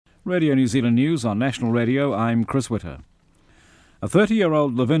Radio New Zealand News on National Radio, I'm Chris Witter. A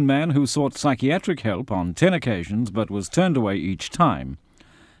 30-year-old live-in man who sought psychiatric help on 10 occasions but was turned away each time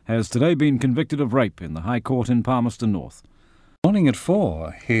has today been convicted of rape in the High Court in Palmerston North. Morning at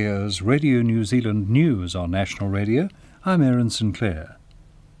 4, here's Radio New Zealand News on National Radio. I'm Aaron Sinclair.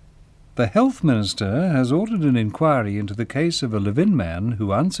 The Health Minister has ordered an inquiry into the case of a live-in man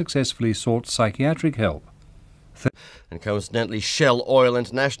who unsuccessfully sought psychiatric help. And coincidentally, Shell Oil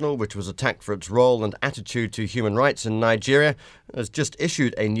International, which was attacked for its role and attitude to human rights in Nigeria, has just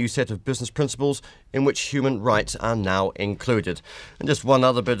issued a new set of business principles in which human rights are now included. And just one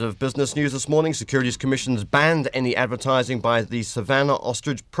other bit of business news this morning. Securities Commission's banned any advertising by the Savannah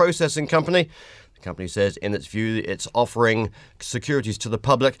Ostrich Processing Company. The company says, in its view, it's offering securities to the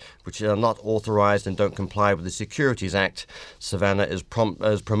public which are not authorised and don't comply with the Securities Act. Savannah is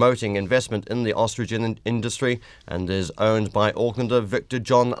promoting investment in the ostrich industry and is owned by Aucklander Victor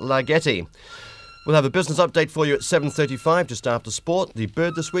John Laghetti. We'll have a business update for you at 7:35 just after sport. The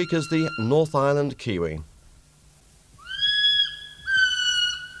bird this week is the North Island kiwi.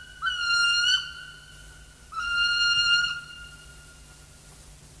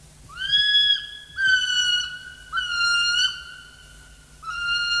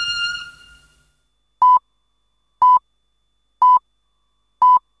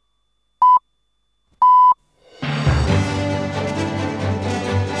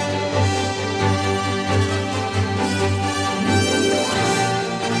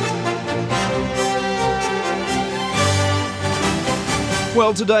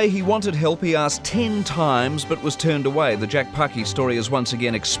 Well, today he wanted help. He asked 10 times but was turned away. The Jack Paki story has once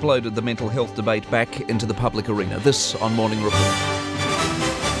again exploded the mental health debate back into the public arena. This on Morning Report.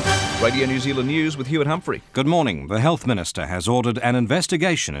 Radio New Zealand News with Hewitt Humphrey. Good morning. The Health Minister has ordered an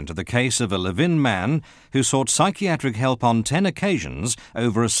investigation into the case of a live-in man who sought psychiatric help on 10 occasions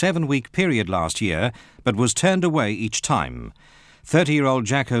over a 7-week period last year but was turned away each time. 30-year-old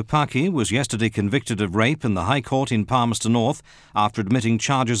Jack Opaki was yesterday convicted of rape in the High Court in Palmerston North after admitting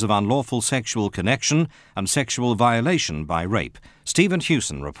charges of unlawful sexual connection and sexual violation by rape. Stephen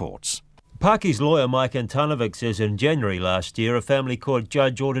Hewson reports. Paki's lawyer Mike Antanovic says in January last year a family court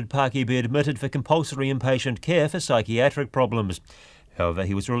judge ordered Paki be admitted for compulsory inpatient care for psychiatric problems. However,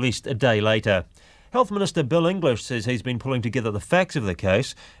 he was released a day later. Health Minister Bill English says he's been pulling together the facts of the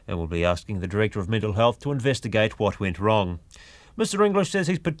case and will be asking the Director of Mental Health to investigate what went wrong. Mr English says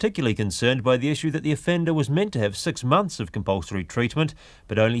he's particularly concerned by the issue that the offender was meant to have 6 months of compulsory treatment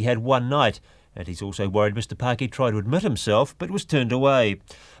but only had one night, and he's also worried Mr Paki tried to admit himself but was turned away.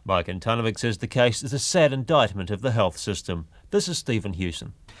 Mike Antanovic says the case is a sad indictment of the health system. This is Stephen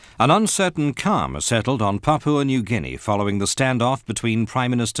Hewson. An uncertain calm has settled on Papua New Guinea following the standoff between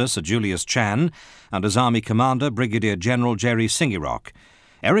Prime Minister Sir Julius Chan and his army commander Brigadier General Jerry Singirok.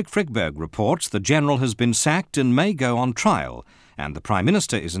 Eric Frickberg reports the general has been sacked and may go on trial, and the Prime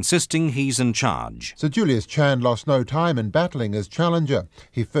Minister is insisting he's in charge. Sir Julius Chan lost no time in battling his challenger.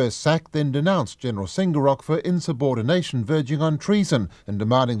 He first sacked, then denounced General Singirok for insubordination verging on treason and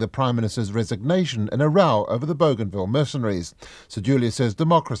demanding the Prime Minister's resignation in a row over the Bougainville mercenaries. Sir Julius says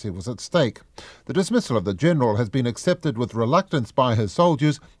democracy was at stake. The dismissal of the general has been accepted with reluctance by his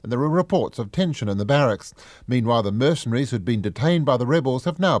soldiers, and there are reports of tension in the barracks. Meanwhile, the mercenaries who'd been detained by the rebels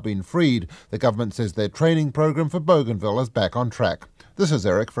have now been freed. The government says their training program for Bougainville is back on track. This is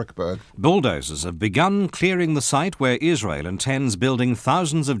Eric Frickberg. Bulldozers have begun clearing the site where Israel intends building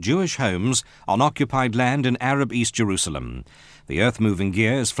thousands of Jewish homes on occupied land in Arab East Jerusalem. The earth-moving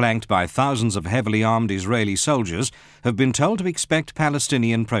gear is flanked by thousands of heavily armed Israeli soldiers who have been told to expect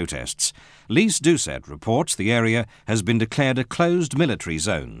Palestinian protests. Lise Doucet reports the area has been declared a closed military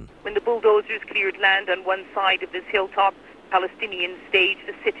zone. When the bulldozers cleared land on one side of this hilltop, Palestinians staged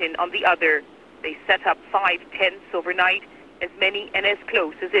a sit-in on the other. They set up 5 tents overnight, as many and as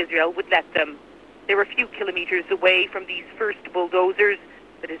close as Israel would let them. They were a few kilometres away from these first bulldozers,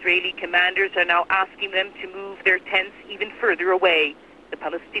 but Israeli commanders are now asking them to move their tents even further away. The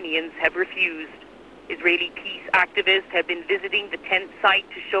Palestinians have refused. Israeli peace activists have been visiting the tent site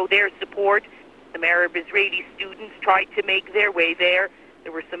to show their support. Some Arab Israeli students tried to make their way there.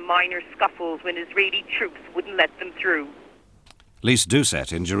 There were some minor scuffles when Israeli troops wouldn't let them through. Lise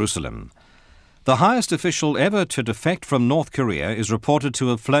Doucet in Jerusalem. The highest official ever to defect from North Korea is reported to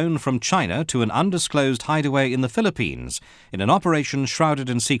have flown from China to an undisclosed hideaway in the Philippines in an operation shrouded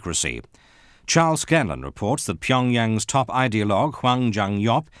in secrecy. Charles Scanlon reports that Pyongyang's top ideologue, Hwang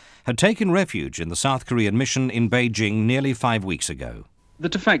Jang-yop, had taken refuge in the South Korean mission in Beijing nearly 5 weeks ago. The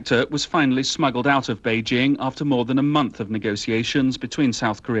defector was finally smuggled out of Beijing after more than a month of negotiations between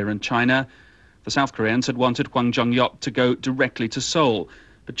South Korea and China. The South Koreans had wanted Hwang Jang-yop to go directly to Seoul,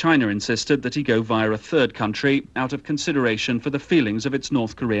 but China insisted that he go via a third country out of consideration for the feelings of its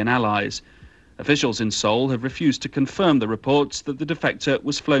North Korean allies. Officials in Seoul have refused to confirm the reports that the defector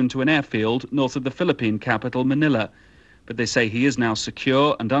was flown to an airfield north of the Philippine capital, Manila, but they say he is now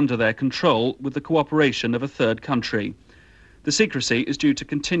secure and under their control with the cooperation of a third country. The secrecy is due to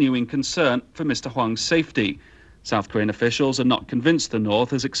continuing concern for Mr. Huang's safety. South Korean officials are not convinced the North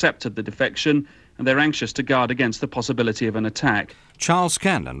has accepted the defection, and they're anxious to guard against the possibility of an attack. Charles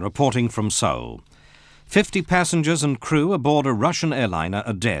Scanlon reporting from Seoul. 50 passengers and crew aboard a Russian airliner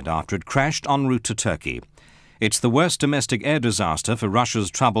are dead after it crashed en route to Turkey. It's the worst domestic air disaster for Russia's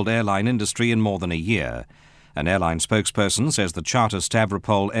troubled airline industry in more than a year. An airline spokesperson says the charter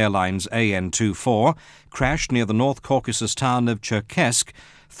Stavropol Airlines AN-24 crashed near the North Caucasus town of Cherkessk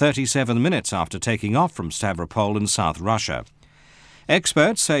 37 minutes after taking off from Stavropol in South Russia.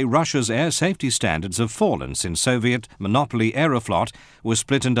 Experts say Russia's air safety standards have fallen since Soviet monopoly Aeroflot was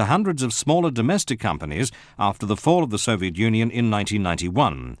split into hundreds of smaller domestic companies after the fall of the Soviet Union in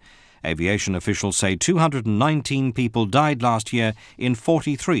 1991. Aviation officials say 219 people died last year in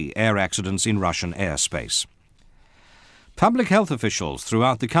 43 air accidents in Russian airspace. Public health officials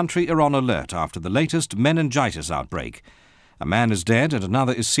throughout the country are on alert after the latest meningitis outbreak. A man is dead and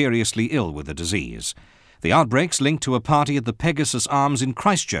another is seriously ill with the disease. The outbreak's linked to a party at the Pegasus Arms in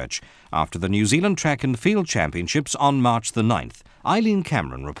Christchurch after the New Zealand Track and Field Championships on March the 9th. Eileen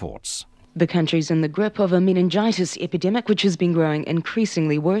Cameron reports. The country's in the grip of a meningitis epidemic which has been growing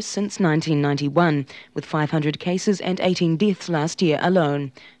increasingly worse since 1991, with 500 cases and 18 deaths last year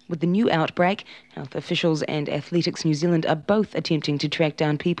alone. With the new outbreak, health officials and Athletics New Zealand are both attempting to track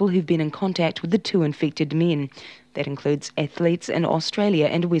down people who've been in contact with the two infected men. That includes athletes in Australia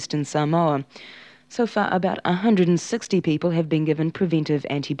and Western Samoa. So far, about 160 people have been given preventive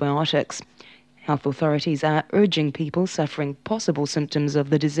antibiotics. Health authorities are urging people suffering possible symptoms of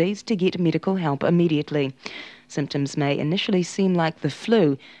the disease to get medical help immediately. Symptoms may initially seem like the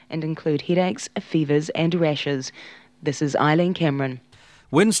flu and include headaches, fevers and rashes. This is Eileen Cameron.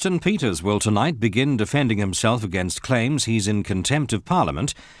 Winston Peters will tonight begin defending himself against claims he's in contempt of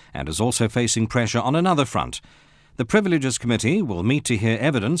Parliament and is also facing pressure on another front. The Privileges Committee will meet to hear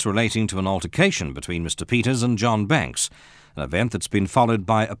evidence relating to an altercation between Mr Peters and John Banks, an event that's been followed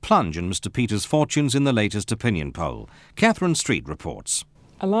by a plunge in Mr Peters' fortunes in the latest opinion poll. Catherine Street reports.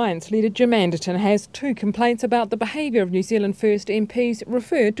 Alliance leader Jim Anderton has two complaints about the behaviour of New Zealand First MPs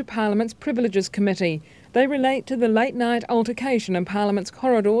referred to Parliament's Privileges Committee. They relate to the late-night altercation in Parliament's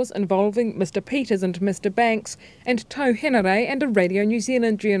corridors involving Mr Peters and Mr Banks and Tau Henare and a Radio New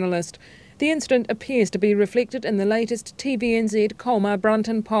Zealand journalist. The incident appears to be reflected in the latest TVNZ Colmar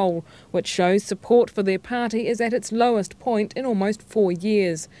Brunton poll, which shows support for their party is at its lowest point in almost 4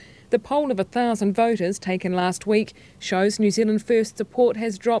 years. The poll of 1,000 voters taken last week shows New Zealand First support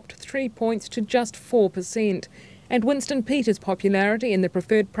has dropped 3 points to just 4%. And Winston Peters' popularity in the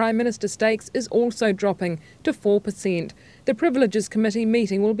preferred Prime Minister stakes is also dropping to 4%. The Privileges Committee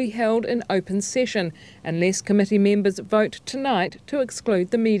meeting will be held in open session, unless committee members vote tonight to exclude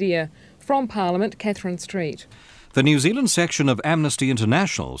the media. From Parliament, Catherine Street. The New Zealand section of Amnesty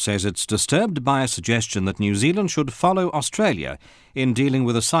International says it's disturbed by a suggestion that New Zealand should follow Australia in dealing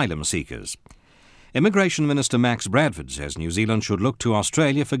with asylum seekers. Immigration Minister Max Bradford says New Zealand should look to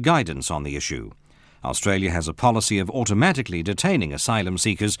Australia for guidance on the issue. Australia has a policy of automatically detaining asylum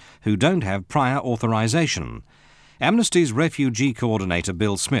seekers who don't have prior authorisation. Amnesty's refugee coordinator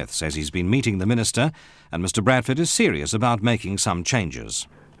Bill Smith says he's been meeting the minister and Mr Bradford is serious about making some changes.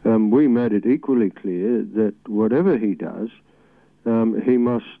 We made it equally clear that whatever he does, he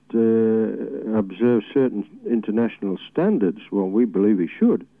must observe certain international standards. Well, we believe he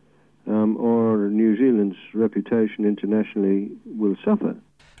should, or New Zealand's reputation internationally will suffer.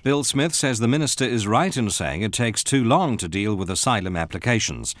 Bill Smith says the minister is right in saying it takes too long to deal with asylum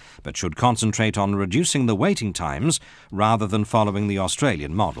applications, but should concentrate on reducing the waiting times rather than following the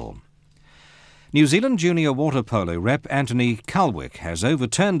Australian model. New Zealand junior water polo rep Anthony Culwick has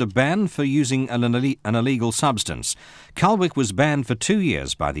overturned a ban for using an illegal substance. Culwick was banned for 2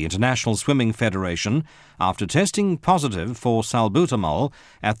 years by the International Swimming Federation after testing positive for salbutamol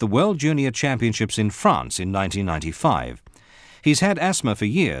at the World Junior Championships in France in 1995. He's had asthma for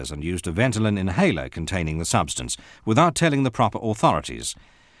years and used a Ventolin inhaler containing the substance without telling the proper authorities.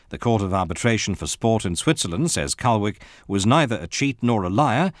 The Court of Arbitration for Sport in Switzerland says Culwick was neither a cheat nor a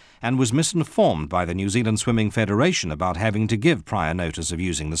liar and was misinformed by the New Zealand Swimming Federation about having to give prior notice of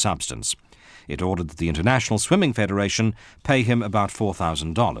using the substance. It ordered that the International Swimming Federation pay him about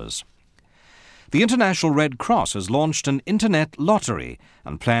 $4,000. The International Red Cross has launched an internet lottery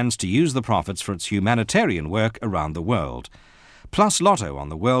and plans to use the profits for its humanitarian work around the world. Plus Lotto on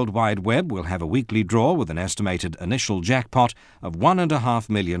the World Wide Web will have a weekly draw with an estimated initial jackpot of $1.5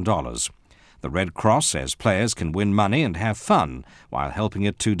 million. The Red Cross says players can win money and have fun while helping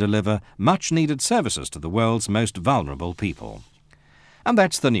it to deliver much-needed services to the world's most vulnerable people. And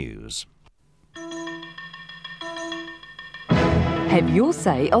that's the news. Have your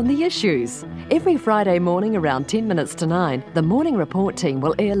say on the issues. Every Friday morning around 10 minutes to 9, the Morning Report team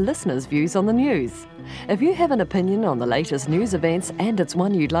will air listeners' views on the news. If you have an opinion on the latest news events and it's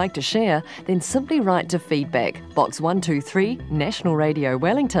one you'd like to share, then simply write to Feedback, Box 123, National Radio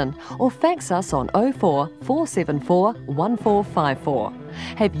Wellington, or fax us on 04 474 1454.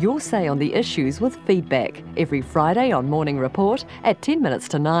 Have your say on the issues with Feedback every Friday on Morning Report at 10 minutes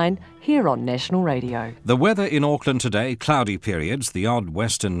to 9 here on National Radio. The weather in Auckland today, cloudy periods, the odd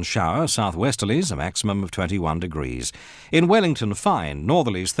western shower, southwesterlies, a maximum of 21 degrees. In Wellington, fine,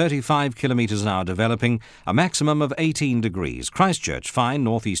 northerlies 35 kilometres an hour developing, a maximum of 18 degrees. Christchurch, fine,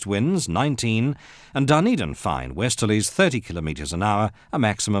 northeast winds 19, and Dunedin, fine, westerlies 30 kilometres an hour, a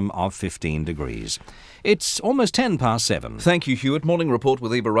maximum of 15 degrees. It's almost 7:10. Thank you, Hewitt. Morning Report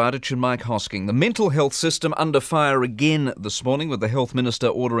with Eva Radich and Mike Hosking. The mental health system under fire again this morning, with the Health Minister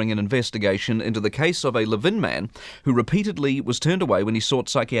ordering an investigation into the case of a Levin man who repeatedly was turned away when he sought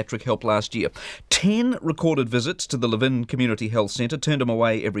psychiatric help last year. 10 recorded visits to the Levin Community Health Centre, turned him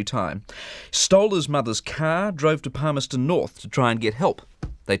away every time. Stole his mother's car, drove to Palmerston North to try and get help.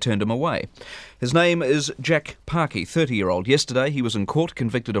 They turned him away. His name is Jack Parkey, 30-year-old. Yesterday he was in court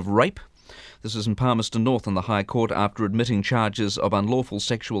convicted of rape. This is in Palmerston North in the High Court after admitting charges of unlawful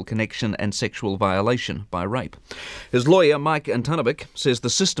sexual connection and sexual violation by rape. His lawyer, Mike Antanovic, says the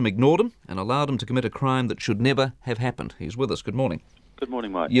system ignored him and allowed him to commit a crime that should never have happened. He's with us. Good morning. Good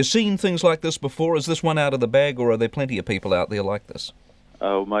morning, Mike. You've seen things like this before. Is this one out of the bag, or are there plenty of people out there like this?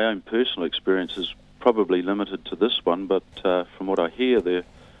 My own personal experience is probably limited to this one, but from what I hear, there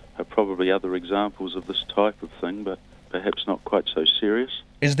are probably other examples of this type of thing, but perhaps not quite so serious.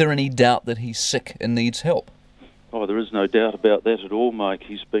 Is there any doubt that he's sick and needs help? Oh, there is no doubt about that at all, Mike.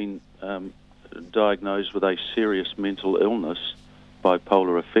 He's been diagnosed with a serious mental illness,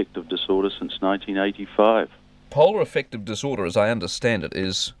 bipolar affective disorder, since 1985. Polar affective disorder, as I understand it,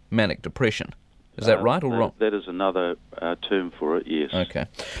 is manic depression. Is that right or wrong? That is another term for it, yes. Okay.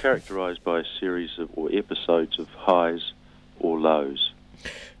 Characterised by a series of or episodes of highs or lows.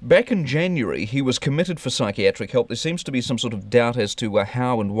 Back in January, he was committed for psychiatric help. There seems to be some sort of doubt as to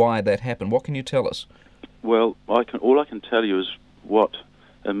how and why that happened. What can you tell us? Well, all I can tell you is what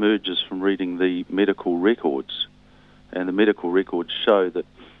emerges from reading the medical records. And the medical records show that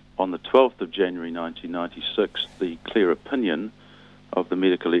on the 12th of January 1996, the clear opinion of the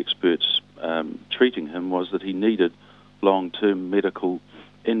medical experts treating him was that he needed long-term medical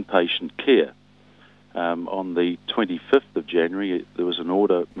inpatient care. On the 25th of January, there was an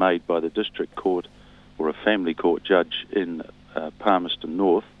order made by the district court or a family court judge in Palmerston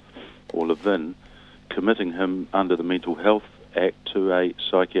North, or Levin, committing him under the Mental Health Act to a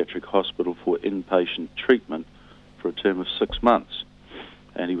psychiatric hospital for inpatient treatment for a term of 6 months.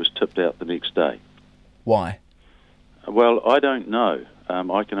 And he was tipped out the next day. Why? Well, I don't know.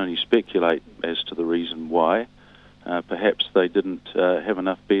 I can only speculate as to the reason why. Perhaps they didn't have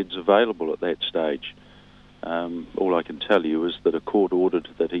enough beds available at that stage. All I can tell you is that a court ordered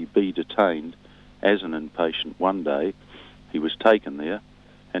that he be detained as an inpatient one day. He was taken there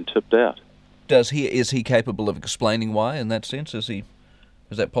and tipped out. Is he capable of explaining why in that sense? Is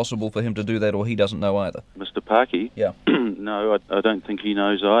that possible for him to do that, or he doesn't know either? Mr. Parkey? Yeah. No, I don't think he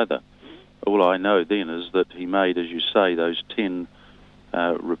knows either. All I know then is that he made, as you say, those 10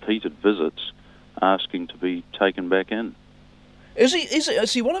 repeated visits asking to be taken back in.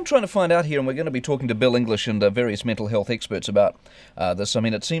 See, what I'm trying to find out here, and we're going to be talking to Bill English and various mental health experts about this. I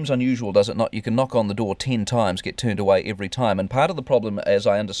mean, it seems unusual, does it not? You can knock on the door 10 times, get turned away every time. And part of the problem, as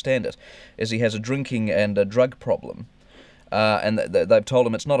I understand it, is he has a drinking and a drug problem. And they've told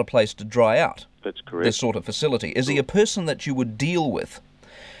him it's not a place to dry out. That's correct. This sort of facility. Is he a person that you would deal with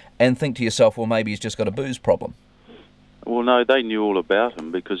and think to yourself, well, maybe he's just got a booze problem? Well, no, they knew all about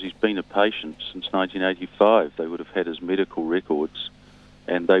him because he's been a patient since 1985. They would have had his medical records,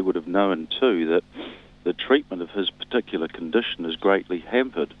 and they would have known too that the treatment of his particular condition is greatly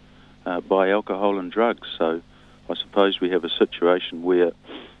hampered by alcohol and drugs. So I suppose we have a situation where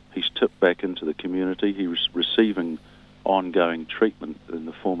he's tipped back into the community. He's receiving ongoing treatment in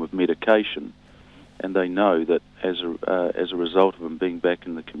the form of medication, and they know that as a result of him being back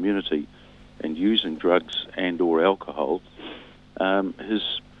in the community and using drugs and or alcohol, his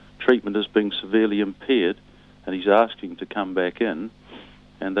treatment is being severely impaired, and he's asking to come back in,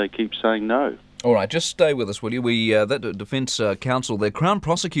 and they keep saying no. All right, just stay with us, will you? That Defence Counsel, their Crown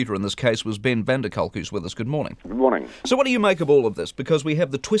Prosecutor in this case was Ben van der Kolk, who's with us. Good morning. Good morning. So what do you make of all of this? Because we have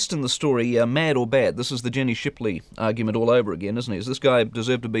the twist in the story, mad or bad. This is the Jenny Shipley argument all over again, isn't it? Does this guy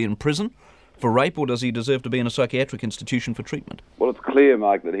deserve to be in prison for rape, or does he deserve to be in a psychiatric institution for treatment? Well, it's clear,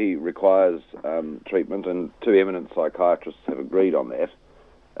 Mike, that he requires treatment, and two eminent psychiatrists have agreed on that,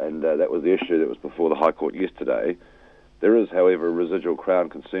 and that was the issue that was before the High Court yesterday. There is, however, a residual Crown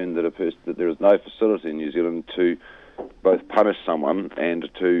concern that there is no facility in New Zealand to both punish someone and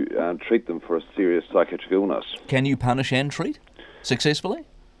to treat them for a serious psychiatric illness. Can you punish and treat successfully?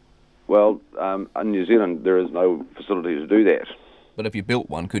 Well, in New Zealand there is no facility to do that. But if you built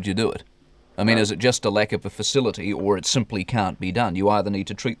one, could you do it? I mean, is it just a lack of a facility, or it simply can't be done? You either need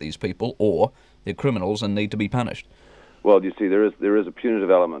to treat these people, or they're criminals and need to be punished. Well, you see, there is a punitive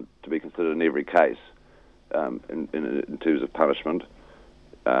element to be considered in every case. In terms of punishment,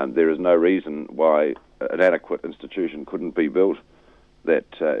 there is no reason why an adequate institution couldn't be built that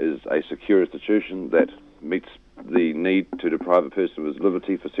is a secure institution that meets the need to deprive a person of his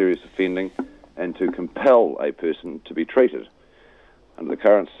liberty for serious offending and to compel a person to be treated. Under the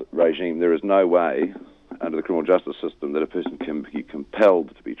current regime, there is no way, under the criminal justice system, that a person can be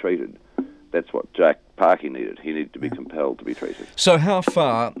compelled to be treated. That's what Jack Parky needed. He needed to be compelled to be treated. So how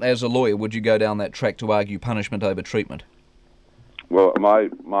far, as a lawyer, would you go down that track to argue punishment over treatment? Well, I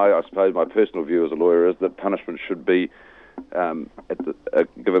suppose my personal view as a lawyer is that punishment should be given at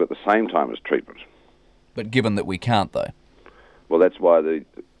the same time as treatment. But given that we can't, though? Well, that's why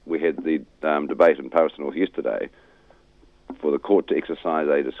we had the debate in Palmerston North yesterday for the court to exercise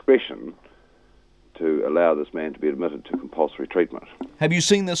a discretion to allow this man to be admitted to compulsory treatment. Have you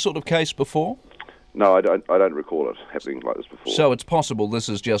seen this sort of case before? No, I don't recall it happening like this before. So it's possible this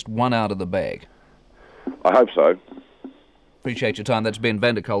is just one out of the bag? I hope so. Appreciate your time. That's Ben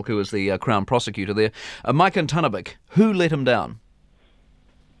van der Kolk, who is the Crown Prosecutor there. Mike Antonovic, who let him down?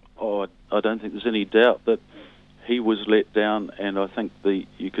 Oh, I don't think there's any doubt that he was let down, and I think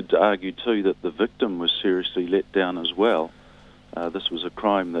you could argue too that the victim was seriously let down as well. This was a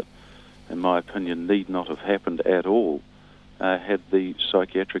crime that, in my opinion, need not have happened at all had the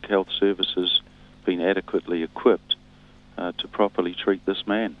psychiatric health services been adequately equipped to properly treat this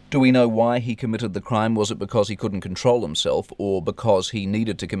man. Do we know why he committed the crime? Was it because he couldn't control himself, or because he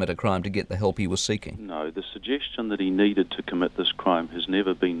needed to commit a crime to get the help he was seeking? No, the suggestion that he needed to commit this crime has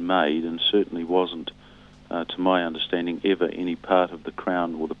never been made, and certainly wasn't, to my understanding, ever any part of the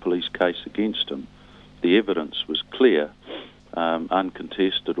Crown or the police case against him. The evidence was clear,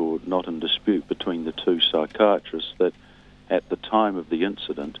 uncontested or not in dispute between the two psychiatrists, that at the time of the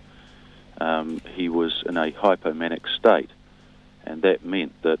incident he was in a hypomanic state, and that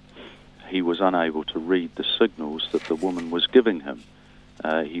meant that he was unable to read the signals that the woman was giving him.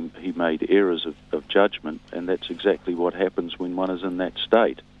 He made errors of judgment, and that's exactly what happens when one is in that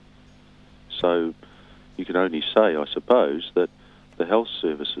state. So you can only say, I suppose, that the health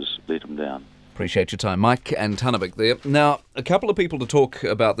services let him down. Appreciate your time. Mike Antonovic there. Now, a couple of people to talk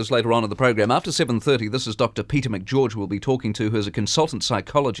about this later on in the programme. After 7:30, this is Dr. Peter McGeorge we'll be talking to, who's a consultant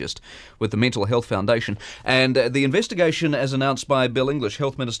psychologist with the Mental Health Foundation. And the investigation, as announced by Bill English,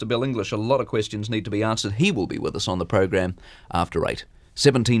 Health Minister Bill English, a lot of questions need to be answered. He will be with us on the programme after 8.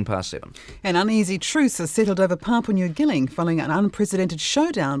 7:17. An uneasy truce has settled over Papua New Guinea following an unprecedented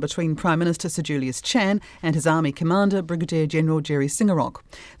showdown between Prime Minister Sir Julius Chan and his army commander, Brigadier General Jerry Singarok.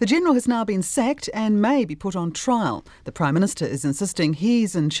 The general has now been sacked and may be put on trial. The Prime Minister is insisting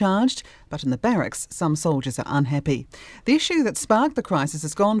he's in charge, but in the barracks, some soldiers are unhappy. The issue that sparked the crisis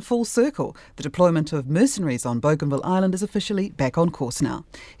has gone full circle. The deployment of mercenaries on Bougainville Island is officially back on course now.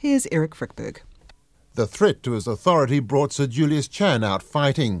 Here's Eric Frickberg. The threat to his authority brought Sir Julius Chan out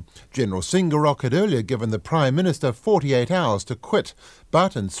fighting. General Singarok had earlier given the Prime Minister 48 hours to quit,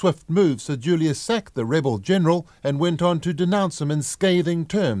 but in swift moves Sir Julius sacked the rebel general and went on to denounce him in scathing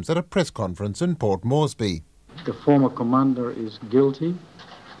terms at a press conference in Port Moresby. The former commander is guilty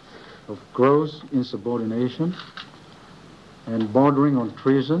of gross insubordination and bordering on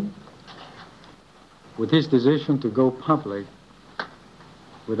treason, with his decision to go public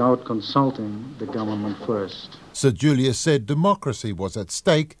without consulting the government first. Sir Julius said democracy was at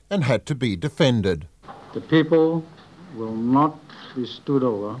stake and had to be defended. The people will not be stood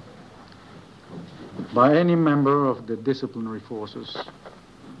over by any member of the disciplinary forces.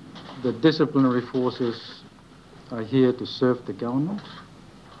 The disciplinary forces are here to serve the government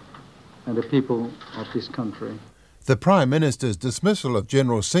and the people of this country. The Prime Minister's dismissal of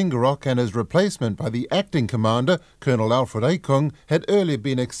General Singarok and his replacement by the acting commander, Colonel Alfred Akung, had earlier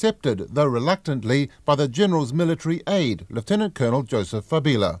been accepted, though reluctantly, by the General's military aide, Lieutenant Colonel Joseph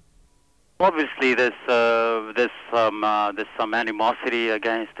Fabila. Obviously, there's some animosity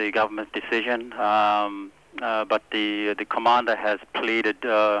against the government's decision, but the commander has pleaded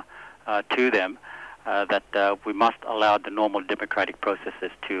to them that we must allow the normal democratic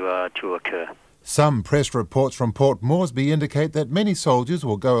processes to occur. Some press reports from Port Moresby indicate that many soldiers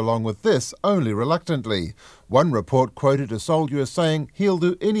will go along with this only reluctantly. One report quoted a soldier as saying he'll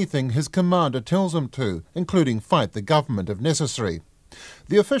do anything his commander tells him to, including fight the government if necessary.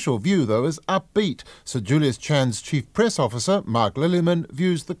 The official view, though, is upbeat. Sir Julius Chan's chief press officer, Mark Lillyman,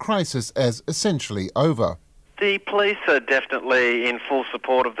 views the crisis as essentially over. The police are definitely in full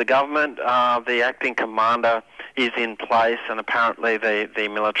support of the government. The acting commander is in place, and apparently the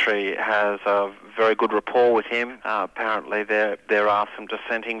military has a very good rapport with him. Apparently there are some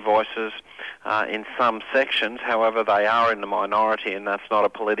dissenting voices in some sections. However, they are in the minority, and that's not a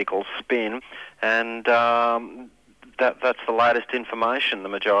political spin. And that's the latest information. The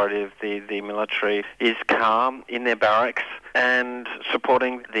majority of the military is calm in their barracks and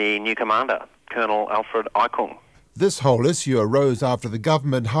supporting the new commander, Colonel Alfred Ikung. This whole issue arose after the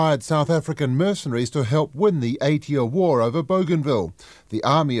government hired South African mercenaries to help win the 8-year war over Bougainville. The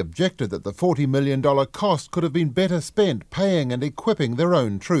army objected that the $40 million cost could have been better spent paying and equipping their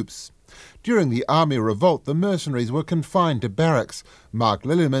own troops. During the army revolt, the mercenaries were confined to barracks. Mark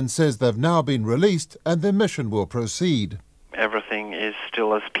Lillyman says they've now been released and their mission will proceed. Everything is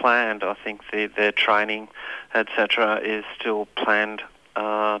still as planned. I think their training, etc., is still planned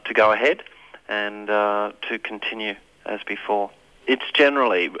to go ahead and to continue as before. It's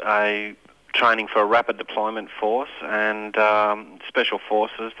generally a training for a rapid deployment force and special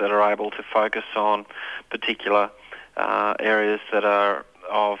forces that are able to focus on particular areas that are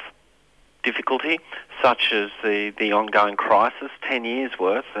of difficulty, such as the ongoing crisis, 10 years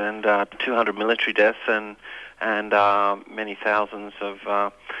worth, and 200 military deaths and many thousands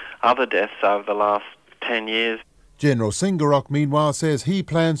of other deaths over the last 10 years. General Singarok, meanwhile, says he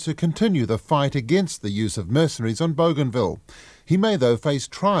plans to continue the fight against the use of mercenaries on Bougainville. He may, though, face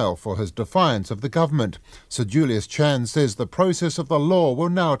trial for his defiance of the government. Sir Julius Chan says the process of the law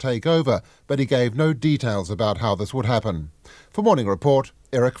will now take over, but he gave no details about how this would happen. For Morning Report,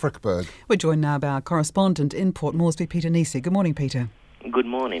 Eric Frickberg. We're joined now by our correspondent in Port Moresby, Peter Nisi. Good morning, Peter. Good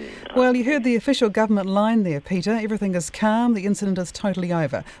morning. Well, you heard the official government line there, Peter. Everything is calm. The incident is totally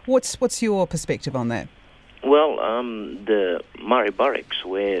over. What's your perspective on that? Well, the Murray Barracks,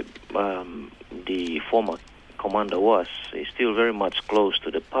 where the former commander was, is still very much closed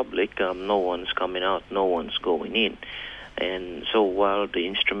to the public. No one's coming out, no one's going in. And so while the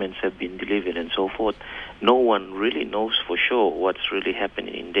instruments have been delivered and so forth, no one really knows for sure what's really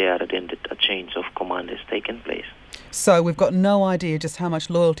happening in there other than that a change of command has taken place. So we've got no idea just how much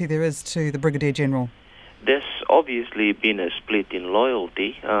loyalty there is to the Brigadier General. There's obviously been a split in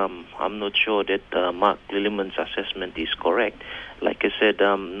loyalty. I'm not sure that Mark Lillyman's assessment is correct. Like I said,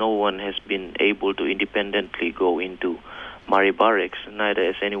 no one has been able to independently go into Murray Barracks. Neither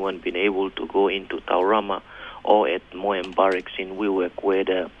has anyone been able to go into Taurama or at Moyam Barracks in Wewak, where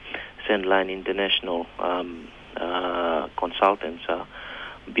the Sandline International consultants are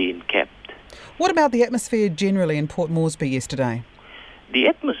being kept. What about the atmosphere generally in Port Moresby yesterday? The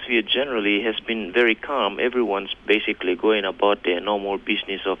atmosphere generally has been very calm. Everyone's basically going about their normal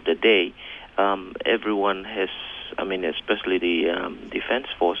business of the day. Everyone has, especially the Defence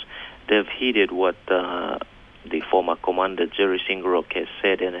Force, they've heeded what the former commander, Jerry Singarok, has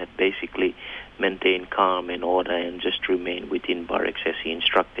said and have basically maintained calm and order and just remain within barracks as he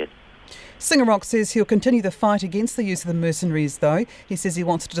instructed. Singarok says he'll continue the fight against the use of the mercenaries, though. He says he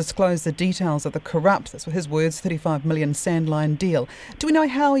wants to disclose the details of the corrupt, that's his words, $35 million Sandline deal. Do we know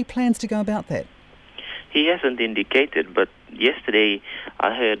how he plans to go about that? He hasn't indicated, but yesterday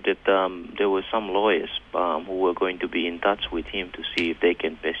I heard that there were some lawyers who were going to be in touch with him to see if they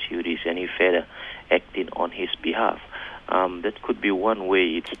can pursue this any further acting on his behalf. That could be one way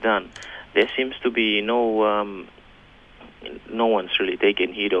it's done. There seems to be no one's really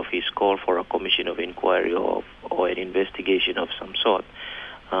taken heed of his call for a commission of inquiry or an investigation of some sort.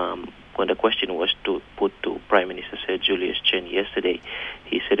 When the question was put to Prime Minister Sir Julius Chen yesterday,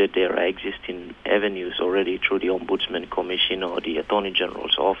 he said that there are existing avenues already through the Ombudsman Commission or the Attorney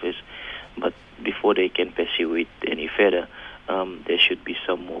General's office, but before they can pursue it any further, there should be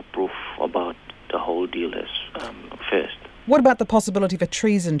some more proof about the whole deal as first. What about the possibility of a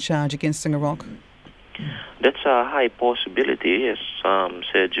treason charge against Singarok? That's a high possibility, as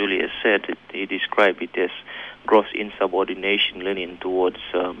Sir Julius said. He described it as gross insubordination leaning towards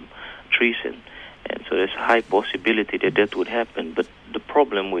treason. And so there's a high possibility that that would happen. But the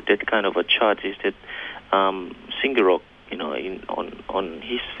problem with that kind of a charge is that Singarok, on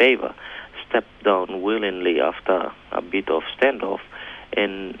his favor, stepped down willingly after a bit of standoff,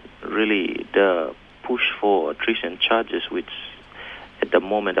 and really the push for treason charges, which at the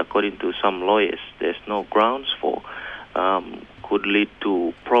moment, according to some lawyers, there's no grounds for, could lead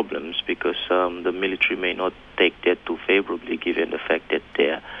to problems because the military may not take that too favorably given the fact that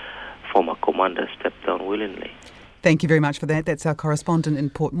their former commander stepped down willingly. Thank you very much for that. That's our correspondent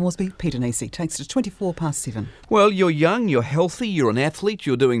in Port Moresby, Peter Nisi. Takes it to 7:24. Well, you're young, you're healthy, you're an athlete,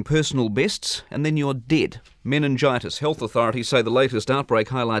 you're doing personal bests, and then you're dead. Meningitis. Health authorities say the latest outbreak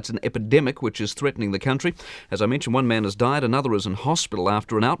highlights an epidemic which is threatening the country. As I mentioned, one man has died, another is in hospital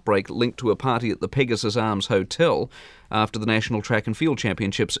after an outbreak linked to a party at the Pegasus Arms Hotel after the National Track and Field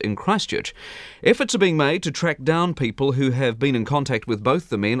Championships in Christchurch. Efforts are being made to track down people who have been in contact with both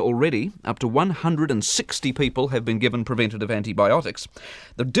the men already. Up to 160 people have been given preventative antibiotics.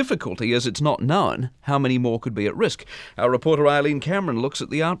 The difficulty is it's not known how many more could be at risk. Our reporter Eileen Cameron looks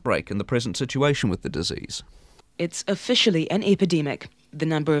at the outbreak and the present situation with the disease. It's officially an epidemic. The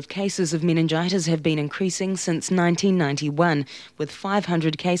number of cases of meningitis have been increasing since 1991, with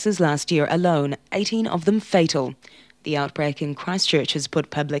 500 cases last year alone, 18 of them fatal. The outbreak in Christchurch has put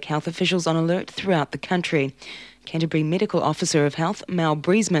public health officials on alert throughout the country. Canterbury Medical Officer of Health, Mal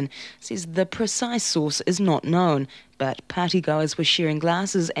Briesman, says the precise source is not known, but partygoers were sharing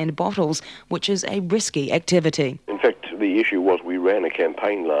glasses and bottles, which is a risky activity. In fact, the issue was we ran a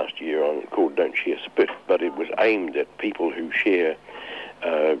campaign last year called Don't Share Spit, but it was aimed at people who share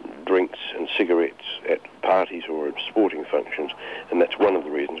drinks and cigarettes at parties or at sporting functions, and that's one of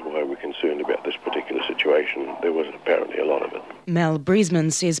the reasons why we're concerned about this particular situation. There was apparently a lot of it. Mal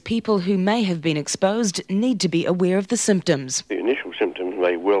Briesman says people who may have been exposed need to be aware of the symptoms. The initial symptoms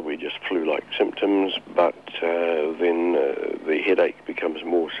may well be just flu-like symptoms, but then the headache becomes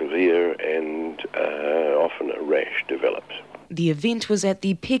more severe and often a rash develops. The event was at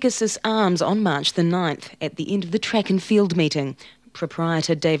the Pegasus Arms on March the 9th, at the end of the track and field meeting.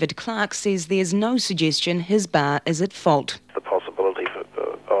 Proprietor David Clark says there's no suggestion his bar is at fault. The possibility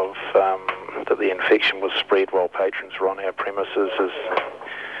of that the infection was spread while patrons were on our premises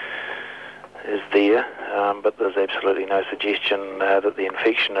is there, but there's absolutely no suggestion that the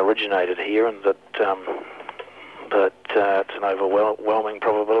infection originated here, and that it's an overwhelming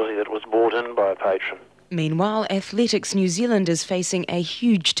probability that it was brought in by a patron. Meanwhile, Athletics New Zealand is facing a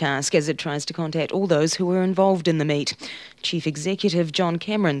huge task as it tries to contact all those who were involved in the meet. Chief Executive John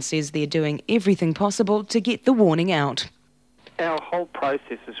Cameron says they're doing everything possible to get the warning out. Our whole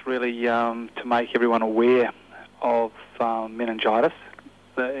process is really to make everyone aware of meningitis,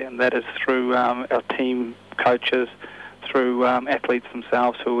 and that is through our team coaches, through athletes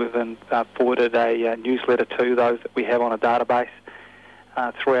themselves who have forwarded a newsletter to those that we have on a database,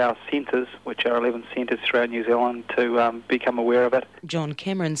 through our centres, which are 11 centres throughout New Zealand, to become aware of it. John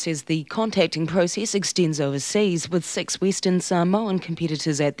Cameron says the contacting process extends overseas, with 6 Western Samoan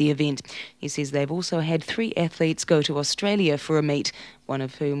competitors at the event. He says they've also had 3 athletes go to Australia for a meet, one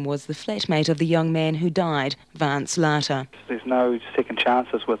of whom was the flatmate of the young man who died, Vance Lata. There's no second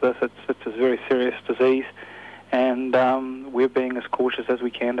chances with this. It's a very serious disease, and we're being as cautious as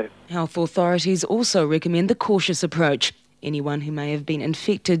we can do. Health authorities also recommend the cautious approach. Anyone who may have been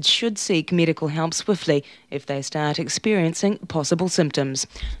infected should seek medical help swiftly if they start experiencing possible symptoms.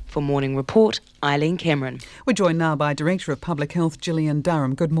 For Morning Report, Eileen Cameron. We're joined now by Director of Public Health, Gillian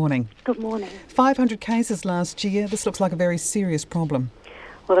Durham. Good morning. Good morning. 500 cases last year. This looks like a very serious problem.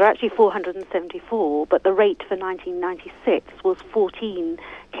 Well, there are actually 474, but the rate for 1996 was 14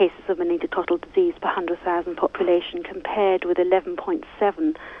 cases of meningococcal disease per 100,000 population, compared with 11.7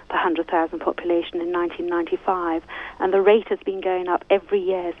 per 100,000 population in 1995. And the rate has been going up every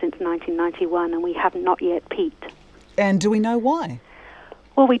year since 1991, and we have not yet peaked. And do we know why?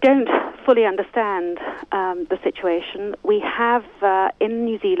 Well, we don't fully understand the situation. We have in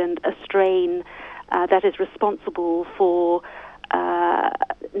New Zealand a strain that is responsible for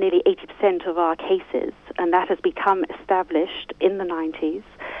nearly 80% of our cases, and that has become established in the 90s.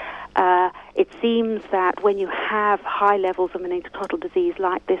 It seems that when you have high levels of meningococcal disease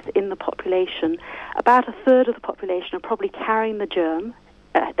like this in the population, about a third of the population are probably carrying the germ.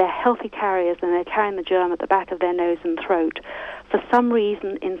 They're healthy carriers, and they're carrying the germ at the back of their nose and throat. For some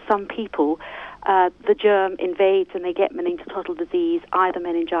reason, in some people, the germ invades and they get meningococcal disease, either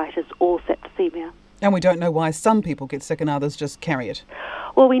meningitis or septicemia. And we don't know why some people get sick and others just carry it.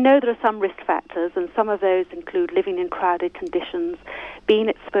 Well, we know there are some risk factors, and some of those include living in crowded conditions, being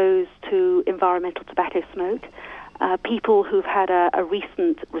exposed to environmental tobacco smoke, people who've had a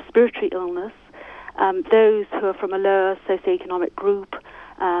recent respiratory illness, those who are from a lower socioeconomic group,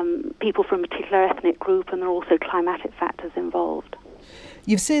 people from a particular ethnic group, and there are also climatic factors involved.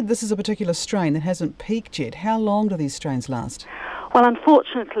 You've said this is a particular strain that hasn't peaked yet. How long do these strains last? Well,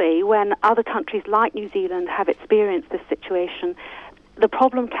 unfortunately, when other countries like New Zealand have experienced this situation, the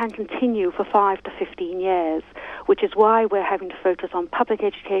problem can continue for 5 to 15 years, which is why we're having to focus on public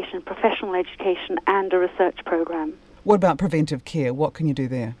education, professional education, and a research program. What about preventive care? What can you do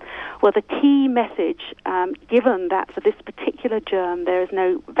there? Well, the key message, given that for this particular germ there is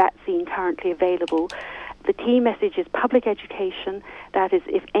no vaccine currently available, the key message is public education. That is,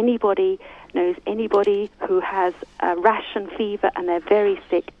 if anybody knows anybody who has a rash and fever and they're very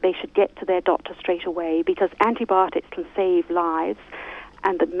sick, they should get to their doctor straight away, because antibiotics can save lives.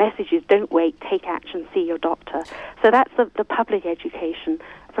 And the message is, don't wait, take action, see your doctor. So that's the public education.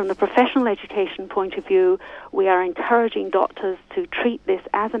 From the professional education point of view, we are encouraging doctors to treat this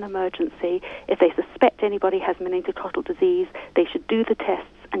as an emergency. If they suspect anybody has meningococcal disease, they should do the tests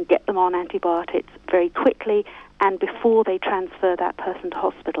and get them on antibiotics very quickly and before they transfer that person to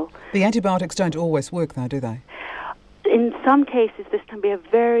hospital. The antibiotics don't always work, though, do they? In some cases, this can be a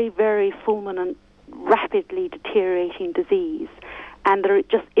very, very fulminant, rapidly deteriorating disease, and there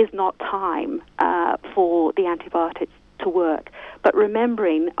just is not time for the antibiotics to work. But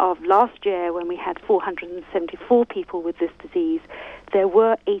remembering of last year when we had 474 people with this disease, there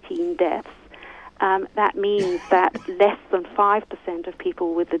were 18 deaths. That means that less than 5% of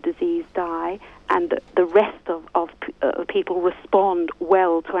people with the disease die, and the rest of people respond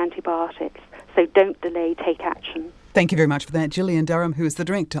well to antibiotics. So don't delay, take action. Thank you very much for that, Gillian Durham, who is the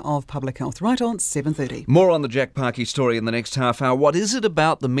Director of Public Health. Right on 7:30. More on the Jack Parky story in the next half hour. What is it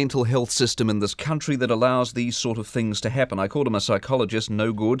about the mental health system in this country that allows these sort of things to happen? I called him a psychologist,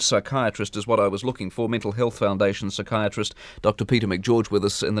 no good. Psychiatrist is what I was looking for. Mental Health Foundation psychiatrist Dr. Peter McGeorge with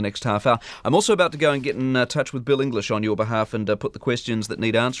us in the next half hour. I'm also about to go and get in touch with Bill English on your behalf and put the questions that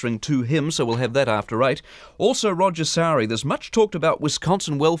need answering to him, so we'll have that after 8. Also, Roger Sowry. There's much talked about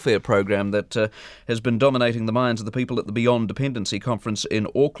Wisconsin welfare program that has been dominating the minds of the people at the Beyond Dependency Conference in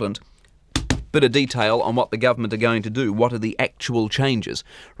Auckland. Bit of detail on what the government are going to do. What are the actual changes?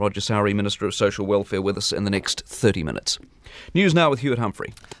 Roger Sowry, Minister of Social Welfare, with us in the next 30 minutes. News now with Hewitt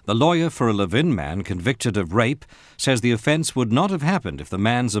Humphrey. The lawyer for a live-in man convicted of rape says the offence would not have happened if the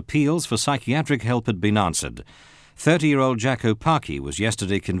man's appeals for psychiatric help had been answered. 30-year-old Jacko Parky was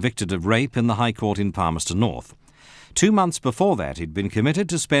yesterday convicted of rape in the High Court in Palmerston North. 2 months before that, he'd been committed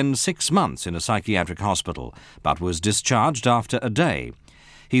to spend 6 months in a psychiatric hospital, but was discharged after a day.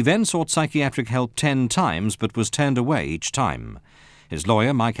 He then sought psychiatric help 10 times, but was turned away each time. His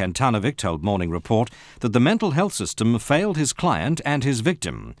lawyer, Mike Antanovic, told Morning Report that the mental health system failed his client and his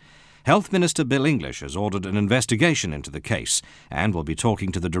victim. Health Minister Bill English has ordered an investigation into the case and will be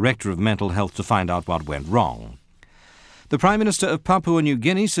talking to the Director of Mental Health to find out what went wrong. The Prime Minister of Papua New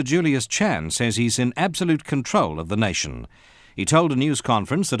Guinea, Sir Julius Chan, says he's in absolute control of the nation. He told a news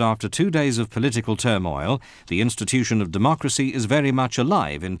conference that after 2 days of political turmoil, the institution of democracy is very much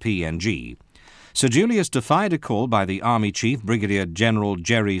alive in PNG. Sir Julius defied a call by the Army Chief, Brigadier General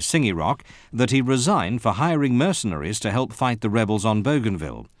Jerry Singirok, that he resign for hiring mercenaries to help fight the rebels on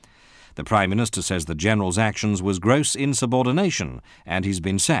Bougainville. The Prime Minister says the General's actions was gross insubordination and he's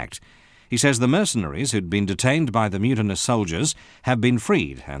been sacked. He says the mercenaries who'd been detained by the mutinous soldiers have been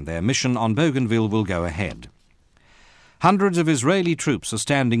freed and their mission on Bougainville will go ahead. Hundreds of Israeli troops are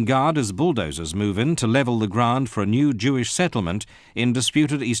standing guard as bulldozers move in to level the ground for a new Jewish settlement in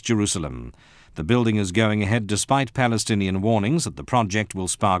disputed East Jerusalem. The building is going ahead despite Palestinian warnings that the project will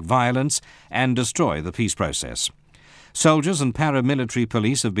spark violence and destroy the peace process. Soldiers and paramilitary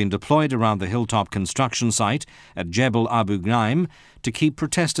police have been deployed around the hilltop construction site at Jebel Abu Ghnaim to keep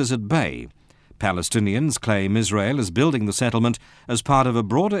protesters at bay. Palestinians claim Israel is building the settlement as part of a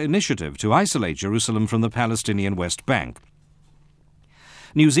broader initiative to isolate Jerusalem from the Palestinian West Bank.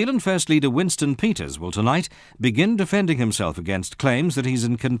 New Zealand First Leader Winston Peters will tonight begin defending himself against claims that he's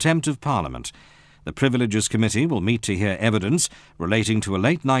in contempt of Parliament. The Privileges Committee will meet to hear evidence relating to a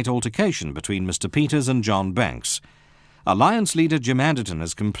late-night altercation between Mr Peters and John Banks. Alliance leader Jim Anderton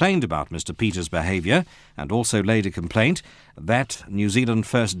has complained about Mr Peters' behaviour and also laid a complaint that New Zealand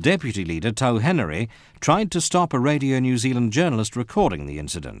First Deputy Leader Tau Henry tried to stop a Radio New Zealand journalist recording the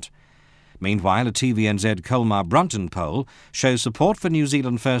incident. Meanwhile, a TVNZ Colmar Brunton poll shows support for New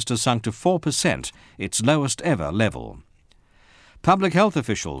Zealand First has sunk to 4%, its lowest ever level. Public health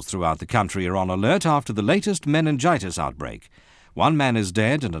officials throughout the country are on alert after the latest meningitis outbreak. 1 man is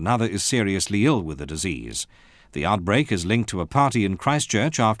dead and another is seriously ill with the disease. The outbreak is linked to a party in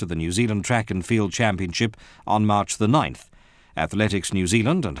Christchurch after the New Zealand Track and Field Championship on March the 9th. Athletics New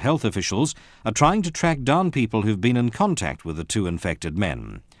Zealand and health officials are trying to track down people who've been in contact with the 2 infected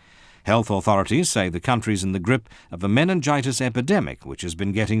men. Health authorities say the country's in the grip of a meningitis epidemic which has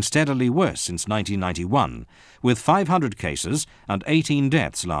been getting steadily worse since 1991, with 500 cases and 18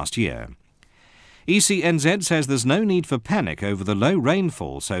 deaths last year. ECNZ says there's no need for panic over the low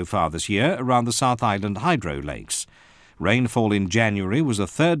rainfall so far this year around the South Island hydro lakes. Rainfall in January was a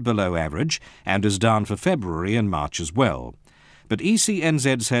third below average and is down for February and March as well. But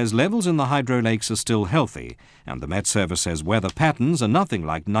ECNZ says levels in the hydro lakes are still healthy, and the Met Service says weather patterns are nothing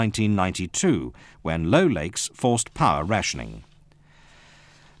like 1992, when low lakes forced power rationing.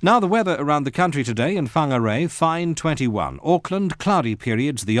 Now the weather around the country today: in Whangarei, fine 21. Auckland, cloudy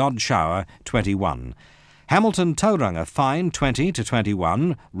periods, the odd shower, 21. Hamilton, Tauranga, fine 20 to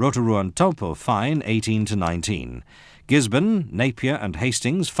 21. Rotorua and Taupo, fine 18 to 19. Gisborne, Napier and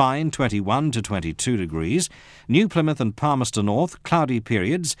Hastings, fine 21 to 22 degrees. New Plymouth and Palmerston North, cloudy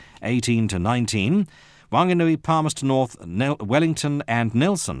periods, 18 to 19. Wanganui, Palmerston North, Wellington and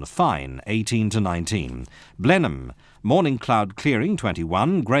Nelson, fine 18 to 19. Blenheim, morning cloud clearing,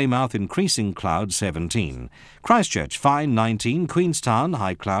 21. Greymouth, increasing cloud, 17. Christchurch, fine 19. Queenstown,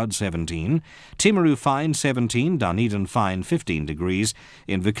 high cloud, 17. Timaru, fine 17. Dunedin, fine 15 degrees.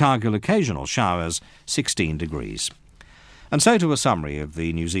 Invercargill, occasional showers, 16 degrees. And so to a summary of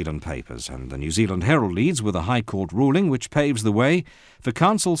the New Zealand papers. And the New Zealand Herald leads with a High Court ruling which paves the way for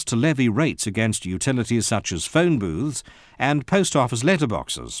councils to levy rates against utilities such as phone booths and post office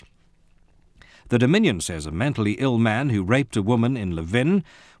letterboxes. The Dominion says a mentally ill man who raped a woman in Levin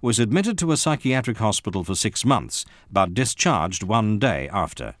was admitted to a psychiatric hospital for 6 months, but discharged 1 day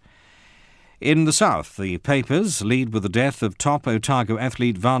after. In the South, the papers lead with the death of top Otago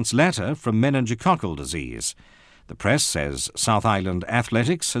athlete Vance Latter from meningococcal disease. The press says South Island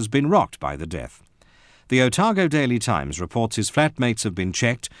athletics has been rocked by the death. The Otago Daily Times reports his flatmates have been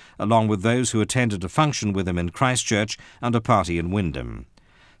checked, along with those who attended a function with him in Christchurch and a party in Wyndham.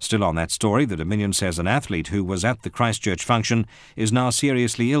 Still on that story, the Dominion says an athlete who was at the Christchurch function is now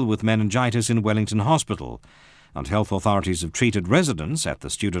seriously ill with meningitis in Wellington Hospital, and health authorities have treated residents at the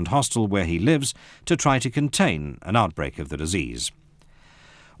student hostel where he lives to try to contain an outbreak of the disease.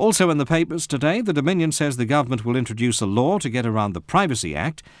 Also in the papers today, the Dominion says the government will introduce a law to get around the Privacy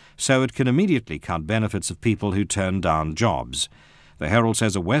Act so it can immediately cut benefits of people who turn down jobs. The Herald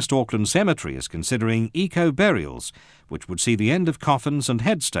says a West Auckland cemetery is considering eco-burials, which would see the end of coffins and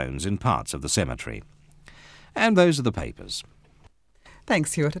headstones in parts of the cemetery. And those are the papers.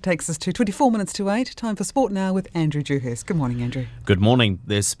 Thanks, Stuart. It takes us to 24 minutes to 8. Time for sport now with Andrew Dewhurst. Good morning, Andrew. Good morning.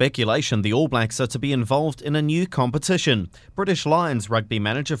 There's speculation the All Blacks are to be involved in a new competition. British Lions rugby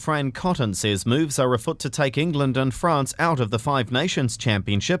manager Fran Cotton says moves are afoot to take England and France out of the Five Nations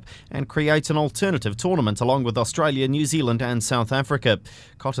Championship and create an alternative tournament along with Australia, New Zealand and South Africa.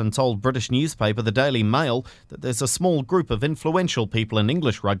 Cotton told British newspaper The Daily Mail that there's a small group of influential people in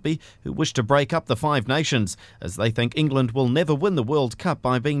English rugby who wish to break up the Five Nations, as they think England will never win the World Cup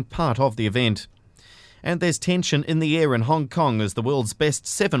by being part of the event. And there's tension in the air in Hong Kong as the world's best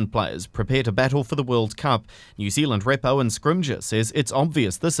 7 players prepare to battle for the World Cup. New Zealand rep Owen Scrimgeour says it's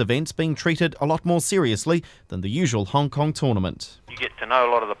obvious this event's being treated a lot more seriously than the usual Hong Kong tournament. You get to know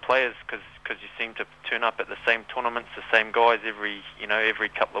a lot of the players because you seem to turn up at the same tournaments, the same guys every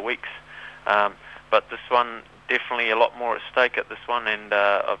couple of weeks. But this one, definitely a lot more at stake at this one, and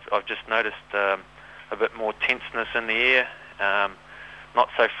I've just noticed a bit more tenseness in the air. Not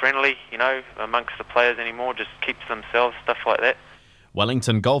so friendly, amongst the players anymore, just keeps themselves, stuff like that.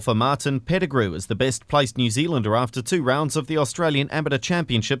 Wellington golfer Martin Pettigrew is the best placed New Zealander after 2 rounds of the Australian Amateur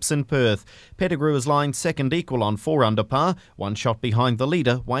Championships in Perth. Pettigrew is lying second equal on 4 under par, 1 shot behind the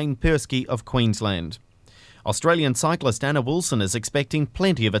leader Wayne Persky of Queensland. Australian cyclist Anna Wilson is expecting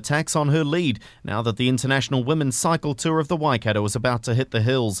plenty of attacks on her lead now that the International Women's Cycle Tour of the Waikato is about to hit the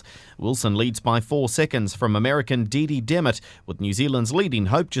hills. Wilson leads by 4 seconds from American Didi Demet, with New Zealand's leading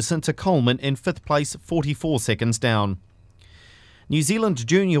hope Jacinta Coleman in 5th place, 44 seconds down. New Zealand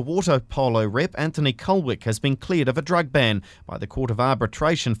junior water polo rep Anthony Colwick has been cleared of a drug ban by the Court of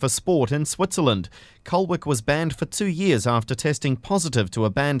Arbitration for Sport in Switzerland. Colwick was banned for 2 years after testing positive to a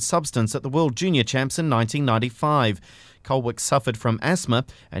banned substance at the World Junior Champs in 1995. Colwick suffered from asthma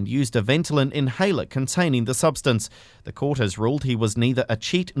and used a Ventolin inhaler containing the substance. The court has ruled he was neither a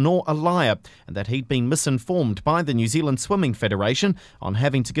cheat nor a liar and that he'd been misinformed by the New Zealand Swimming Federation on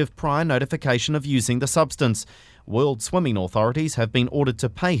having to give prior notification of using the substance. World swimming authorities have been ordered to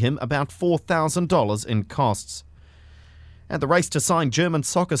pay him about $4,000 in costs. And the race to sign German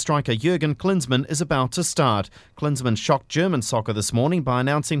soccer striker Jurgen Klinsmann is about to start. Klinsmann shocked German soccer this morning by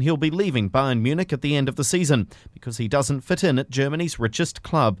announcing he'll be leaving Bayern Munich at the end of the season because he doesn't fit in at Germany's richest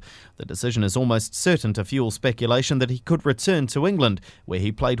club. The decision is almost certain to fuel speculation that he could return to England, where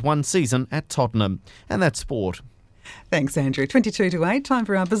he played one season at Tottenham. And that's sport. Thanks, Andrew. 22 to 8, time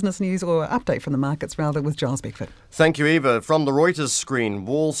for our business news, or update from the markets rather, with Giles Beckford. Thank you, Eva. From the Reuters screen,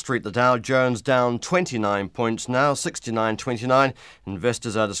 Wall Street, the Dow Jones down 29 points now, 69.29.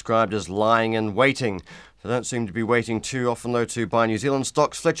 Investors are described as lying in waiting. They don't seem to be waiting too often, though, to buy New Zealand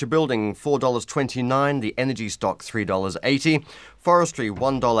stocks. Fletcher Building, $4.29. The energy stock, $3.80. Forestry,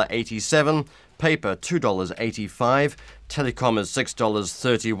 $1.87. Paper, $2.85. Telecom is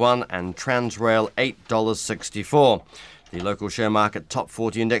 $6.31. And Transrail, $8.64. The local share market top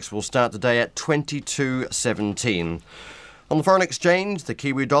 40 index will start today at 22.17. On the foreign exchange, the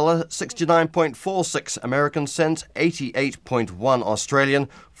Kiwi dollar, 69.46 American cents, 88.1 Australian,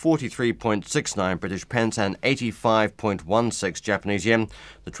 43.69 British pence and 85.16 Japanese yen.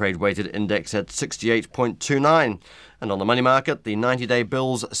 The trade-weighted index at 68.29. And on the money market, the 90-day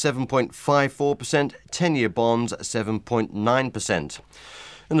bills 7.54%, 10-year bonds 7.9%.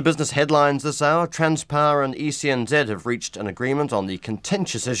 In the business headlines this hour, Transpower and ECNZ have reached an agreement on the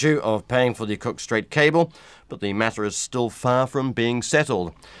contentious issue of paying for the Cook Strait cable, but the matter is still far from being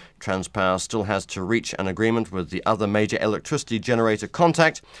settled. Transpower still has to reach an agreement with the other major electricity generator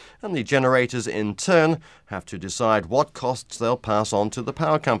Contact, and the generators in turn have to decide what costs they'll pass on to the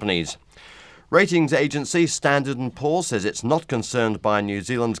power companies. Ratings agency Standard & Poor's says it's not concerned by New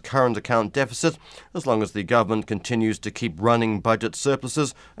Zealand's current account deficit as long as the government continues to keep running budget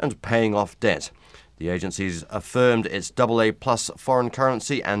surpluses and paying off debt. The agency's affirmed its AA+ foreign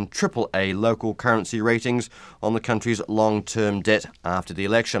currency and AAA local currency ratings on the country's long-term debt after the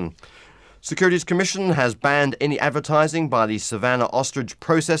election. Securities Commission has banned any advertising by the Savannah Ostrich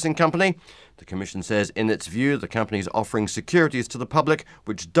Processing Company. The Commission says in its view the company is offering securities to the public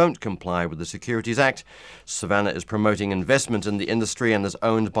which don't comply with the Securities Act. Savannah is promoting investment in the industry and is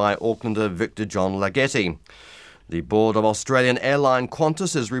owned by Aucklander Victor John Laghetti. The board of Australian airline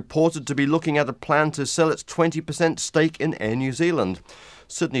Qantas is reported to be looking at a plan to sell its 20% stake in Air New Zealand.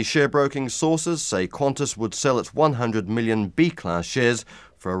 Sydney sharebroking sources say Qantas would sell its 100 million B-class shares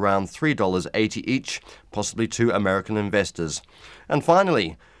for around $3.80 each, possibly to American investors. And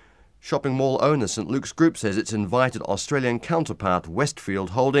finally, shopping mall owner St Luke's Group says it's invited Australian counterpart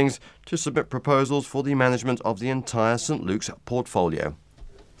Westfield Holdings to submit proposals for the management of the entire St Luke's portfolio.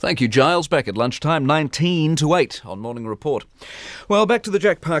 Thank you, Giles. Back at lunchtime, 19 to 8 on Morning Report. Well, back to the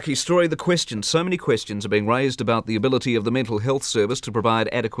Jack Parkey story. The questions, so many questions are being raised about the ability of the Mental Health Service to provide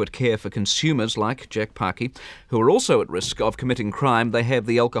adequate care for consumers like Jack Parkey, who are also at risk of committing crime. They have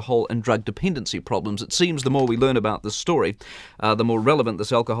the alcohol and drug dependency problems. It seems the more we learn about this story, the more relevant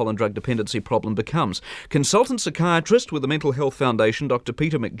this alcohol and drug dependency problem becomes. Consultant psychiatrist with the Mental Health Foundation, Dr.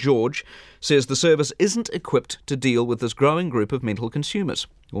 Peter McGeorge, says the service isn't equipped to deal with this growing group of mental consumers.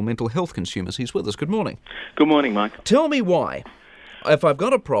 Or mental health consumers. He's with us. Good morning. Good morning, Mike. Tell me why, if I've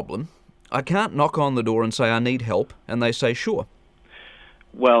got a problem, I can't knock on the door and say I need help, and they say sure.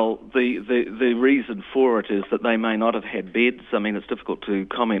 Well, the reason for it is that they may not have had beds. I mean, it's difficult to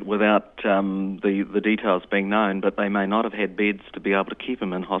comment without the details being known, but they may not have had beds to be able to keep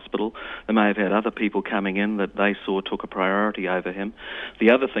him in hospital. They may have had other people coming in that they saw took a priority over him.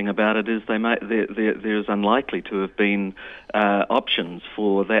 The other thing about it is there's unlikely to have been options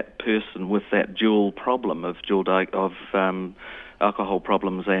for that person with that dual problem of alcohol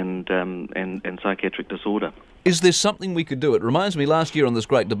problems and psychiatric disorder. Is there something we could do? It reminds me, last year on this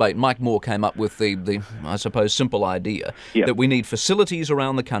great debate, Mike Moore came up with the I suppose, simple idea that we need facilities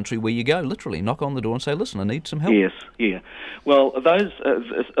around the country where you go, literally, knock on the door and say, listen, I need some help. Yes, yeah. Well,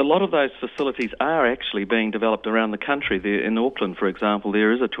 a lot of those facilities are actually being developed around the country. In Auckland, for example,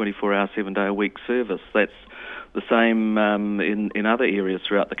 there is a 24-hour, 7-day-a-week service. That's the same in other areas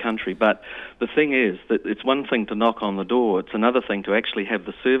throughout the country. But the thing is that it's one thing to knock on the door, it's another thing to actually have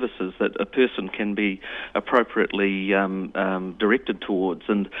the services that a person can be appropriately directed towards.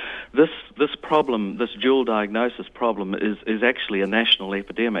 And this problem, this dual diagnosis problem, is actually a national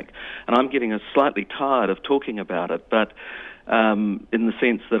epidemic. And I'm getting slightly tired of talking about it, but in the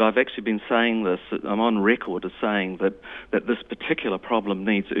sense that I've actually been saying this, I'm on record as saying that this particular problem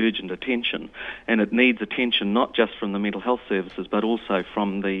needs urgent attention, and it needs attention not just from the mental health services but also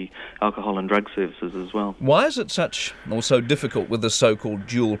from the alcohol and drug services as well. Why is it so difficult with this so-called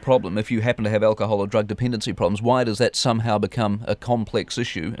dual problem? If you happen to have alcohol or drug dependency problems, why does that somehow become a complex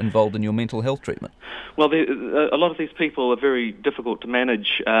issue involved in your mental health treatment? Well, a lot of these people are very difficult to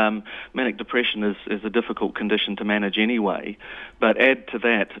manage. Manic depression is a difficult condition to manage anyway, but add to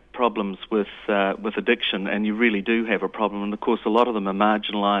that problems with addiction and you really do have a problem. And of course a lot of them are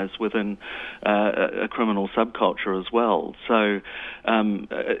marginalised within a criminal subculture as well. So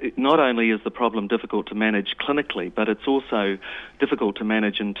not only is the problem difficult to manage clinically, but it's also difficult to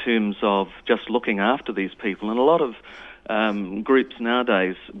manage in terms of just looking after these people. And a lot of groups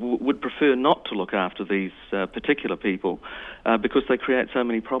nowadays would prefer not to look after these particular people because they create so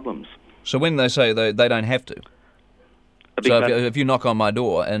many problems. So when they say they don't have to, so if you knock on my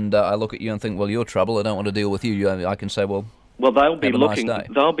door and I look at you and think, well, you're trouble, I don't want to deal with you, I can say, well, they'll be looking. Nice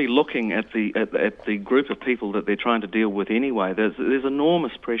day. They'll be looking at the group of people that they're trying to deal with anyway. There's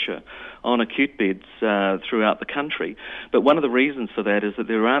enormous pressure on acute beds throughout the country. But one of the reasons for that is that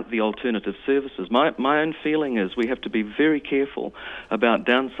there aren't the alternative services. My own feeling is we have to be very careful about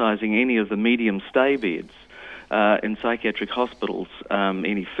downsizing any of the medium stay beds in psychiatric hospitals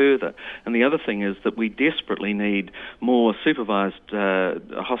any further. And the other thing is that we desperately need more supervised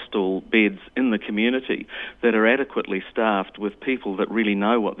hostel beds in the community that are adequately staffed with people that really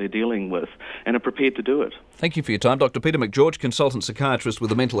know what they're dealing with and are prepared to do it. Thank you for your time. Dr. Peter McGeorge, consultant psychiatrist with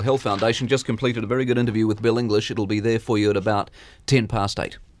the Mental Health Foundation, just completed a very good interview with Bill English. It'll be there for you at about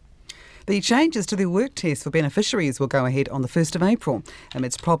 8:10. The changes to the work test for beneficiaries will go ahead on the 1st of April,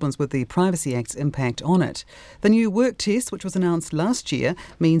 amidst problems with the Privacy Act's impact on it. The new work test, which was announced last year,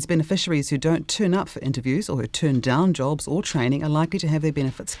 means beneficiaries who don't turn up for interviews or who turn down jobs or training are likely to have their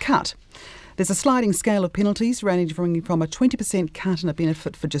benefits cut. There's a sliding scale of penalties ranging from a 20% cut in a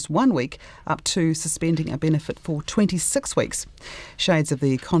benefit for just 1 week up to suspending a benefit for 26 weeks. Shades of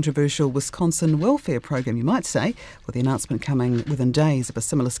the controversial Wisconsin welfare program, you might say, with the announcement coming within days of a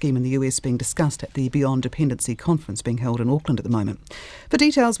similar scheme in the US being discussed at the Beyond Dependency conference being held in Auckland at the moment. For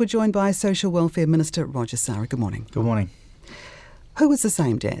details, we're joined by Social Welfare Minister Roger Sara. Good morning. Good morning. Who is this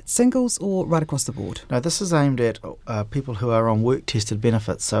aimed at? Singles or right across the board? No, this is aimed at people who are on work-tested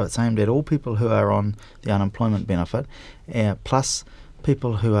benefits. So it's aimed at all people who are on the unemployment benefit, plus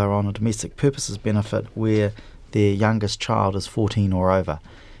people who are on a domestic purposes benefit where their youngest child is 14 or over.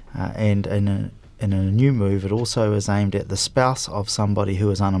 And in a new move, it also is aimed at the spouse of somebody who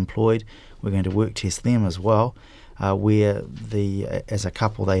is unemployed. We're going to work-test them as well, where as a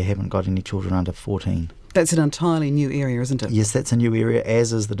couple they haven't got any children under 14. That's an entirely new area, isn't it? Yes, that's a new area,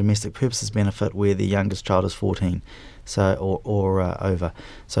 as is the domestic purposes benefit where the youngest child is 14 or over.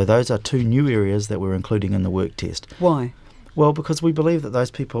 So those are two new areas that we're including in the work test. Why? Well, because we believe that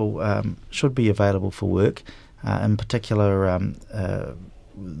those people should be available for work. In particular,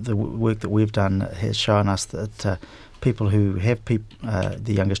 the work that we've done has shown us that people who have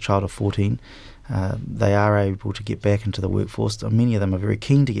the youngest child of 14, they are able to get back into the workforce. Many of them are very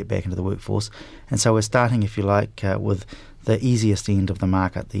keen to get back into the workforce, and so we're starting, if you like, with the easiest end of the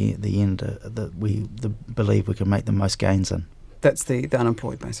market, the end that we believe we can make the most gains in. That's the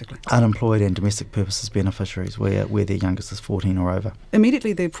unemployed, basically. Unemployed and domestic purposes beneficiaries, where their youngest is 14 or over.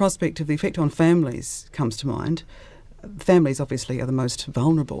 Immediately, the prospect of the effect on families comes to mind. Families, obviously, are the most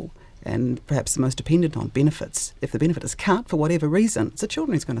vulnerable and perhaps the most dependent on benefits. If the benefit is cut for whatever reason, it's the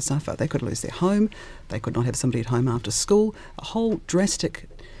children who's going to suffer. They could lose their home, they could not have somebody at home after school. A whole drastic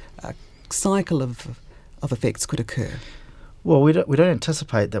cycle of effects could occur. Well, we don't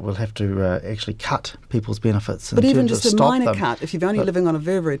anticipate that we'll have to actually cut people's benefits. But even just a minor cut, if you're only living on a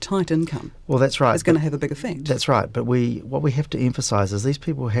very, very tight income, well, that's right, it's going to have a big effect. That's right. But what we have to emphasise is these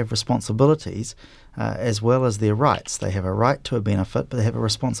people have responsibilities as well as their rights. They have a right to a benefit, but they have a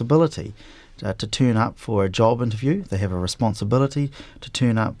responsibility to turn up for a job interview. They have a responsibility to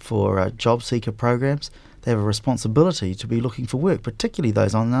turn up for job seeker programs. They have a responsibility to be looking for work, particularly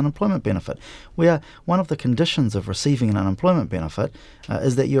those on an unemployment benefit, where one of the conditions of receiving an unemployment benefit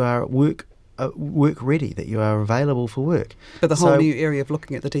is that you are work ready, that you are available for work. But the whole new area of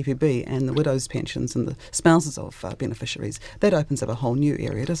looking at the DPB and the widows' pensions and the spouses of beneficiaries, that opens up a whole new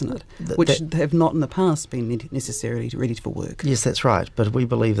area, doesn't it? Which have not in the past been necessarily ready for work. Yes, that's right. But we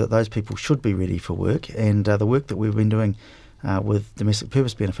believe that those people should be ready for work, and the work that we've been doing with domestic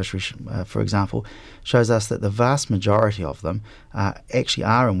purpose beneficiaries, for example, shows us that the vast majority of them actually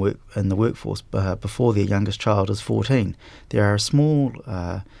are in the workforce before their youngest child is 14. There are a small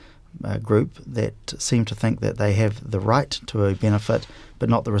group that seem to think that they have the right to a benefit but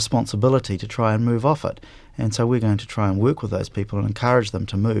not the responsibility to try and move off it. And so we're going to try and work with those people and encourage them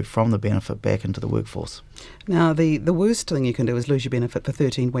to move from the benefit back into the workforce. Now, the worst thing you can do is lose your benefit for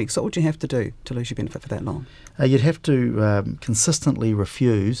 13 weeks. What would you have to do to lose your benefit for that long? You'd have to consistently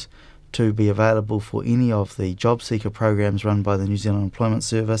refuse to be available for any of the job seeker programs run by the New Zealand Employment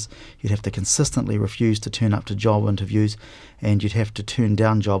Service. You'd have to consistently refuse to turn up to job interviews, and you'd have to turn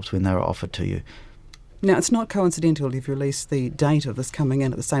down jobs when they were offered to you. Now, it's not coincidental you've released the date of this coming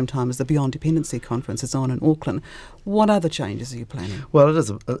in at the same time as the Beyond Dependency Conference is on in Auckland. What other changes are you planning? Well, it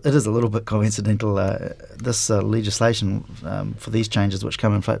is a little bit coincidental. This legislation for these changes, which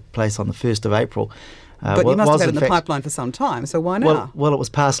come in place on the 1st of April, but you must have had it in the pipeline for some time, so why now? Well, it was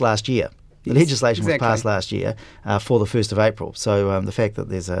passed last year. The legislation was passed last year for the 1st of April. So the fact that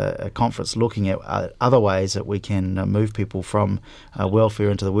there's a conference looking at other ways that we can move people from welfare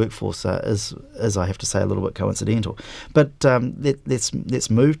into the workforce is, I have to say, a little bit coincidental. But let's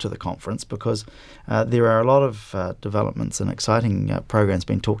move to the conference, because there are a lot of developments and exciting programs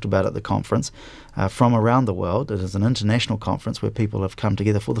being talked about at the conference from around the world. It is an international conference where people have come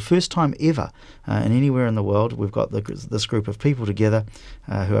together for the first time ever, and anywhere in the world we've got this group of people together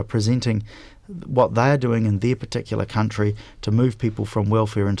who are presenting what they are doing in their particular country to move people from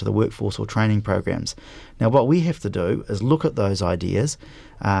welfare into the workforce or training programs. Now, what we have to do is look at those ideas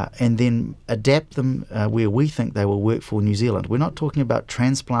and then adapt them where we think they will work for New Zealand. We're not talking about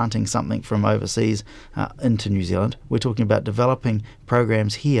transplanting something from overseas into New Zealand. We're talking about developing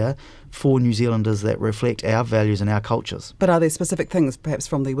programs here for New Zealanders that reflect our values and our cultures. But are there specific things, perhaps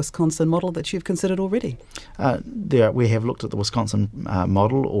from the Wisconsin model, that you've considered already? We have looked at the Wisconsin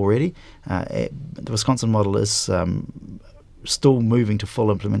model already. The Wisconsin model is still moving to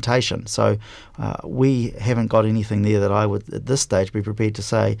full implementation. So we haven't got anything there that I would at this stage be prepared to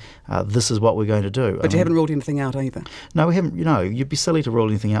say this is what we're going to do. But you haven't ruled anything out either? No, we haven't. You'd be silly to rule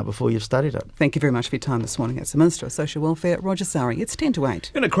anything out before you've studied it. Thank you very much for your time this morning. It's the Minister of Social Welfare, Roger Sari. It's 10 to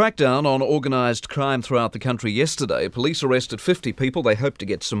 8. In a crackdown on organised crime throughout the country yesterday, police arrested 50 people. They hope to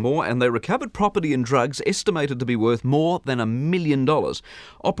get some more, and they recovered property and drugs estimated to be worth more than $1 million.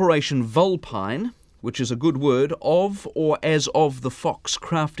 Operation Vulpine, which is a good word, of or as of the fox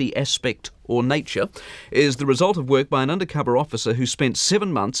crafty aspect or nature, is the result of work by an undercover officer who spent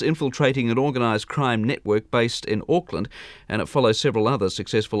 7 months infiltrating an organised crime network based in Auckland, and it follows several other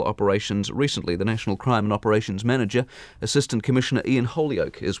successful operations recently. The National Crime and Operations Manager, Assistant Commissioner Ian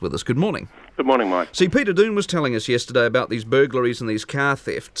Holyoake, is with us. Good morning. Good morning, Mike. See, Peter Doon was telling us yesterday about these burglaries and these car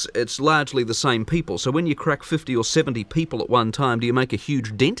thefts. It's largely the same people, so when you crack 50 or 70 people at one time, do you make a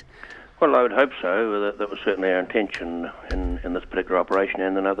huge dent? Well, I would hope so. That was certainly our intention in this particular operation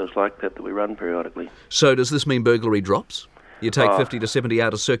and in others like that we run periodically. So does this mean burglary drops? You take 50 to 70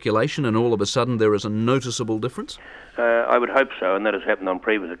 out of circulation and all of a sudden there is a noticeable difference? I would hope so, and that has happened on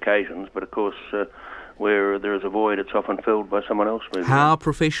previous occasions, but of course where there is a void, it's often filled by someone else moving. How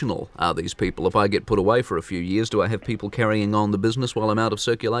professional are these people? If I get put away for a few years, do I have people carrying on the business while I'm out of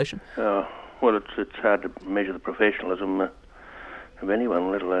circulation? Well, it's hard to measure the professionalism of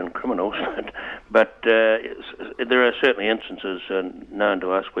anyone, let alone criminals. But there are certainly instances known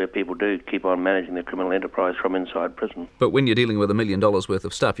to us where people do keep on managing their criminal enterprise from inside prison. But when you're dealing with $1 million worth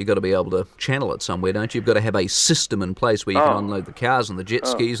of stuff, you've got to be able to channel it somewhere, don't you? You've got to have a system in place where you can unload the cars and the jet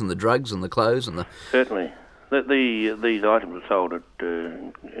skis and the drugs and the clothes and the... Certainly. These items are sold at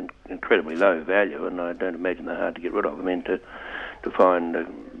incredibly low value, and I don't imagine they're hard to get rid of. I mean, to find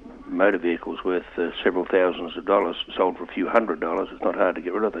motor vehicles worth several thousands of dollars sold for a few $100s, it's not hard to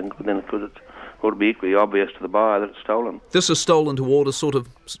get rid of things, but then of course it ought to be equally obvious to the buyer that it's stolen. This is stolen to order sort of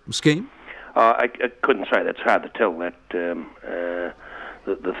scheme? I couldn't say. That's hard to tell. That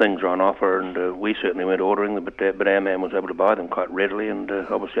the things are on offer, and we certainly weren't ordering them, but our man was able to buy them quite readily, and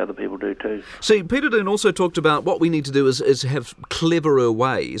obviously other people do too. See, Peter Doon also talked about what we need to do is have cleverer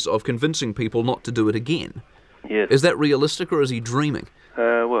ways of convincing people not to do it again. Yes. Is that realistic, or is he dreaming?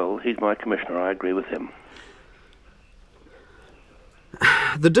 Well, he's my commissioner. I agree with him.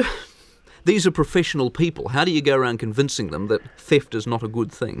 These are professional people. How do you go around convincing them that theft is not a good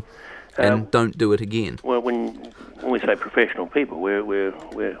thing and don't do it again? Well, when we say professional people,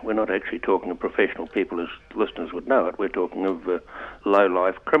 we're not actually talking of professional people as listeners would know it. We're talking of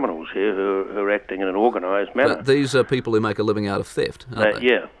low-life criminals here who are acting in an organised manner. But these are people who make a living out of theft, aren't they?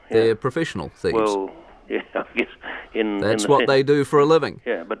 Yeah. They're professional thieves. Well, yeah, I guess that's what they do for a living.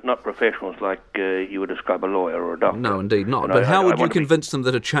 Yeah, but not professionals like you would describe a lawyer or a doctor. No, indeed not. But how would you convince them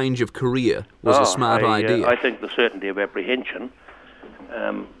that a change of career was a smart idea? I think the certainty of apprehension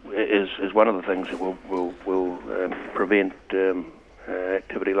is one of the things that will prevent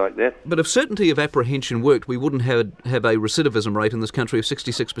activity like that. But if certainty of apprehension worked, we wouldn't have a recidivism rate in this country of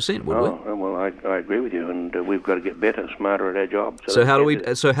 66%, would we? Well, I agree with you, and we've got to get better, smarter at our job.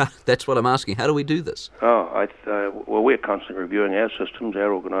 That's what I'm asking. How do we do this? Well, we're constantly reviewing our systems,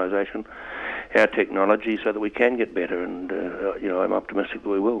 our organisation, our technology, so that we can get better, and I'm optimistic that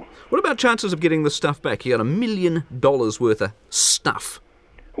we will. What about chances of getting the stuff back? You got $1 million worth of stuff.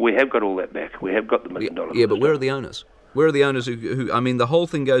 We have got all that back. We have got the $1 million. Yeah, but where are the owners? Where are the owners who I mean, the whole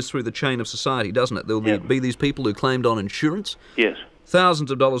thing goes through the chain of society, doesn't it? There'll be these people who claimed on insurance. Yes. Thousands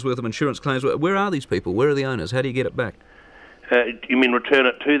of dollars worth of insurance claims. Where are these people? Where are the owners? How do you get it back? You mean return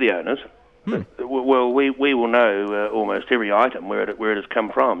it to the owners? Well, we will know almost every item where it has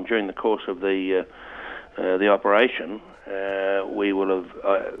come from during the course of the operation. We will have.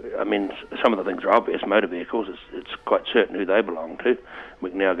 Some of the things are obvious. Motor vehicles. It's quite certain who they belong to. We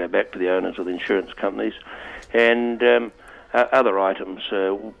can now go back to the owners of the insurance companies, and other items.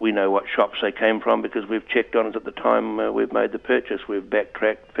 We know what shops they came from because we've checked on it at the time we've made the purchase. We've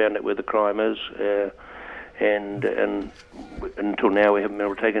backtracked, found out where the crime is. And until now we haven't been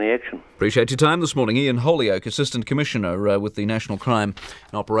able to take any action. Appreciate your time this morning. Ian Holyoake, Assistant Commissioner with the National Crime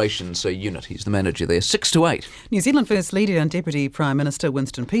and Operations Unit. He's the manager there. 6 to 8. New Zealand First Leader and Deputy Prime Minister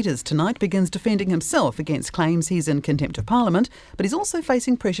Winston Peters tonight begins defending himself against claims he's in contempt of Parliament, but he's also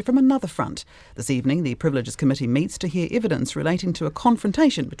facing pressure from another front. This evening, the Privileges Committee meets to hear evidence relating to a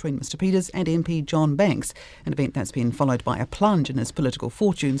confrontation between Mr Peters and MP John Banks, an event that's been followed by a plunge in his political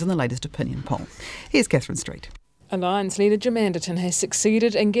fortunes in the latest opinion poll. Here's Catherine Street. Alliance leader Jim Anderton has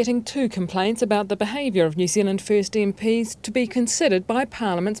succeeded in getting 2 complaints about the behaviour of New Zealand First MPs to be considered by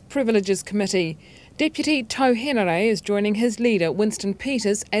Parliament's Privileges Committee. Deputy Tau Henare is joining his leader Winston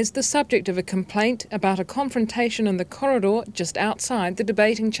Peters as the subject of a complaint about a confrontation in the corridor just outside the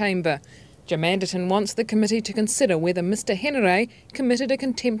debating chamber. Jim Anderton wants the committee to consider whether Mr Henare committed a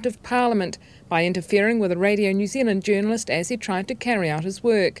contempt of Parliament by interfering with a Radio New Zealand journalist as he tried to carry out his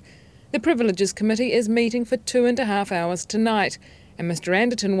work. The Privileges Committee is meeting for 2.5 hours tonight, and Mr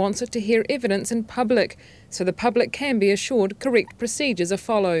Anderton wants it to hear evidence in public, so the public can be assured correct procedures are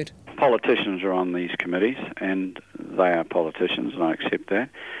followed. Politicians are on these committees, and they are politicians, and I accept that.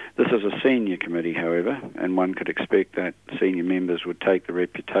 This is a senior committee, however, and one could expect that senior members would take the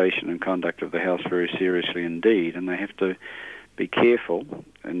reputation and conduct of the House very seriously indeed, and they have to be careful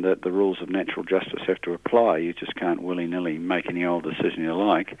and that the rules of natural justice have to apply. You just can't willy-nilly make any old decision you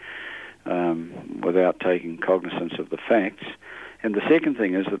like without taking cognizance of the facts. And the second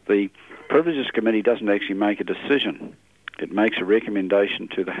thing is that the Privileges Committee doesn't actually make a decision. It makes a recommendation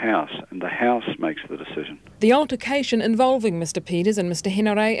to the House, and the House makes the decision. The altercation involving Mr Peters and Mr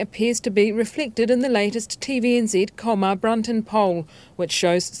Henare appears to be reflected in the latest TVNZ Colmar Brunton poll, which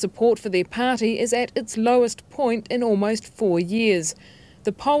shows support for their party is at its lowest point in almost 4 years.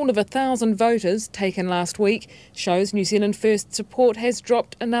 The poll of 1,000 voters, taken last week, shows New Zealand First support has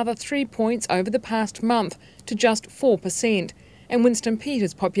dropped another 3 points over the past month to just 4%. And Winston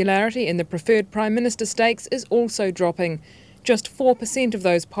Peters' popularity in the preferred Prime Minister stakes is also dropping. Just 4% of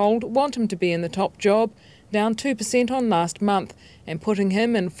those polled want him to be in the top job, down 2% on last month, and putting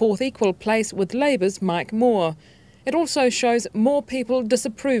him in 4th equal place with Labour's Mike Moore. It also shows more people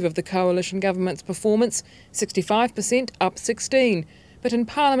disapprove of the coalition government's performance, 65% up 16. But in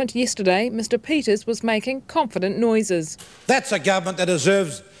Parliament yesterday, Mr Peters was making confident noises. That's a government that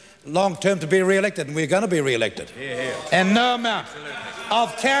deserves long-term to be re-elected, and we're going to be re-elected. And no amount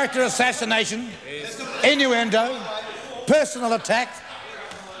of character assassination, innuendo, personal attack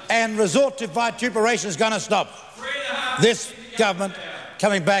and resort to vituperation is going to stop this government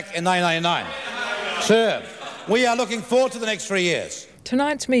coming back in 1999. Sir, we are looking forward to the next 3 years.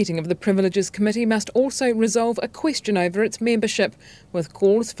 Tonight's meeting of the Privileges Committee must also resolve a question over its membership, with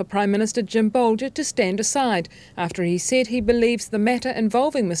calls for Prime Minister Jim Bolger to stand aside after he said he believes the matter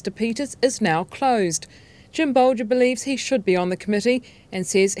involving Mr Peters is now closed. Jim Bolger believes he should be on the committee and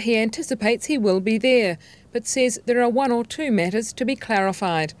says he anticipates he will be there, but says there are 1 or 2 matters to be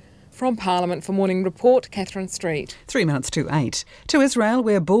clarified. From Parliament for Morning Report, Catherine Street. 3 minutes to 8. To Israel,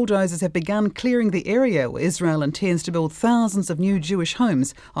 where bulldozers have begun clearing the area where Israel intends to build thousands of new Jewish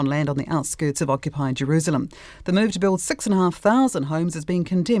homes on land on the outskirts of occupied Jerusalem. The move to build 6,500 homes is being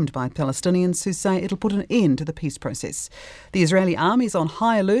condemned by Palestinians who say it'll put an end to the peace process. The Israeli army is on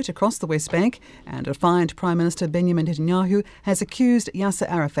high alert across the West Bank, and defiant Prime Minister Benjamin Netanyahu has accused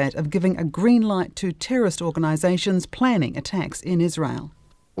Yasser Arafat of giving a green light to terrorist organisations planning attacks in Israel.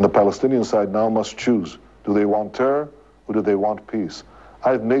 The Palestinian side now must choose. Do they want terror or do they want peace?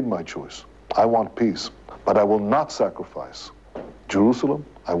 I've made my choice. I want peace, but I will not sacrifice Jerusalem.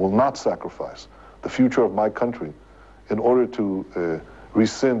 I will not sacrifice the future of my country in order to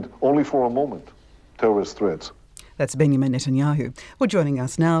rescind, only for a moment, terrorist threats. That's Benjamin Netanyahu. Well, joining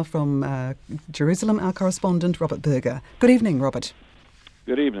us now from Jerusalem, our correspondent, Robert Berger. Good evening, Robert.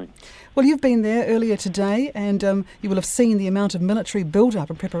 Good evening. Well, you've been there earlier today and you will have seen the amount of military build-up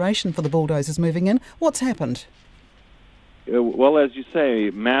and preparation for the bulldozers moving in. What's happened? Well, as you say,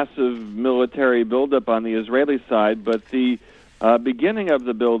 massive military buildup on the Israeli side, but the beginning of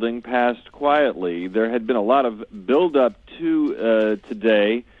the building passed quietly. There had been a lot of buildup to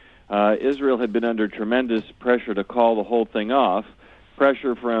today. Israel had been under tremendous pressure to call the whole thing off,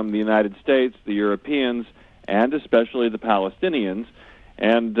 pressure from the United States, the Europeans, and especially the Palestinians.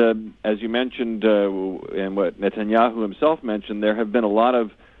 And as you mentioned, and what Netanyahu himself mentioned, there have been a lot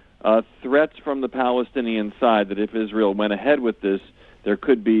of threats from the Palestinian side that if Israel went ahead with this, there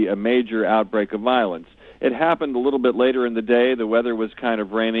could be a major outbreak of violence. It happened a little bit later in the day. The weather was kind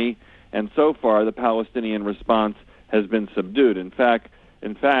of rainy, and so far the Palestinian response has been subdued. In fact,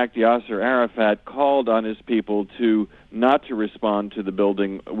 Yasser Arafat called on his people not to respond to the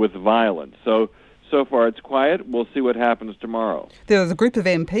building with violence. So far it's quiet. We'll see what happens tomorrow. There was a group of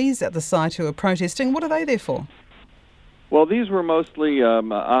MPs at the site who are protesting. What are they there for? Well, these were mostly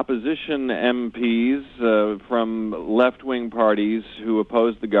opposition MPs from left-wing parties who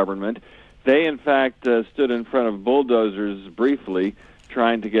opposed the government. They, in fact, stood in front of bulldozers briefly,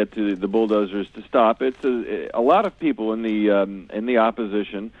 trying to get to the bulldozers to stop. It's a lot of people in the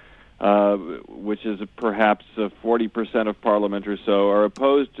opposition, which is perhaps 40% of Parliament or so, are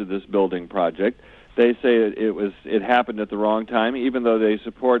opposed to this building project. They say it happened at the wrong time, even though they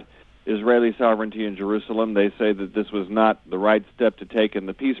support Israeli sovereignty in Jerusalem. They say that this was not the right step to take in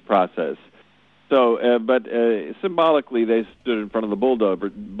the peace process. So, but symbolically, they stood in front of the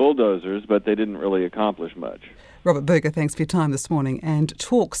bulldozers, but they didn't really accomplish much. Robert Berger, thanks for your time this morning. And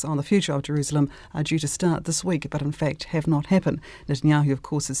talks on the future of Jerusalem are due to start this week, but in fact have not happened. Netanyahu, of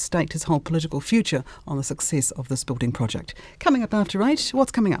course, has staked his whole political future on the success of this building project. Coming up after 8,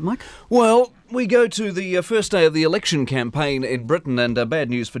 what's coming up, Mike? Well, we go to the first day of the election campaign in Britain, and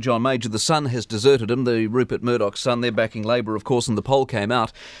bad news for John Major. The Sun has deserted him, the Rupert Murdoch Sun. They're backing Labour, of course, and the poll came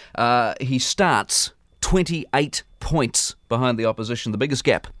out. He starts 28 points behind the opposition, the biggest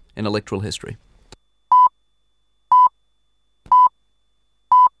gap in electoral history.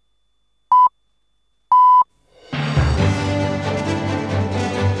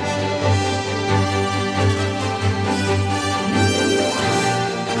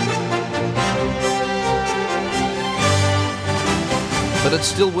 But it's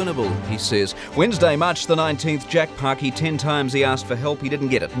still winnable, he says. Wednesday, March the 19th, Jack Parkey, 10 times he asked for help, he didn't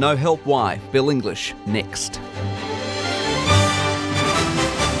get it. No help, why? Bill English, next.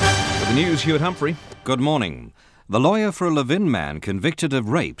 For the news, Hewitt Humphrey. Good morning. The lawyer for a Levin man convicted of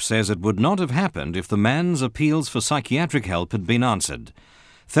rape says it would not have happened if the man's appeals for psychiatric help had been answered.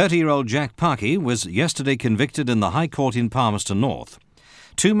 30-year-old Jack Parkey was yesterday convicted in the High Court in Palmerston North.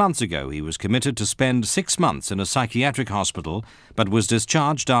 2 months ago, he was committed to spend 6 months in a psychiatric hospital, but was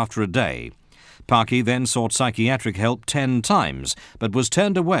discharged after a day. Parkey then sought psychiatric help 10 times, but was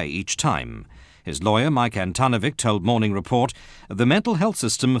turned away each time. His lawyer, Mike Antanovic, told Morning Report the mental health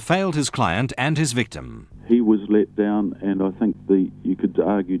system failed his client and his victim. He was let down, and I think you could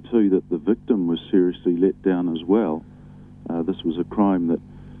argue too that the victim was seriously let down as well. This was a crime that,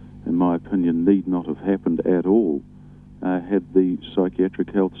 in my opinion, need not have happened at all. Had the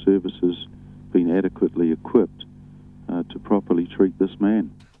psychiatric health services been adequately equipped to properly treat this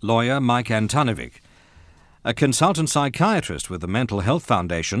man. Lawyer Mike Antanovic. A consultant psychiatrist with the Mental Health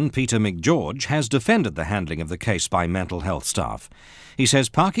Foundation, Peter McGeorge, has defended the handling of the case by mental health staff. He says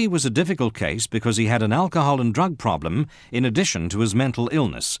Parkey was a difficult case because he had an alcohol and drug problem in addition to his mental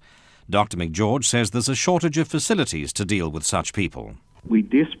illness. Dr. McGeorge says there's a shortage of facilities to deal with such people. We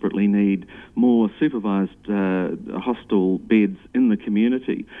desperately need more supervised hostel beds in the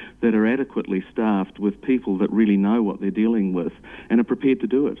community that are adequately staffed with people that really know what they're dealing with and are prepared to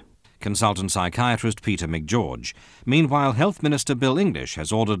do it. Consultant psychiatrist Peter McGeorge. Meanwhile, Health Minister Bill English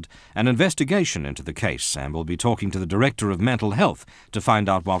has ordered an investigation into the case and will be talking to the Director of Mental Health to find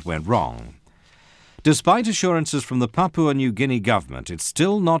out what went wrong. Despite assurances from the Papua New Guinea government, it's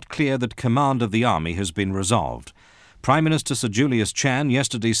still not clear that command of the army has been resolved. Prime Minister Sir Julius Chan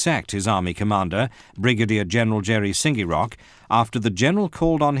yesterday sacked his army commander, Brigadier General Jerry Singirok, after the general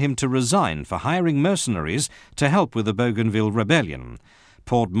called on him to resign for hiring mercenaries to help with the Bougainville rebellion.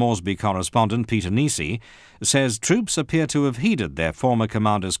 Port Moresby correspondent Peter Nisi says troops appear to have heeded their former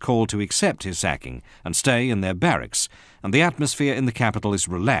commander's call to accept his sacking and stay in their barracks, and the atmosphere in the capital is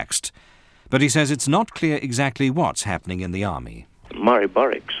relaxed. But he says it's not clear exactly what's happening in the army. Murray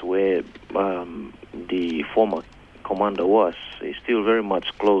Barracks, where the former commander was, is still very much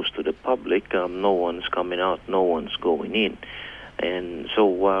close to the public. No one's coming out, no one's going in. And so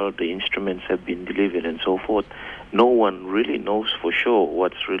while the instruments have been delivered and so forth, no one really knows for sure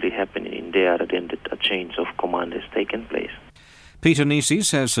what's really happening in there other than that a change of command has taken place. Peter Nisi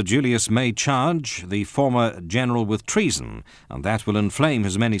says Sir Julius may charge the former general with treason, and that will inflame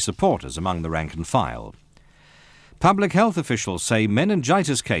his many supporters among the rank and file. Public health officials say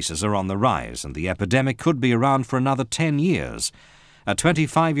meningitis cases are on the rise, and the epidemic could be around for another 10 years. A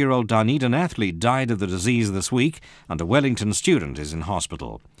 25-year-old Dunedin athlete died of the disease this week, and a Wellington student is in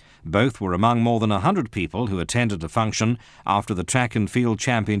hospital. Both were among more than 100 people who attended a function after the track and field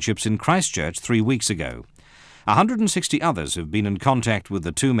championships in Christchurch 3 weeks ago. 160 others who've been in contact with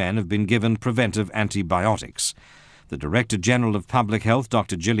the two men have been given preventive antibiotics. The Director General of Public Health,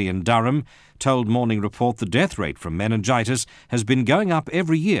 Dr. Gillian Durham, told Morning Report the death rate from meningitis has been going up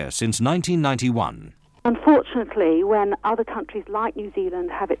every year since 1991. Unfortunately, when other countries like New Zealand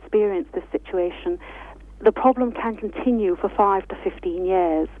have experienced this situation, the problem can continue for 5 to 15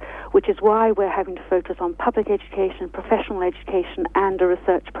 years, which is why we're having to focus on public education, professional education and a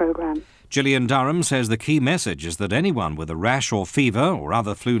research programme. Gillian Durham says the key message is that anyone with a rash or fever or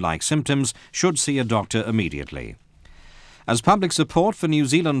other flu-like symptoms should see a doctor immediately. As public support for New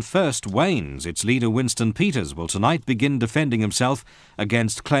Zealand First wanes, its leader Winston Peters will tonight begin defending himself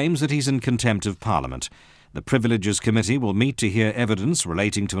against claims that he's in contempt of Parliament. The Privileges Committee will meet to hear evidence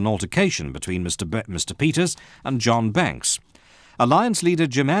relating to an altercation between Mr Peters and John Banks. Alliance leader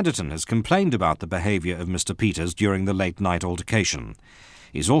Jim Anderton has complained about the behaviour of Mr Peters during the late-night altercation.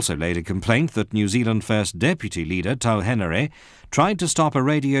 He's also laid a complaint that New Zealand First Deputy Leader Tau Henare tried to stop a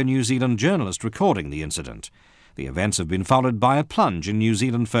Radio New Zealand journalist recording the incident. The events have been followed by a plunge in New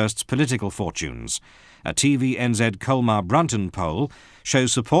Zealand First's political fortunes. A TVNZ Colmar Brunton poll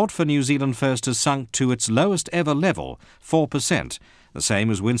shows support for New Zealand First has sunk to its lowest ever level, 4%, the same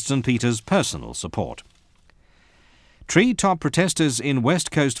as Winston Peters' personal support. Tree-top protesters in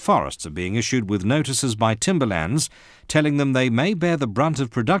West Coast forests are being issued with notices by timberlands telling them they may bear the brunt of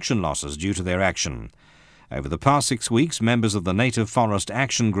production losses due to their action. Over the past 6 weeks, members of the Native Forest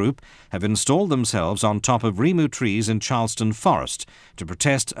Action Group have installed themselves on top of rimu trees in Charleston Forest to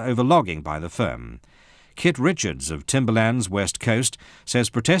protest over logging by the firm. Kit Richards of Timberlands West Coast says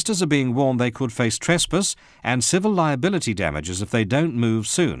protesters are being warned they could face trespass and civil liability damages if they don't move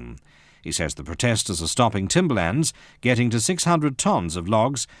soon. He says the protesters are stopping timberlands getting to 600 tonnes of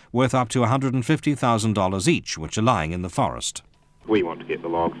logs worth up to $150,000 each, which are lying in the forest. We want to get the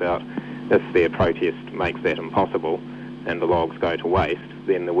logs out. If their protest makes that impossible and the logs go to waste,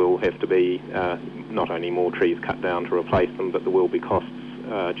 then there will have to be not only more trees cut down to replace them, but there will be costs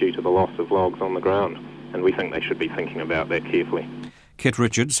due to the loss of logs on the ground. And we think they should be thinking about that carefully. Kit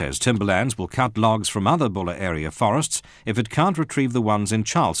Richards says Timberlands will cut logs from other Buller area forests if it can't retrieve the ones in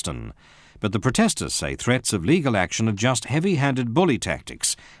Charleston. But the protesters say threats of legal action are just heavy-handed bully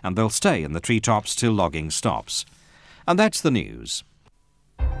tactics, and they'll stay in the treetops till logging stops. And that's the news.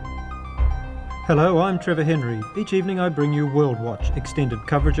 Hello, I'm Trevor Henry. Each evening I bring you World Watch, extended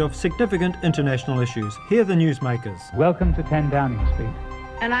coverage of significant international issues. Here are the newsmakers. Welcome to 10 Downing Street.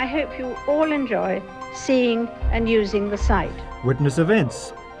 And I hope you all enjoy seeing and using the site. Witness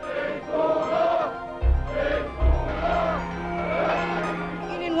events.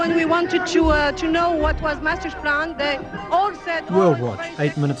 When we wanted to know what was Master's plan, they all said... World Watch,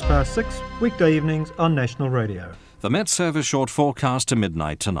 8 minutes past 6, weekday evenings on National Radio. The Met Service short forecast to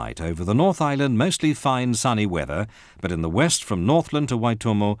midnight tonight. Over the North Island, mostly fine sunny weather, but in the west from Northland to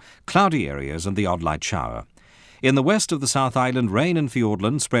Waitomo, cloudy areas and the odd light shower. In the west of the South Island, rain in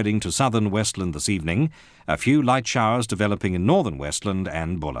Fiordland spreading to southern Westland this evening. A few light showers developing in northern Westland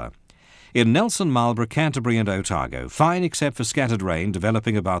and Buller. In Nelson, Marlborough, Canterbury and Otago, fine except for scattered rain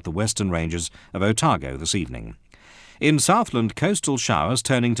developing about the western ranges of Otago this evening. In Southland, coastal showers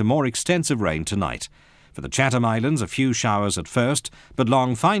turning to more extensive rain tonight. For the Chatham Islands, a few showers at first, but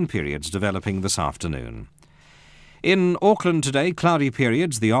long fine periods developing this afternoon. In Auckland today, cloudy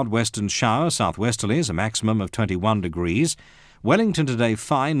periods, the odd western shower, southwesterlies, a maximum of 21 degrees. Wellington today,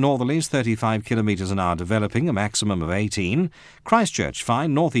 fine northerlies, 35 kilometres an hour developing, a maximum of 18. Christchurch,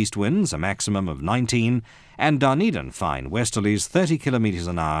 fine northeast winds, a maximum of 19. And Dunedin, fine westerlies, 30 kilometres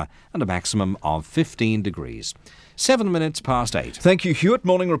an hour and a maximum of 15 degrees. 7 minutes past 8. Thank you, Hewitt.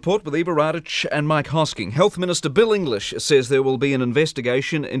 Morning Report with Eva Radich and Mike Hosking. Health Minister Bill English says there will be an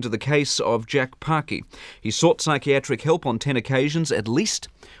investigation into the case of Jack Paki. He sought psychiatric help on 10 occasions at least,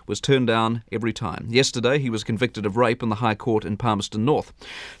 was turned down every time. Yesterday he was convicted of rape in the High Court in Palmerston North.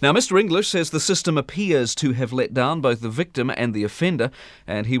 Now Mr English says the system appears to have let down both the victim and the offender,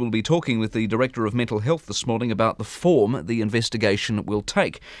 and he will be talking with the Director of Mental Health this morning morning about the form the investigation will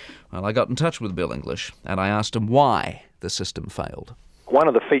take. Well, I got in touch with Bill English and I asked him why the system failed. One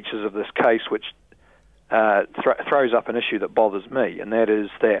of the features of this case which throws up an issue that bothers me, and that is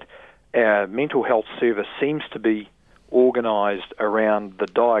that our mental health service seems to be organised around the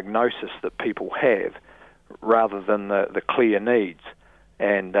diagnosis that people have rather than the clear needs.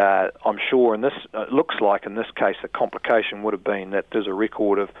 And I'm sure it looks like in this case the complication would have been that there's a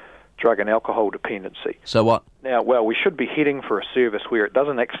record of drug and alcohol dependency. So what? Now, well, we should be heading for a service where it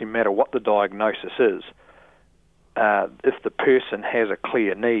doesn't actually matter what the diagnosis is. If the person has a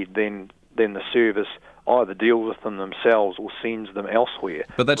clear need, then the service either deals with them themselves or sends them elsewhere.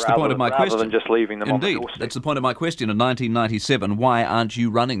 But that's the point of my question. Rather than just leaving them on the doorstep. That's the point of my question. In 1997, why aren't you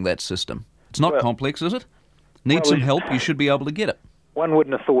running that system? It's not complex, is it? Need some help, you should be able to get it. One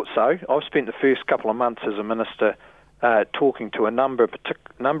wouldn't have thought so. I've spent the first couple of months as a minister talking to a number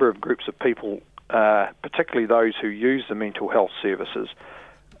of groups of people, particularly those who use the mental health services.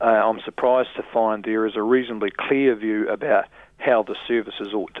 I'm surprised to find there is a reasonably clear view about how the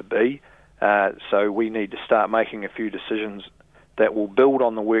services ought to be. So we need to start making a few decisions that will build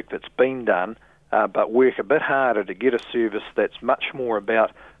on the work that's been done, but work a bit harder to get a service that's much more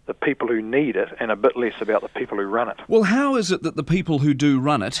about the people who need it and a bit less about the people who run it. Well, how is it that the people who do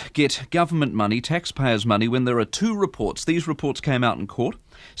run it get government money, taxpayers' money, when there are two reports? These reports came out in court.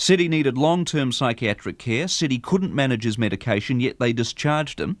 Said he needed long-term psychiatric care, said he couldn't manage his medication, yet they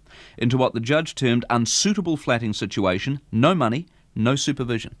discharged him into what the judge termed unsuitable flatting situation, no money, no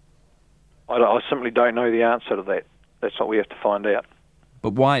supervision. I simply don't know the answer to that. That's what we have to find out.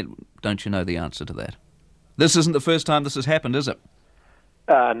 But why don't you know the answer to that? This isn't the first time this has happened, is it?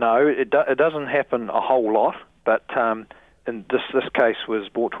 No, it doesn't happen a whole lot, but and this case was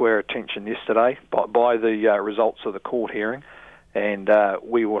brought to our attention yesterday by the results of the court hearing, and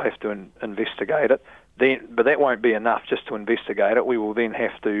we will have to investigate it. But that won't be enough just to investigate it. We will then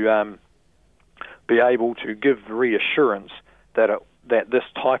have to be able to give reassurance that this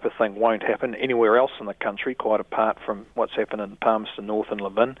type of thing won't happen anywhere else in the country, quite apart from what's happened in Palmerston North and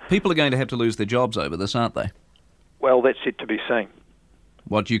Levin. People are going to have to lose their jobs over this, aren't they? Well, that's yet to be seen.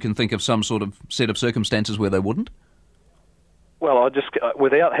 What, you can think of some sort of set of circumstances where they wouldn't? Well,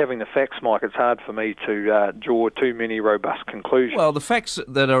 without having the facts, Mike, it's hard for me to draw too many robust conclusions. Well, the facts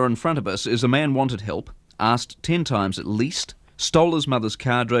that are in front of us is a man wanted help, asked 10 times at least, stole his mother's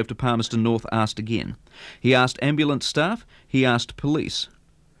car, drove to Palmerston North, asked again. He asked ambulance staff, he asked police.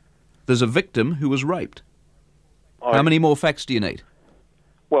 There's a victim who was raped. How many more facts do you need?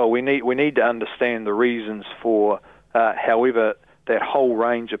 Well, we need to understand the reasons for however that whole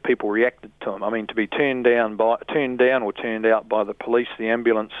range of people reacted to him. I mean, to be turned down or turned out by the police, the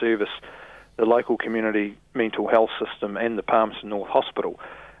ambulance service, the local community mental health system, and the Palmerston North Hospital.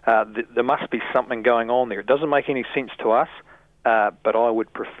 There must be something going on there. It doesn't make any sense to us, but I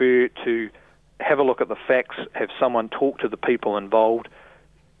would prefer to have a look at the facts, have someone talk to the people involved.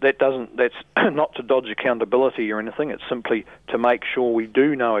 That's not to dodge accountability or anything. It's simply to make sure we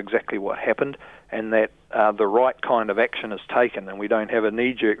do know exactly what happened and that the right kind of action is taken, and we don't have a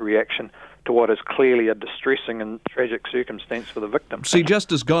knee-jerk reaction to what is clearly a distressing and tragic circumstance for the victim. See,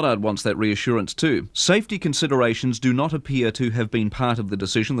 Justice Goddard wants that reassurance too. Safety considerations do not appear to have been part of the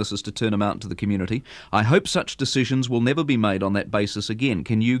decision. This is to turn him out into the community. I hope such decisions will never be made on that basis again.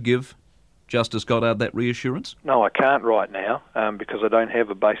 Can you give Justice Goddard that reassurance? No, I can't right now because I don't have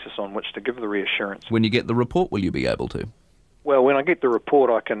a basis on which to give the reassurance. When you get the report, will you be able to? Well, when I get the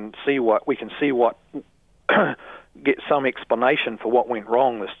report, we can see what get some explanation for what went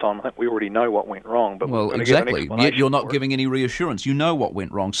wrong this time. I think we already know what went wrong, but well, exactly. Yet you're not giving any reassurance. You know what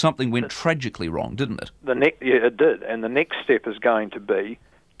went wrong. Something went tragically wrong, didn't it? Yeah, it did. And the next step is going to be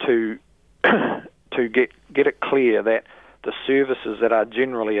to get it clear that the services that are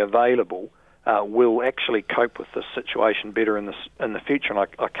generally available will actually cope with this situation better in the future, and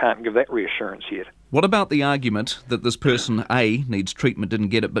I can't give that reassurance yet. What about the argument that this person, A, needs treatment, didn't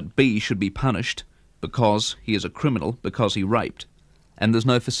get it, but B, should be punished because he is a criminal, because he raped, and there's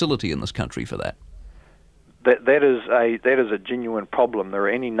no facility in this country for that? That is a genuine problem. There are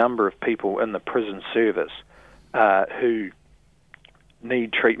any number of people in the prison service who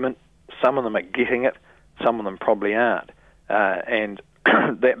need treatment. Some of them are getting it, some of them probably aren't. And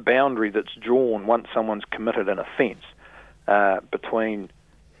that boundary that's drawn once someone's committed an offence between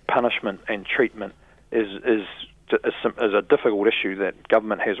punishment and treatment is a difficult issue that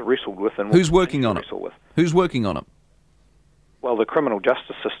government has wrestled with. And who's working on it? Who's working on it? Well, the criminal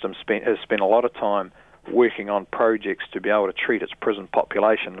justice system has spent a lot of time working on projects to be able to treat its prison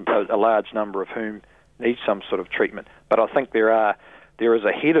population, a large number of whom need some sort of treatment. But I think there is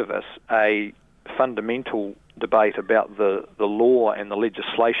ahead of us a fundamental debate about the law and the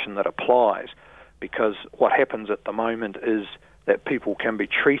legislation that applies, because what happens at the moment is that people can be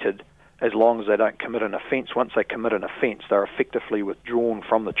treated as long as they don't commit an offence. Once they commit an offence, they're effectively withdrawn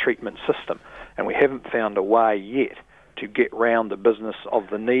from the treatment system, and we haven't found a way yet to get round the business of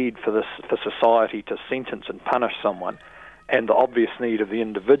the need for society to sentence and punish someone, and the obvious need of the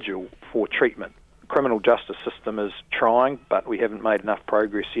individual for treatment. Criminal justice system is trying, but we haven't made enough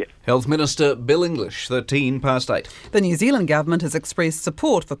progress yet. Health Minister Bill English, 8:13. The New Zealand government has expressed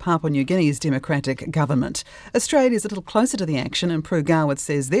support for Papua New Guinea's democratic government. Australia's a little closer to the action, and Prue Garwood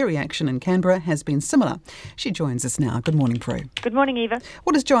says their reaction in Canberra has been similar. She joins us now. Good morning, Prue. Good morning, Eva.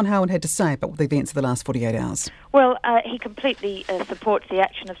 What has John Howard had to say about the events of the last 48 hours? Well, he completely supports the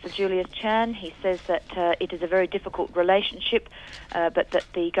action of Sir Julius Chan. He says that it is a very difficult relationship, but that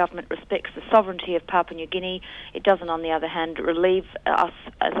the government respects the sovereignty of Papua New Guinea. It doesn't, on the other hand, relieve us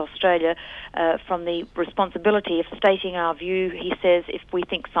as Australia from the responsibility of stating our view, he says, if we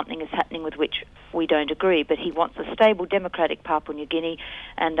think something is happening with which we don't agree. But he wants a stable, democratic Papua New Guinea,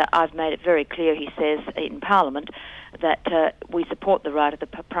 and I've made it very clear, he says, in Parliament, that we support the right of the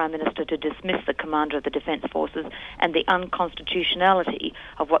Prime Minister to dismiss the Commander of the Defence Forces and the unconstitutionality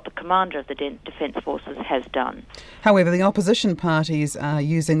of what the Commander of the Defence Forces has done. However, the opposition parties are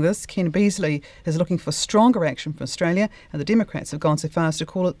using this. Ken Beazley is looking for stronger action from Australia, and the Democrats have gone so far as to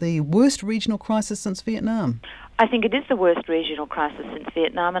call it the worst regional crisis since Vietnam. I think it is the worst regional crisis since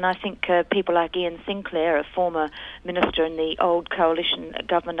Vietnam, and I think people like Ian Sinclair, a former minister in the old coalition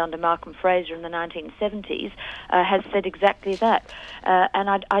government under Malcolm Fraser in the 1970s, has said exactly that. And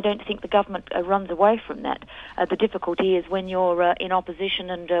I don't think the government runs away from that. The difficulty is when you're in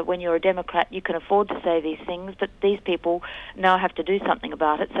opposition and when you're a Democrat, you can afford to say these things, but these people now have to do something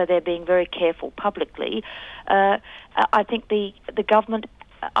about it, so they're being very careful publicly. I think the government...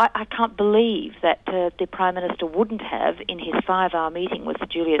 I can't believe that the Prime Minister wouldn't have, in his 5-hour meeting with Sir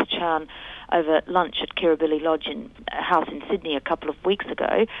Julius Chan over lunch at Kirribilli Lodge House in Sydney a couple of weeks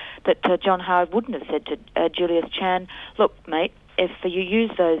ago, that John Howard wouldn't have said to Julius Chan, look, mate, if you use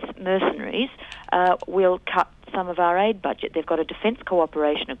those mercenaries, we'll cut some of our aid budget. They've got a defence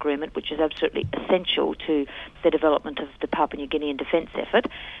cooperation agreement, which is absolutely essential to the development of the Papua New Guinean defence effort,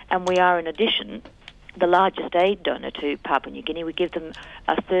 and we are, in addition, the largest aid donor to Papua New Guinea. We give them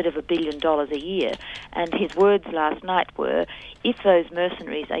 $1/3 billion a year. And his words last night were, if those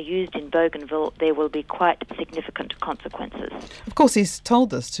mercenaries are used in Bougainville, there will be quite significant consequences. Of course, he's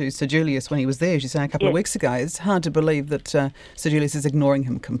told this to Sir Julius when he was there, as you say, a couple of weeks ago. It's hard to believe that Sir Julius is ignoring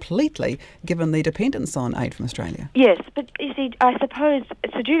him completely, given the dependence on aid from Australia. Yes, but you see, I suppose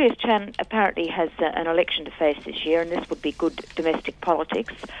Sir Julius Chan apparently has an election to face this year, and this would be good domestic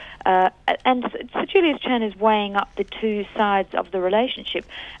politics. And Sir Julius Chan is weighing up the two sides of the relationship,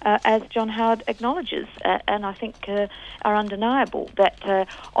 as John Howard acknowledges, and I think are undeniable, that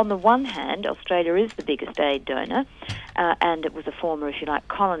on the one hand, Australia is the biggest aid donor, and it was a former, if you like,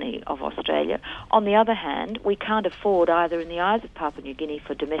 colony of Australia. On the other hand, we can't afford, either in the eyes of Papua New Guinea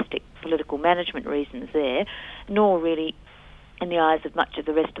for domestic political management reasons there, nor really in the eyes of much of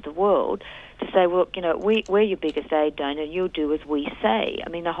the rest of the world, to say, well, look, you know, we're your biggest aid donor, you'll do as we say. I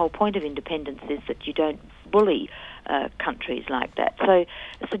mean, the whole point of independence is that you don't bully countries like that. So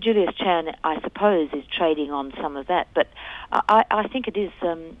Sir Julius Chan, I suppose, is trading on some of that. But I think it is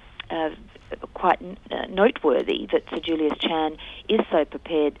quite noteworthy that Sir Julius Chan is so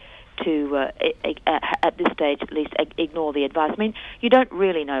prepared to, at this stage at least, ignore the advice. I mean, you don't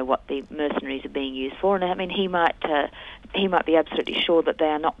really know what the mercenaries are being used for, and I mean, he might be absolutely sure that they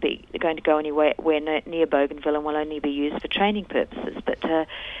are not going to go anywhere near Bougainville and will only be used for training purposes. But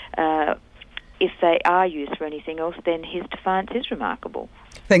if they are used for anything else, then his defiance is remarkable.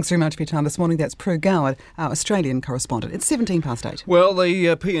 Thanks very much for your time this morning. That's Prue Garwood, our Australian correspondent. It's 8:17. Well,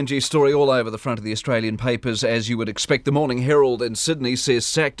 the PNG story all over the front of the Australian papers, as you would expect. The Morning Herald in Sydney says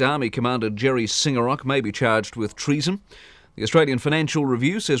sacked Army Commander Jerry Singarock may be charged with treason. The Australian Financial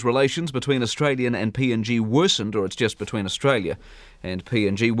Review says relations between Australian and PNG worsened, or it's just between Australia and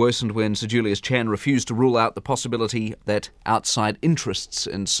PNG, worsened when Sir Julius Chan refused to rule out the possibility that outside interests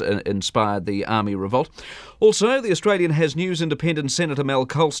inspired the army revolt. Also, the Australian Has News independent Senator Mel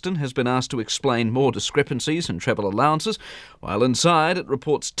Colston has been asked to explain more discrepancies in travel allowances, while inside it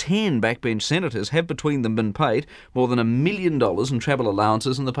reports 10 backbench senators have between them been paid more than $1 million in travel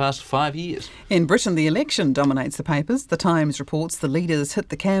allowances in the past 5 years. In Britain, the election dominates the papers. The Times reports the leaders hit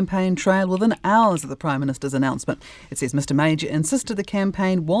the campaign trail within hours of the Prime Minister's announcement. It says Mr Major insisted insisted the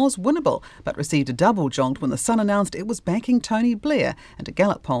campaign was winnable, but received a double jolt when the Sun announced it was backing Tony Blair, and a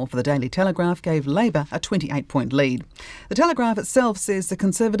Gallup poll for the Daily Telegraph gave Labour a 28-point lead. The Telegraph itself says the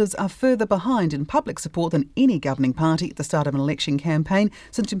Conservatives are further behind in public support than any governing party at the start of an election campaign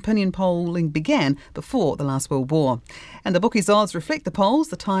since opinion polling began before the last World War. And the bookies' odds reflect the polls.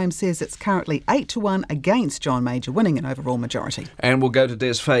 The Times says it's currently 8-1 against John Major winning an overall majority. And we'll go to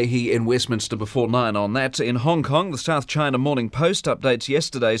Des Fahey in Westminster before 9 on that. In Hong Kong, the South China Morning Post updates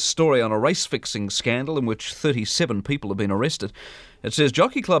yesterday's story on a race-fixing scandal in which 37 people have been arrested. It says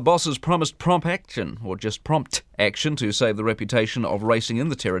jockey club bosses promised prompt action, or just prompt action, to save the reputation of racing in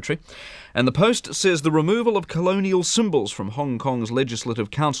the territory. And the Post says the removal of colonial symbols from Hong Kong's Legislative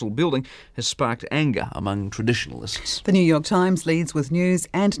Council building has sparked anger among traditionalists. The New York Times leads with news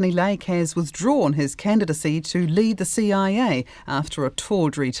Anthony Lake has withdrawn his candidacy to lead the CIA after a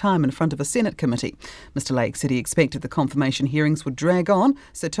tawdry time in front of a Senate committee. Mr Lake said he expected the confirmation hearings would drag on,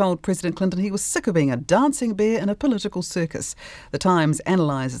 so told President Clinton he was sick of being a dancing bear in a political circus. The Times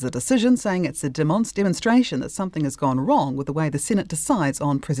analyses the decision, saying it's a demonstration that something has gone wrong with the way the Senate decides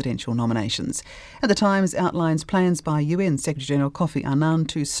on presidential nominations. And the Times outlines plans by UN Secretary-General Kofi Annan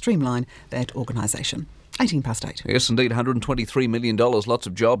to streamline that organisation. 8:18. Yes, indeed, $123 million, lots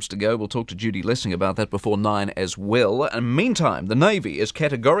of jobs to go. We'll talk to Judy Lessing about that before 9 as well. And meantime, the Navy is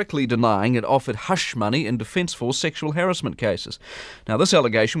categorically denying it offered hush money in Defence Force sexual harassment cases. Now, this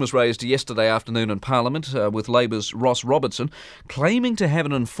allegation was raised yesterday afternoon in Parliament with Labour's Ross Robertson, claiming to have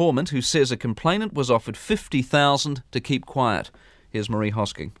an informant who says a complainant was offered $50,000 to keep quiet. Here's Marie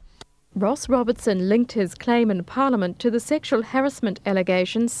Hosking. Ross Robertson linked his claim in Parliament to the sexual harassment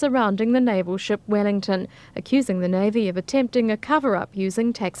allegations surrounding the naval ship Wellington, accusing the Navy of attempting a cover-up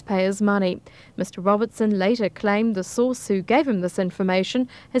using taxpayers' money. Mr Robertson later claimed the source who gave him this information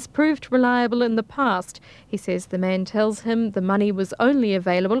has proved reliable in the past. He says the man tells him the money was only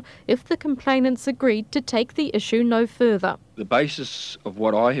available if the complainants agreed to take the issue no further. The basis of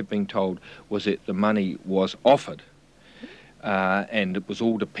what I have been told was that the money was offered. And it was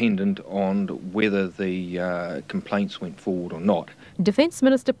all dependent on whether the complaints went forward or not. Defence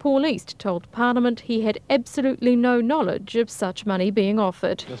Minister Paul East told Parliament he had absolutely no knowledge of such money being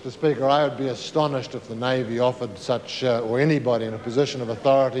offered. Mr Speaker, I would be astonished if the Navy offered such, or anybody in a position of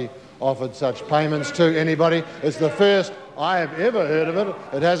authority offered such payments to anybody. It's the first I have ever heard of it.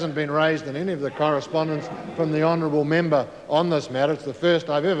 It hasn't been raised in any of the correspondence from the honourable member on this matter. It's the first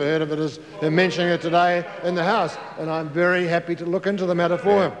I've ever heard of it as him mentioning it today in the House, and I'm very happy to look into the matter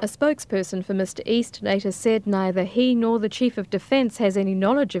for him. A spokesperson for Mr East later said neither he nor the Chief of Defence has any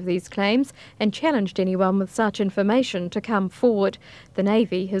knowledge of these claims and challenged anyone with such information to come forward. The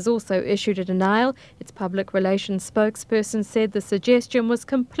Navy has also issued a denial. Its public relations spokesperson said the suggestion was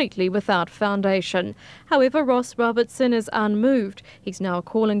completely without foundation. However, Ross Robertson is unmoved. He's now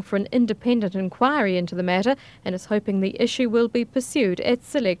calling for an independent inquiry into the matter and is hoping the issue will be pursued at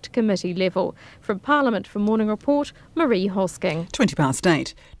select committee level. From Parliament for Morning Report, Marie Hosking.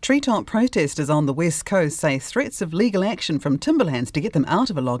 8:20. Treetop protesters on the West Coast say threats of legal action from timberlands to get them out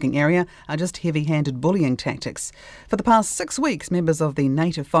of a logging area are just heavy-handed bullying tactics. For the past 6 weeks, members of the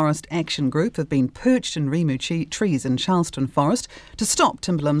Native Forest Action Group have been perched and removed trees in Charleston Forest to stop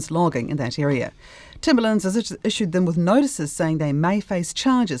timberlands logging in that area. Timberlands has issued them with notices saying they may face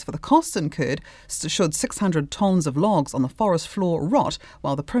charges for the costs incurred should 600 tonnes of logs on the forest floor rot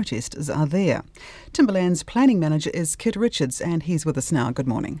while the protesters are there. Timberlands Planning Manager is Kit Richards, and he's with us now. Good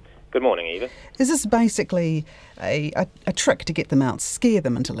morning. Good morning, Eva. Is this basically a trick to get them out, scare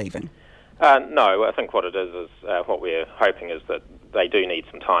them into leaving? No, I think what it is what we're hoping is that they do need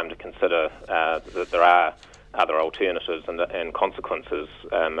some time to consider that there are other alternatives and consequences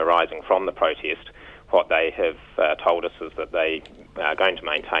arising from the protest. What they have told us is that they are going to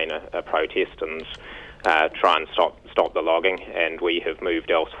maintain a protest and try and stop the logging, and we have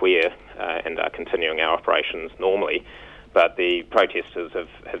moved elsewhere and are continuing our operations normally. But the protesters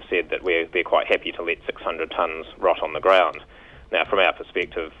have said that they're quite happy to let 600 tonnes rot on the ground. Now, from our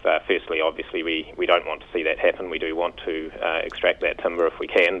perspective, firstly, obviously, we don't want to see that happen. We do want to extract that timber if we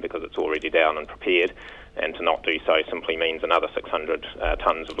can, because it's already down and prepared, and to not do so simply means another 600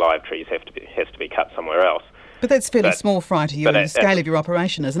 tonnes of live trees has to be cut somewhere else. But that's fairly small fry to you in the scale of your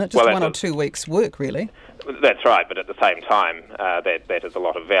operation, isn't it? Just 1 or 2 weeks' work, really. That's right, but at the same time, that is a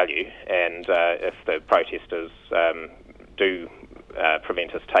lot of value, and if the protesters do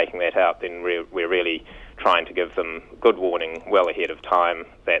prevent us taking that out, then we're really trying to give them good warning well ahead of time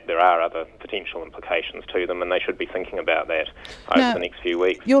that there are other potential implications to them, and they should be thinking about that over the next few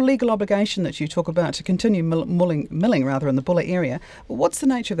weeks. Your legal obligation that you talk about to continue milling in the Buller area, what's the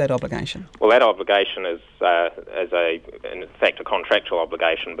nature of that obligation? Well, that obligation is in fact a contractual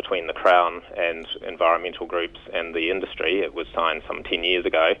obligation between the Crown and environmental groups and the industry. It was signed some 10 years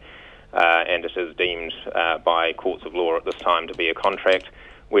ago, and it is deemed by courts of law at this time to be a contract.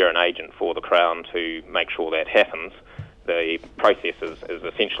 We're an agent for the Crown to make sure that happens. The process is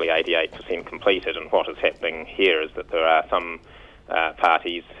essentially 88% completed, and what is happening here is that there are some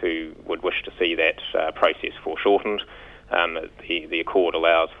parties who would wish to see that process foreshortened. The accord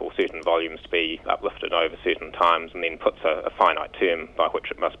allows for certain volumes to be uplifted over certain times and then puts a finite term by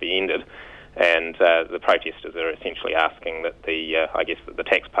which it must be ended. And the protesters are essentially asking that that the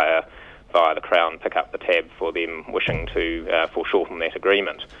taxpayer via the Crown pick up the tab for them wishing to foreshorten that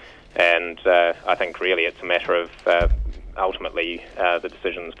agreement. And I think really it's a matter of ultimately the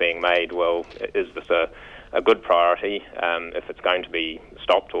decisions being made, well, is this a good priority? If it's going to be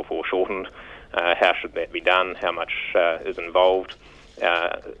stopped or foreshortened, how should that be done? How much is involved?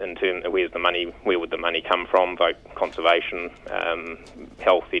 In terms of where would the money come from? Vote conservation,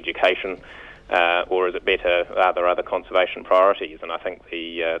 health, education, or is it better? Are there other conservation priorities? And I think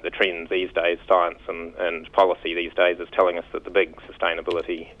the trend these days, science and policy these days, is telling us that the big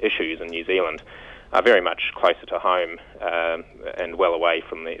sustainability issues in New Zealand are very much closer to home and well away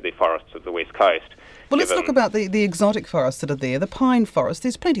from the forests of the West Coast. Well, let's talk about the exotic forests that are there, the pine forest.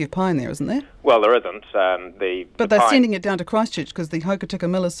 There's plenty of pine there, isn't there? Well, there isn't. But they're sending it down to Christchurch because the Hokitika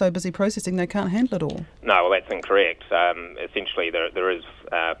mill is so busy processing they can't handle it all. No, well, that's incorrect. Essentially, there is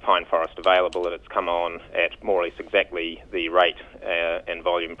pine forest available, and it's come on at more or less exactly the rate and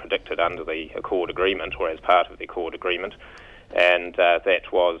volume predicted under the Accord Agreement, or as part of the Accord Agreement. And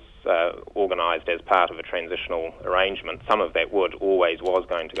that was organised as part of a transitional arrangement. Some of that wood always was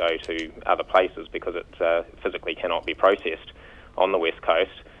going to go to other places because it physically cannot be processed on the West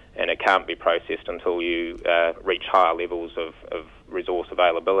Coast, and it can't be processed until you reach higher levels of resource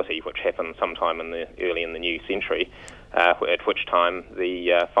availability, which happens sometime early in the new century, at which time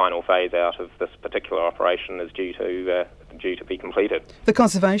the final phase out of this particular operation is due to be completed. The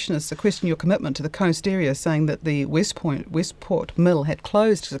conservationists are questioning your commitment to the coast area, saying that the Westport mill had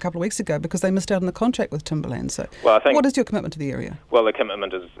closed a couple of weeks ago because they missed out on the contract with Timberland. So, what is your commitment to the area? Well, the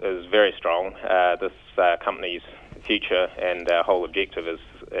commitment is very strong. This company's future and our whole objective is,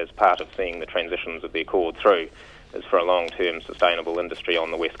 as part of seeing the transitions of the Accord through, is for a long-term sustainable industry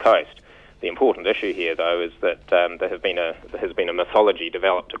on the West Coast. The important issue here, though, is that there has been a mythology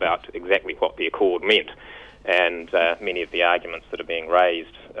developed about exactly what the Accord meant, and many of the arguments that are being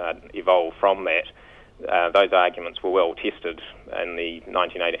raised evolve from that. Those arguments were well tested in the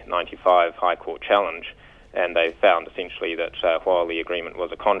 1995 High Court challenge, and they found essentially that while the agreement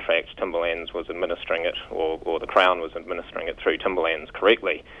was a contract, Timberlands was administering it, or the Crown was administering it through Timberlands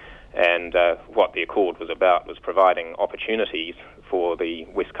correctly. And what the Accord was about was providing opportunities for the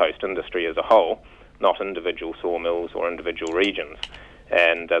West Coast industry as a whole, not individual sawmills or individual regions.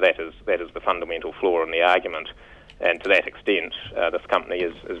 And that is the fundamental flaw in the argument. And to that extent, this company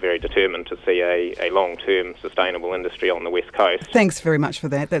is very determined to see a long-term sustainable industry on the West Coast. Thanks very much for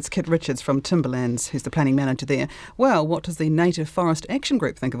that. That's Kit Richards from Timberlands, who's the planning manager there. Well, what does the Native Forest Action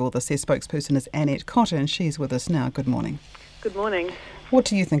Group think of all this? Their spokesperson is Annette Cotter, and she's with us now. Good morning. Good morning. What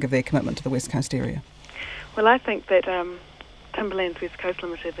do you think of their commitment to the West Coast area? Well, I think that Timberlands West Coast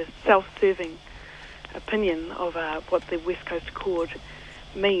Limited is a self-serving opinion of what the West Coast Accord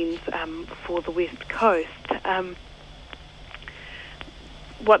means for the West Coast.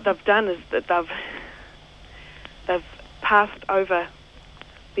 What they've done is that they've passed over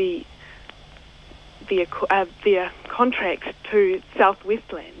their contract to South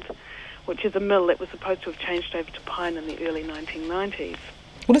Westland, which is a mill that was supposed to have changed over to pine in the early 1990s.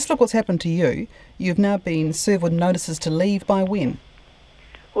 Well, let's look what's happened to you. You've now been served with notices to leave by when?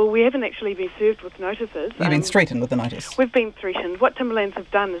 Well, we haven't actually been served with notices. You've been threatened with a notice. We've been threatened. What Timberlands have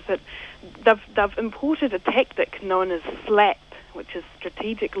done is that they've imported a tactic known as SLAT, which is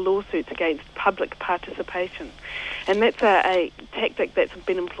strategic lawsuits against public participation. And that's a tactic that's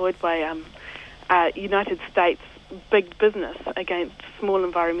been employed by United States big business against small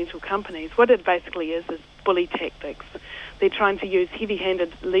environmental companies. What it basically is bully tactics. They're trying to use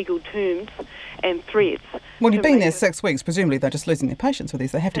heavy-handed legal terms and threats. Well, you've been there 6 weeks. Presumably they're just losing their patience with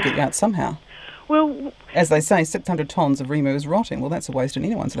these. They have to get you out somehow. Well, as they say, 600 tonnes of Remu is rotting. Well, that's a waste in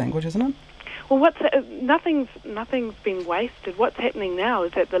anyone's language, isn't it? Well, nothing's been wasted. What's happening now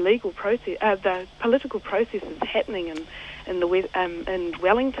is that the legal process, the political process is happening in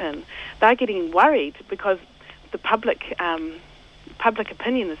Wellington. They're getting worried because the public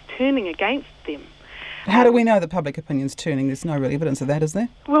opinion is turning against them. How do we know the public opinion's turning? There's no real evidence of that, is there?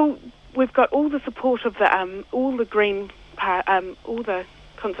 Well, we've got all the support of all the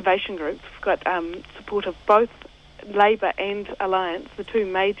conservation groups. We've got support of both Labour and Alliance, the two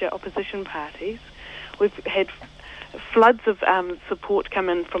major opposition parties. We've had floods of support come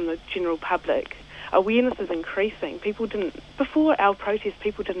in from the general public. Awareness is increasing. Before our protest,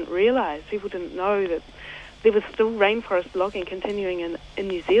 people didn't realise, people didn't know that there was still rainforest logging continuing in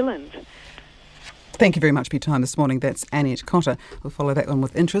New Zealand. Thank you very much for your time this morning. That's Annette Cotter. We'll follow that one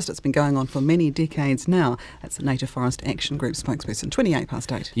with interest. It's been going on for many decades now. That's the Native Forest Action Group spokesperson,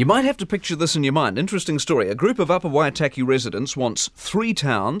 8:28. You might have to picture this in your mind. Interesting story. A group of Upper Waitaki residents wants 3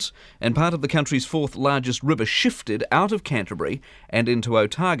 towns and part of the country's 4th largest river shifted out of Canterbury and into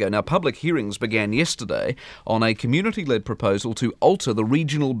Otago. Now, public hearings began yesterday on a community-led proposal to alter the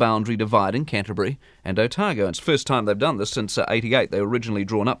regional boundary divide in Canterbury and Otago. It's the first time they've done this since 88. They were originally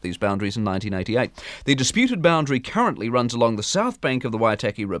drawn up, these boundaries, in 1988. The disputed boundary currently runs along the south bank of the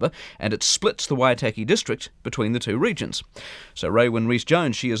Waitaki River, and it splits the Waitaki district between the two regions. So Raywyn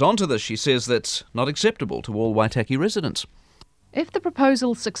Rees-Jones, she is onto this. She says that's not acceptable to all Waitaki residents. If the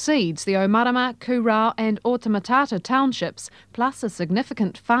proposal succeeds, the Omarama, Kurau and Otamatata townships, plus a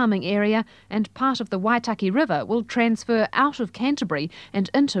significant farming area and part of the Waitaki River, will transfer out of Canterbury and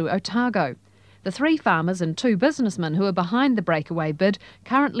into Otago. The 3 farmers and 2 businessmen who are behind the breakaway bid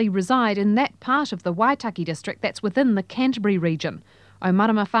currently reside in that part of the Waitaki district that's within the Canterbury region.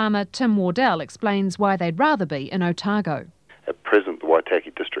 Omarama farmer Tim Wardell explains why they'd rather be in Otago. At present, the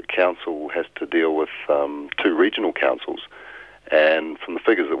Waitaki District Council has to deal with 2 regional councils, and from the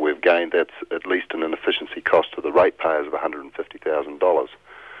figures that we've gained, that's at least an inefficiency cost to the ratepayers of $150,000.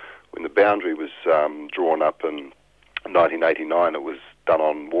 When the boundary was drawn up in 1989, it was done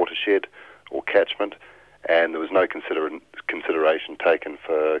on watershed or catchment, and there was no consideration taken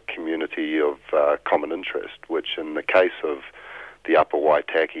for community of common interest, which in the case of the Upper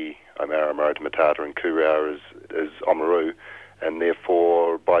Waitaki, Omarama, Otamatata and Kurau is Oamaru, and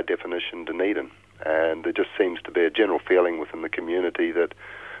therefore by definition Dunedin. And there just seems to be a general feeling within the community that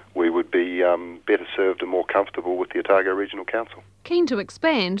we would be better served and more comfortable with the Otago Regional Council. Keen to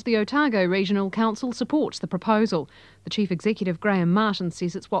expand, the Otago Regional Council supports the proposal. The Chief Executive, Graham Martin,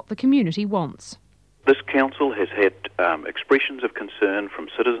 says it's what the community wants. This council has had expressions of concern from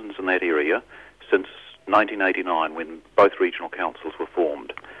citizens in that area since 1989, when both regional councils were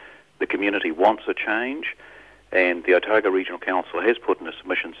formed. The community wants a change, and the Otago Regional Council has put in a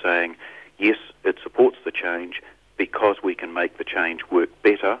submission saying, yes, it supports the change because we can make the change work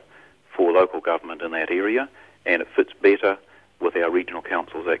better for local government in that area, and it fits better with our regional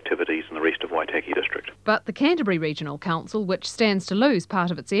council's activities in the rest of Waitaki District. But the Canterbury Regional Council, which stands to lose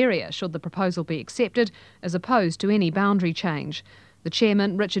part of its area should the proposal be accepted, is opposed to any boundary change. The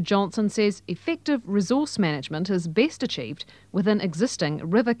chairman, Richard Johnson, says effective resource management is best achieved within existing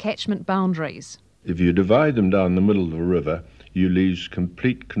river catchment boundaries. If you divide them down the middle of a river, you lose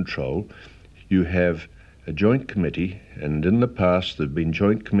complete control. You have a joint committee, and in the past there have been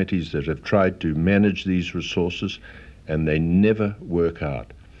joint committees that have tried to manage these resources, and they never work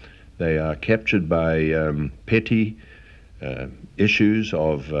out. They are captured by petty issues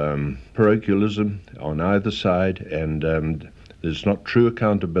of parochialism on either side, and there's not true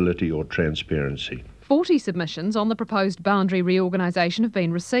accountability or transparency. 40 submissions on the proposed boundary reorganisation have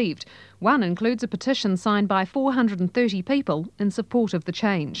been received. One includes a petition signed by 430 people in support of the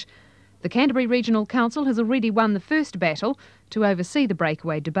change. The Canterbury Regional Council has already won the first battle to oversee the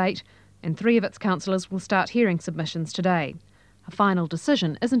breakaway debate, and 3 of its councillors will start hearing submissions today. A final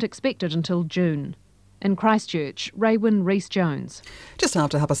decision isn't expected until June. In Christchurch, Raywyn Rees-Jones. Just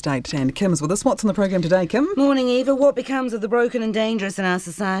after 8:30, and Kim's with us. What's on the programme today, Kim? Morning, Eva. What becomes of the broken and dangerous in our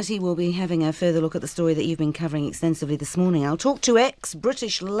society? We'll be having a further look at the story that you've been covering extensively this morning. I'll talk to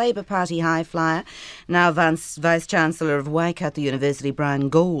ex-British Labour Party high flyer, now Vice-Chancellor of Waikato University, Brian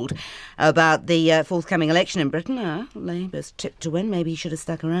Gould, about the forthcoming election in Britain. Labour's tipped to win. Maybe he should have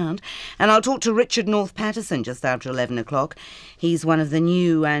stuck around. And I'll talk to Richard North Patterson just after 11 o'clock. He's one of the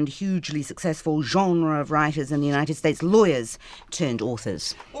new and hugely successful genre of writers in the United States, lawyers turned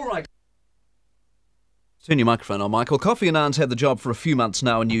authors. All right. Turn your microphone on, Michael. Kofi Annan's had the job for a few months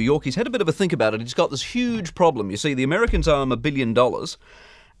now in New York. He's had a bit of a think about it. He's got this huge problem. You see, the Americans owe him $1 billion,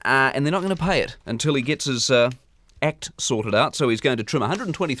 and they're not going to pay it until he gets his Act sorted out, so he's going to trim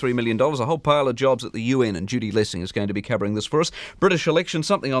 $123 million, a whole pile of jobs at the UN, and Judy Lessing is going to be covering this for us. British election,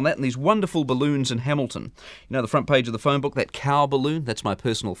 something on that, and these wonderful balloons in Hamilton. You know, the front page of the phone book, that cow balloon, that's my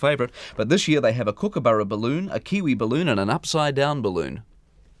personal favourite. But this year they have a Kookaburra balloon, a Kiwi balloon, and an upside-down balloon.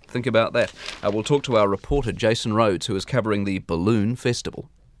 Think about that. We'll talk to our reporter, Jason Rhodes, who is covering the Balloon Festival.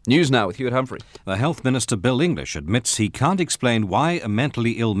 News now with Hewitt Humphrey. The Health Minister Bill English admits he can't explain why a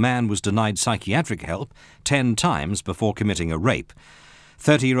mentally ill man was denied psychiatric help 10 times before committing a rape.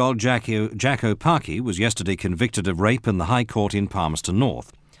 30-year-old Jacko Parkey was yesterday convicted of rape in the High Court in Palmerston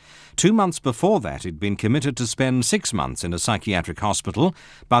North. 2 months before that, he'd been committed to spend 6 months in a psychiatric hospital,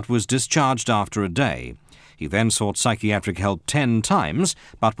 but was discharged after a day. He then sought psychiatric help 10 times,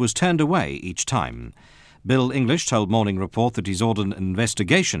 but was turned away each time. Bill English told Morning Report that he's ordered an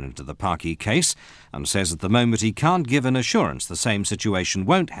investigation into the Parkey case and says at the moment he can't give an assurance the same situation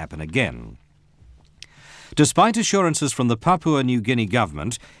won't happen again. Despite assurances from the Papua New Guinea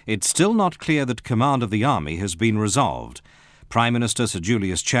government, it's still not clear that command of the army has been resolved. Prime Minister Sir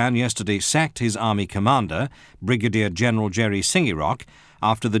Julius Chan yesterday sacked his army commander, Brigadier General Jerry Singirok,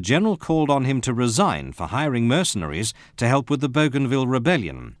 after the general called on him to resign for hiring mercenaries to help with the Bougainville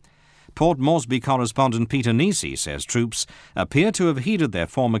rebellion. Port Moresby correspondent Peter Nisi says troops appear to have heeded their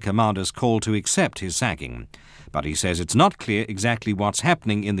former commander's call to accept his sacking. But he says it's not clear exactly what's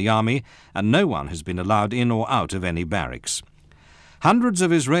happening in the army and no one has been allowed in or out of any barracks. Hundreds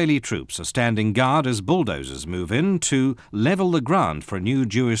of Israeli troops are standing guard as bulldozers move in to level the ground for a new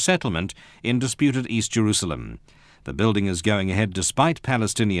Jewish settlement in disputed East Jerusalem. The building is going ahead despite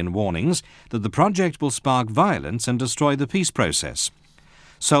Palestinian warnings that the project will spark violence and destroy the peace process.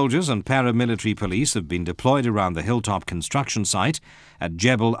 Soldiers and paramilitary police have been deployed around the hilltop construction site at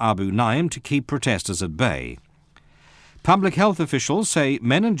Jebel Abu Naim to keep protesters at bay. Public health officials say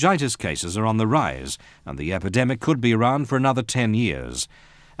meningitis cases are on the rise and the epidemic could be around for another 10 years.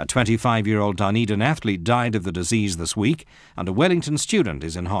 A 25-year-old Dunedin athlete died of the disease this week and a Wellington student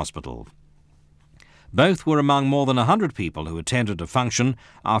is in hospital. Both were among more than 100 people who attended a function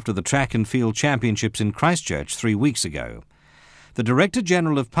after the track and field championships in Christchurch 3 weeks ago. The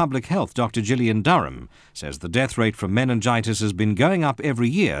Director-General of Public Health, Dr. Gillian Durham, says the death rate from meningitis has been going up every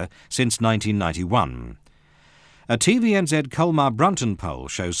year since 1991. A TVNZ Colmar Brunton poll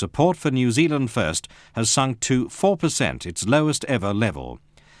shows support for New Zealand First has sunk to 4%, its lowest ever level.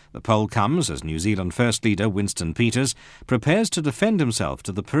 The poll comes as New Zealand First leader Winston Peters prepares to defend himself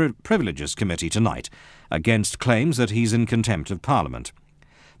to the Privileges Committee tonight against claims that he's in contempt of Parliament.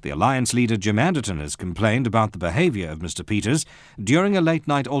 The Alliance leader Jim Anderton has complained about the behaviour of Mr Peters during a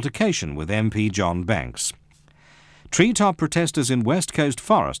late-night altercation with MP John Banks. Treetop protesters in West Coast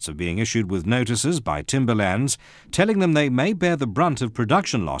forests are being issued with notices by timberlands telling them they may bear the brunt of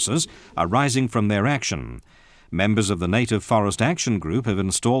production losses arising from their action. Members of the Native Forest Action Group have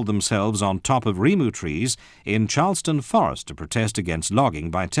installed themselves on top of rimu trees in Charleston Forest to protest against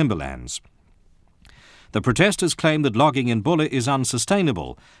logging by timberlands. The protesters claim that logging in Bulla is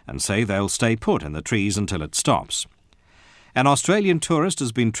unsustainable and say they'll stay put in the trees until it stops. An Australian tourist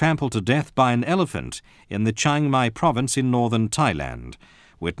has been trampled to death by an elephant in the Chiang Mai province in northern Thailand.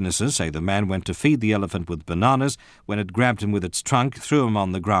 Witnesses say the man went to feed the elephant with bananas when it grabbed him with its trunk, threw him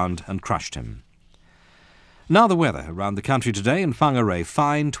on the ground and crushed him. Now the weather around the country today. In Whangarei,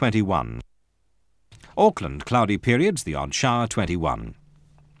 fine 21. Auckland, cloudy periods, the odd shower 21.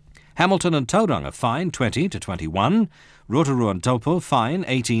 Hamilton and Tauranga fine 20 to 21, Rotorua and Taupo fine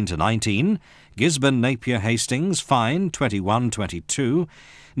 18 to 19, Gisborne, Napier, Hastings fine 21-22,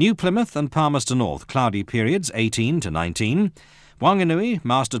 New Plymouth and Palmerston North cloudy periods 18 to 19, Wanganui,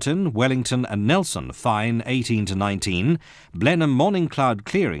 Masterton, Wellington and Nelson fine 18 to 19, Blenheim morning cloud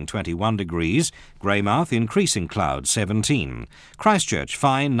clearing 21 degrees, Greymouth increasing cloud 17, Christchurch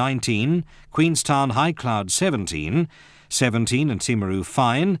fine 19, Queenstown high cloud 17 in Timaru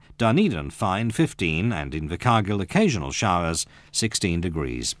fine, Dunedin fine 15 and in Invercargill occasional showers 16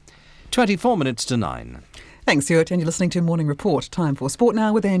 degrees. 24 minutes to 9. Thanks, Stuart. And you're listening to Morning Report. Time for sport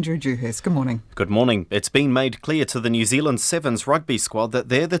now with Andrew Dewhurst. Good morning. Good morning. It's been made clear to the New Zealand Sevens rugby squad that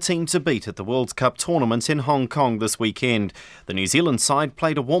they're the team to beat at the World Cup tournament in Hong Kong this weekend. The New Zealand side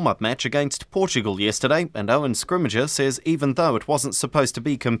played a warm-up match against Portugal yesterday, and Owen Scrimmager says even though it wasn't supposed to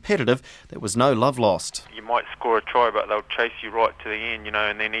be competitive, there was no love lost. You might score a try, but they'll chase you right to the end,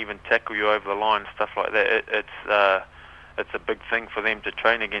 and then even tackle you over the line, stuff like that. It's a big thing for them to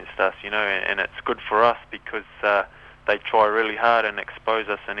train against us, and it's good for us because they try really hard and expose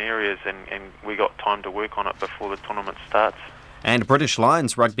us in areas, and we got time to work on it before the tournament starts. And British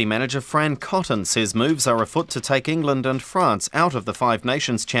Lions rugby manager Fran Cotton says moves are afoot to take England and France out of the Five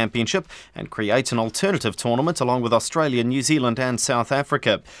Nations Championship and create an alternative tournament along with Australia, New Zealand and South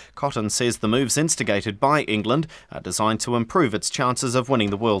Africa. Cotton says the moves instigated by England are designed to improve its chances of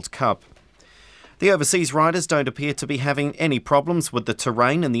winning the World Cup. The overseas riders don't appear to be having any problems with the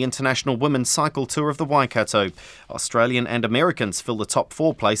terrain in the International Women's Cycle Tour of the Waikato. Australian and Americans fill the top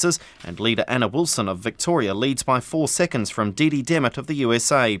 4 places, and leader Anna Wilson of Victoria leads by 4 seconds from Didi Demet of the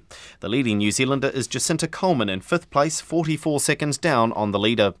USA. The leading New Zealander is Jacinta Coleman in 5th place, 44 seconds down on the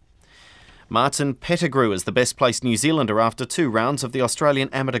leader. Martin Pettigrew is the best-placed New Zealander after 2 rounds of the Australian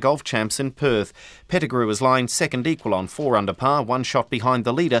Amateur Golf Champs in Perth. Pettigrew is lying second equal on 4 under par, 1 shot behind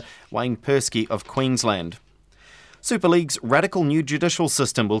the leader, Wayne Persky of Queensland. Super League's radical new judicial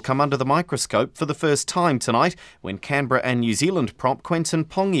system will come under the microscope for the first time tonight when Canberra and New Zealand prop Quentin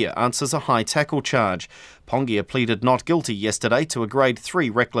Pongia answers a high tackle charge. Pongia pleaded not guilty yesterday to a Grade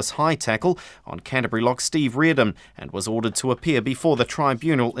 3 reckless high tackle on Canterbury lock Steve Reardon and was ordered to appear before the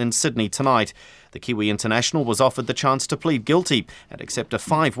tribunal in Sydney tonight. The Kiwi international was offered the chance to plead guilty and accept a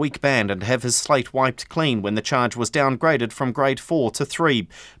 5-week ban and have his slate wiped clean when the charge was downgraded from Grade 4 to 3.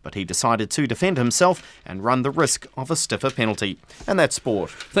 But he decided to defend himself and run the risk of a stiffer penalty. And that's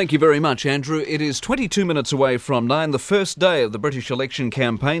sport. Thank you very much, Andrew. It is 22 minutes away from 9. The first day of the British election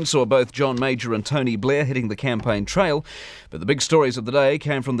campaign saw both John Major and Tony Blair hitting the campaign trail. But the big stories of the day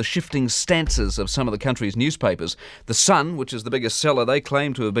came from the shifting stances of some of the country's newspapers. The Sun, which is the biggest seller, they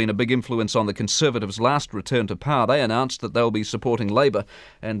claim to have been a big influence on the Conservatives' last return to power. They announced that they'll be supporting Labour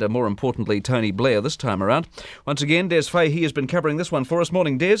and, more importantly, Tony Blair this time around. Once again, Des Fahey has been covering this one for us.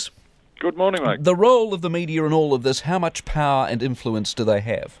 Morning, Des. Good morning, Mike. The role of the media in all of this, how much power and influence do they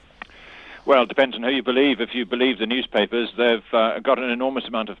have? Well, it depends on who you believe. If you believe the newspapers, they've got an enormous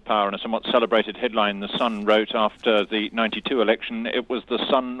amount of power. And a somewhat celebrated headline The Sun wrote after the 92 election, it was the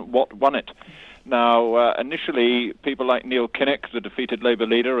Sun what won it. Now, initially, people like Neil Kinnock, the defeated Labour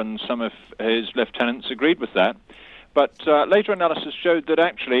leader, and some of his lieutenants agreed with that. But later analysis showed that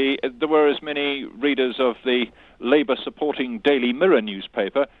actually there were as many readers of the Labour-supporting Daily Mirror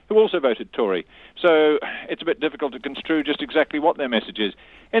newspaper who also voted Tory. So it's a bit difficult to construe just exactly what their message is.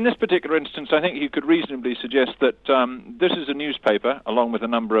 In this particular instance, I think you could reasonably suggest that this is a newspaper, along with a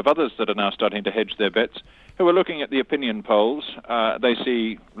number of others that are now starting to hedge their bets, who are looking at the opinion polls. They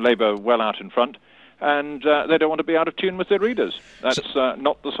see Labour well out in front, and they don't want to be out of tune with their readers. That's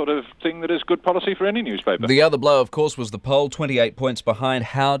not the sort of thing that is good policy for any newspaper. The other blow, of course, was the poll, 28 points behind.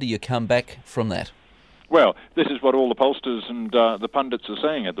 How do you come back from that? Well, this is what all the pollsters and the pundits are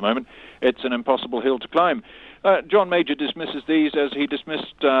saying at the moment. It's an impossible hill to climb. John Major dismisses these as he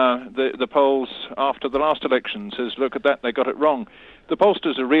dismissed the polls after the last election, says, look at that, they got it wrong. The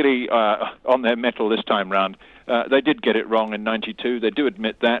pollsters are really on their mettle this time round. They did get it wrong in 92, they do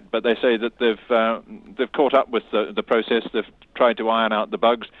admit that, but they say that they've caught up with the process, they've tried to iron out the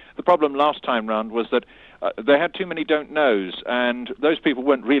bugs. The problem last time round was that they had too many don't knows, and those people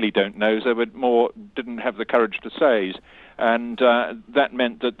weren't really don't knows, they were more didn't have the courage to says, and that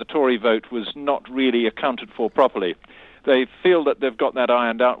meant that the Tory vote was not really accounted for properly. They feel that they've got that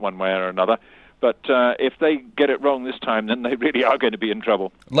ironed out one way or another, but if they get it wrong this time, then they really are going to be in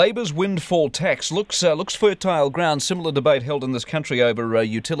trouble. Labour's windfall tax looks fertile ground. Similar debate held in this country over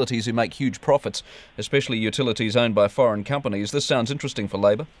utilities who make huge profits, especially utilities owned by foreign companies. This sounds interesting for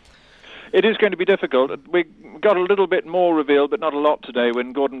Labour. It is going to be difficult. We got a little bit more revealed, but not a lot today,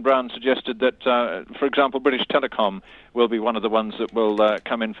 when Gordon Brown suggested that, for example, British Telecom will be one of the ones that will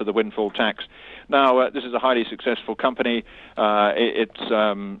come in for the windfall tax. Now, this is a highly successful company. It's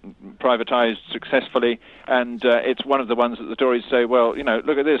privatised successfully, and it's one of the ones that the Tories say, well, you know,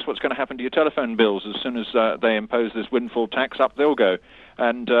 look at this, what's going to happen to your telephone bills? As soon as they impose this windfall tax, up they'll go.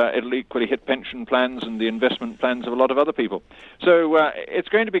 And it'll equally hit pension plans and the investment plans of a lot of other people. So it's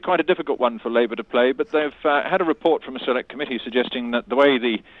going to be quite a difficult one for Labour to play, but they've had a report from a select committee suggesting that the way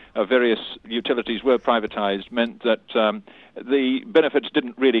the various utilities were privatised meant that the benefits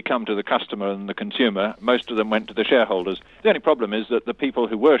didn't really come to the customer and the consumer. Most of them went to the shareholders. The only problem is that the people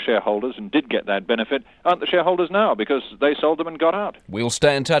who were shareholders and did get that benefit aren't the shareholders now because they sold them and got out. We'll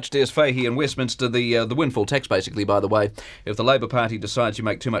stay in touch, Des Fahey in Westminster. The windfall tax, basically, by the way. If the Labour Party decides you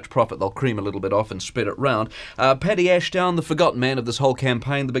make too much profit, they'll cream a little bit off and spread it round. Paddy Ashdown, the forgotten man of this whole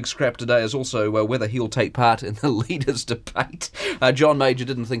campaign. The big scrap today is also whether he'll take part in the leaders' debate. John Major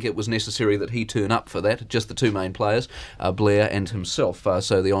didn't think it was necessary that he turn up for that, just the two main players. Blair and himself.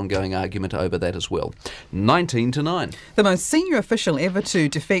 So the ongoing argument over that as well. 9:19. The most senior official ever to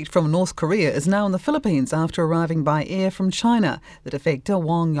defect from North Korea is now in the Philippines after arriving by air from China. The defector,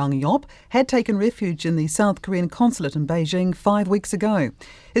 Wang Young-yop, had taken refuge in the South Korean consulate in Beijing 5 weeks ago.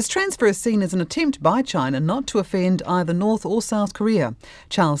 His transfer is seen as an attempt by China not to offend either North or South Korea.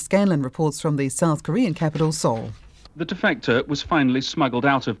 Charles Scanlon reports from the South Korean capital, Seoul. The defector was finally smuggled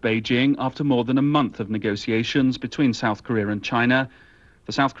out of Beijing after more than a month of negotiations between South Korea and China.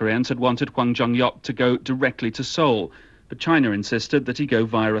 The South Koreans had wanted Wang Young-yop to go directly to Seoul, but China insisted that he go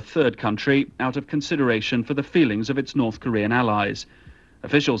via a third country out of consideration for the feelings of its North Korean allies.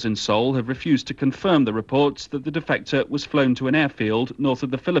 Officials in Seoul have refused to confirm the reports that the defector was flown to an airfield north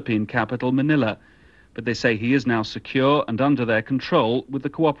of the Philippine capital, Manila, but they say he is now secure and under their control with the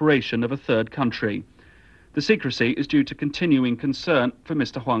cooperation of a third country. The secrecy is due to continuing concern for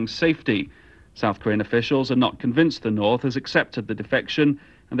Mr. Hwang's safety. South Korean officials are not convinced the North has accepted the defection,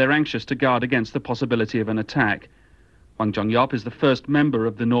 and they're anxious to guard against the possibility of an attack. Wang Young-yop is the first member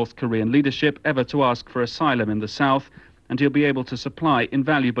of the North Korean leadership ever to ask for asylum in the South, and he'll be able to supply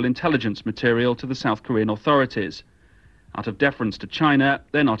invaluable intelligence material to the South Korean authorities. Out of deference to China,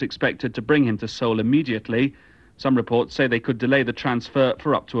 they're not expected to bring him to Seoul immediately. Some reports say they could delay the transfer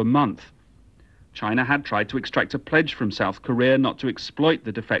for up to a month. China had tried to extract a pledge from South Korea not to exploit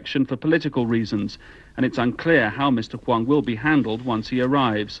the defection for political reasons, and it's unclear how Mr. Hwang will be handled once he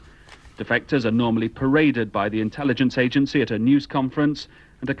arrives. Defectors are normally paraded by the intelligence agency at a news conference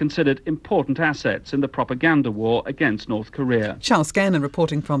and are considered important assets in the propaganda war against North Korea. Charles Scanlon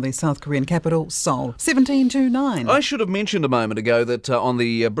reporting from the South Korean capital, Seoul. 17:29. I should have mentioned a moment ago that on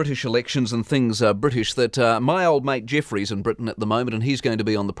the British elections and things British, that my old mate Jeffrey's in Britain at the moment, and he's going to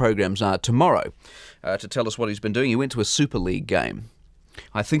be on the programmes tomorrow to tell us what he's been doing. He went to a Super League game.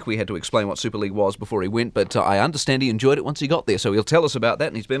 I think we had to explain what Super League was before he went, but I understand he enjoyed it once he got there, so he'll tell us about that,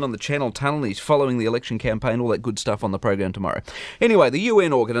 and he's been on the Channel Tunnel, and he's following the election campaign, all that good stuff on the program tomorrow. Anyway, the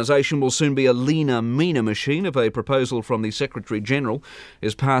UN organisation will soon be a leaner, meaner machine if a proposal from the Secretary-General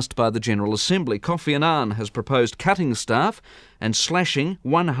is passed by the General Assembly. Kofi Annan has proposed cutting staff and slashing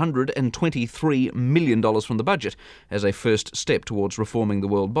 $123 million from the budget as a first step towards reforming the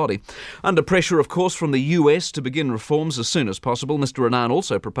world body. Under pressure, of course, from the US to begin reforms as soon as possible, Mr. Annan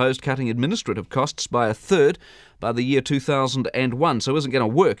also proposed cutting administrative costs by a third by the year 2001. So isn't going to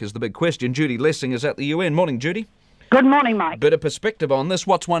work is the big question. Judy Lessing is at the UN. Morning, Judy. Good morning, Mike. Bit of perspective on this.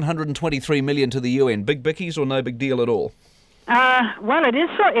 What's $123 million to the UN? Big bickies or no big deal at all? Well, it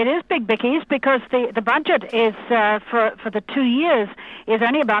is big bickies because the budget is for the 2 years is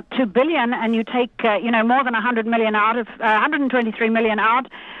only about $2 billion, and you take more than $100 million out of $123 million out,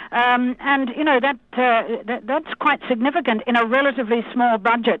 and that's quite significant in a relatively small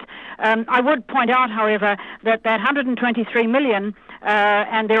budget. I would point out, however, that $123 million.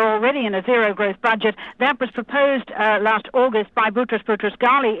 And they're already in a zero growth budget. That was proposed last August by Boutros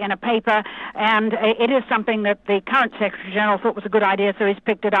Ghali in a paper, and it is something that the current Secretary-General thought was a good idea, so he's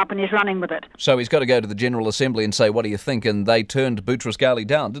picked it up and he's running with it. So he's got to go to the General Assembly and say, what do you think? And they turned Boutros Ghali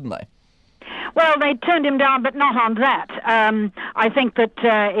down, didn't they? Well, they turned him down, but not on that. I think that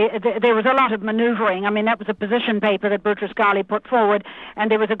there was a lot of manoeuvring. I mean, that was a position paper that Boutros Ghali put forward, and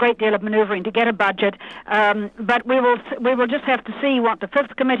there was a great deal of manoeuvring to get a budget. But we will just have to see what the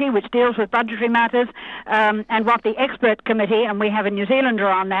Fifth Committee, which deals with budgetary matters, and what the Expert Committee, and we have a New Zealander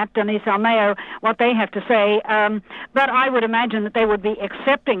on that, Denise Almeo, what they have to say. But I would imagine that they would be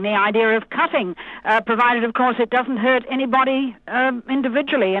accepting the idea of cutting, provided, of course, it doesn't hurt anybody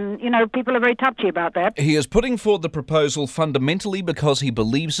individually. And, people are very touchy about that. He is putting forward the proposal fundamentally because he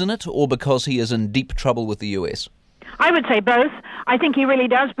believes in it or because he is in deep trouble with the US? I would say both. I think he really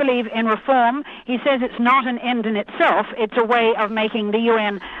does believe in reform. He says it's not an end in itself. It's a way of making the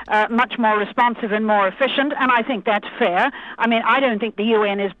UN much more responsive and more efficient, and I think that's fair. I mean, I don't think the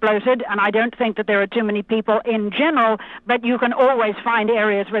UN is bloated, and I don't think that there are too many people in general, but you can always find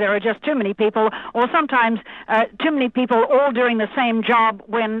areas where there are just too many people, or sometimes too many people all doing the same job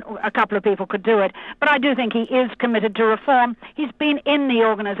when a couple of people could do it. But I do think he is committed to reform. He's been in the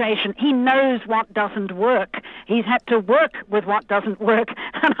organization. He knows what doesn't work. He's had to work with what doesn't work,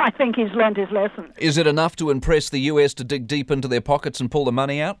 and I think he's learned his lesson. Is it enough to impress the US to dig deep into their pockets and pull the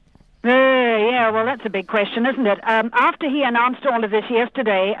money out? Yeah, well, that's a big question, isn't it? After he announced all of this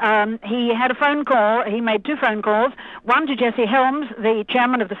yesterday, he had a phone call. He made two phone calls, one to Jesse Helms, the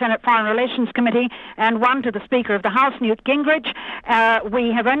chairman of the Senate Foreign Relations Committee, and one to the Speaker of the House, Newt Gingrich.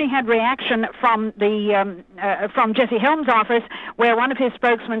 We have only had reaction from Jesse Helms' office, where one of his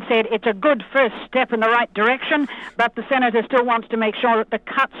spokesmen said it's a good first step in the right direction, but the senator still wants to make sure that the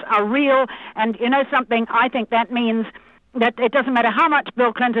cuts are real. And you know something, I think that means that it doesn't matter how much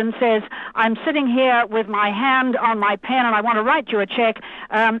Bill Clinton says, I'm sitting here with my hand on my pen and I want to write you a check.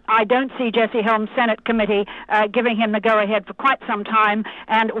 I don't see Jesse Helms' Senate committee giving him the go-ahead for quite some time.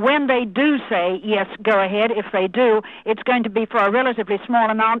 And when they do say, yes, go ahead, if they do, it's going to be for a relatively small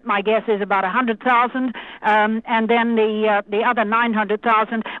amount. My guess is about 100,000. And then the other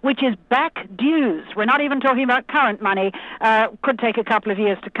 900,000, which is back dues. We're not even talking about current money. Could take a couple of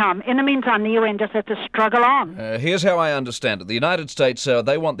years to come. In the meantime, the UN just has to struggle on. Here's how I understand it. The United States,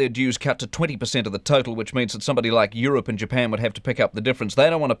 they want their dues cut to 20% of the total, which means that somebody like Europe and Japan would have to pick up the difference. They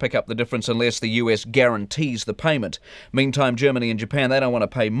don't want to pick up the difference unless the US guarantees the payment. Meantime, Germany and Japan, they don't want to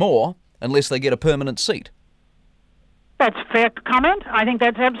pay more unless they get a permanent seat. That's a fair comment. I think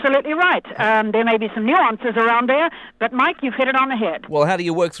that's absolutely right. There may be some nuances around there, but Mike, you've hit it on the head. Well, how do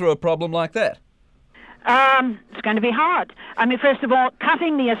you work through a problem like that? It's going to be hard. I mean, first of all,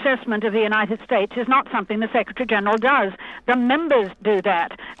 cutting the assessment of the United States is not something the Secretary-General does. The members do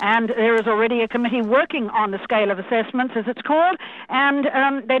that. And there is already a committee working on the scale of assessments, as it's called, and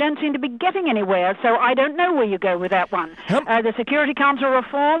they don't seem to be getting anywhere. So I don't know where you go with that one. The Security Council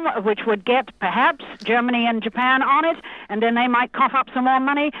reform, which would get perhaps Germany and Japan on it, and then they might cough up some more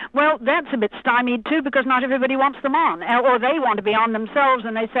money, well, that's a bit stymied too, because not everybody wants them on. Or they want to be on themselves,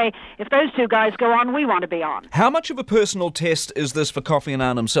 and they say, if those two guys go on, we want to be on. How much of a personal test is this for Kofi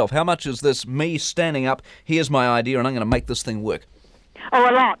Annan himself? How much is this me standing up, here's my idea, and I'm going to make this thing work? Oh,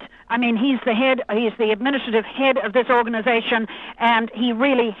 a lot. I mean, he's the administrative head of this organization, and he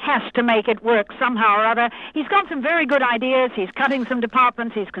really has to make it work somehow or other. He's got some very good ideas. He's cutting some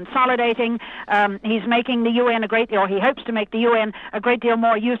departments. He's consolidating. He's making the UN he hopes to make the UN a great deal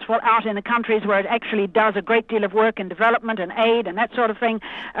more useful out in the countries where it actually does a great deal of work in development and aid and that sort of thing.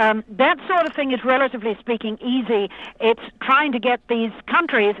 That sort of thing is, relatively speaking, easy. It's trying to get these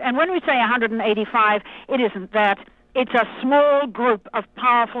countries, and when we say 185, it isn't that. It's a small group of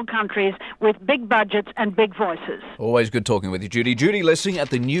powerful countries with big budgets and big voices. Always good talking with you, Judy. Judy Lessing at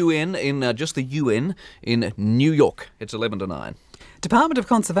the UN just the UN in New York. It's 11 to 9. Department of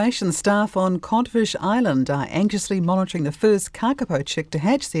Conservation staff on Codfish Island are anxiously monitoring the first kakapo chick to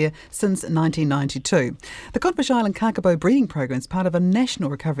hatch there since 1992. The Codfish Island kakapo breeding program is part of a national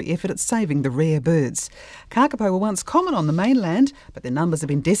recovery effort at saving the rare birds. Kakapo were once common on the mainland, but their numbers have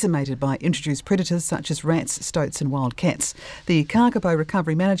been decimated by introduced predators such as rats, stoats and wild cats. The kakapo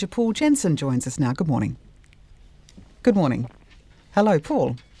recovery manager, Paul Jensen, joins us now. Good morning. Good morning. Hello,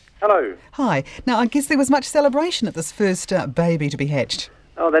 Paul. Hello. Hi. Now, I guess there was much celebration at this first baby to be hatched.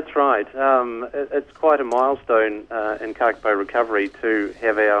 Oh, that's right. It's quite a milestone in kakapo recovery to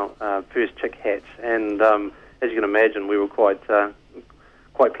have our first chick hatch, and as you can imagine, we were quite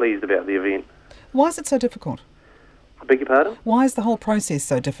pleased about the event. Why is it so difficult? I beg your pardon? Why is the whole process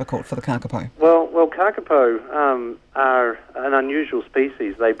so difficult for the kakapo? Well, kakapo are an unusual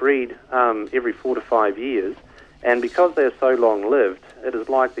species. They breed every 4 to 5 years. And because they're so long-lived, it is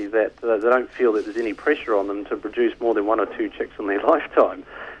likely that they don't feel that there's any pressure on them to produce more than 1 or 2 chicks in their lifetime.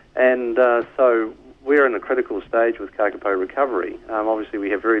 And so we're in a critical stage with kakapo recovery. Obviously, we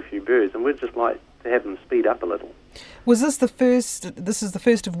have very few birds, and we'd just like to have them speed up a little. Was this the first? This is the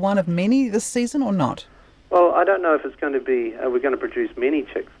first of one of many this season, or not? Well, I don't know if it's going to be. We're going to produce many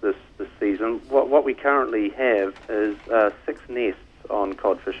chicks this season. What we currently have is 6 nests on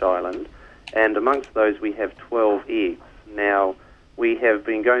Codfish Island. And amongst those, we have 12 eggs. Now, we have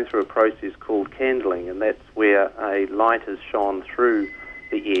been going through a process called candling, and that's where a light is shone through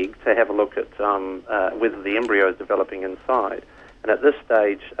the egg to have a look at whether the embryo is developing inside. And at this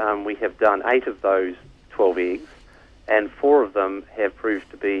stage, we have done 8 of those 12 eggs, and 4 of them have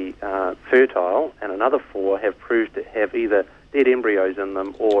proved to be fertile, and another 4 have proved to have either dead embryos in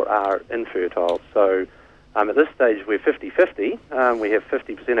them or are infertile. So at this stage, we're 50-50. We have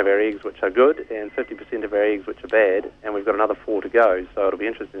 50% of our eggs which are good and 50% of our eggs which are bad, and we've got another 4 to go, so it'll be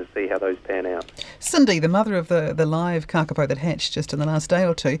interesting to see how those pan out. Cindy, the mother of the live kakapo that hatched just in the last day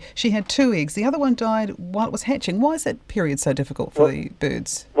or two, she had 2 eggs. The other one died while it was hatching. Why is that period so difficult for the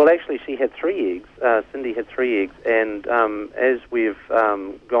birds? Well, actually, she had 3 eggs. Cindy had 3 eggs, and as we've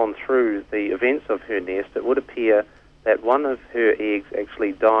gone through the events of her nest, it would appear that one of her eggs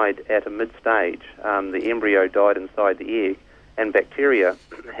actually died at a mid-stage. The embryo died inside the egg, and bacteria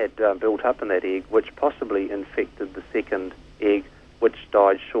had built up in that egg, which possibly infected the second egg, which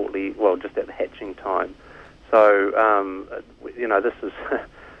died shortly, just at the hatching time. So, this is...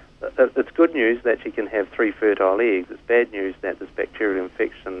 it's good news that she can have 3 fertile eggs. It's bad news that this bacterial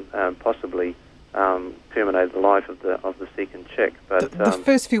infection possibly terminated the life of the second chick. But the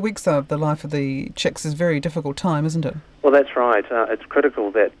first few weeks of the life of the chicks is a very difficult time, isn't it? Well, that's right. It's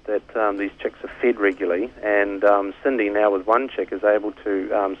critical that these chicks are fed regularly, and Cindy now with one chick is able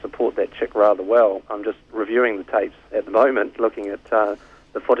to support that chick rather well. I'm just reviewing the tapes at the moment, looking at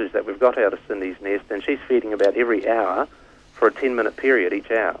the footage that we've got out of Cindy's nest, and she's feeding about every hour for a 10-minute period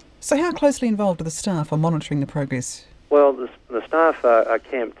each hour. So how closely involved are the staff on monitoring the progress? Well, the staff are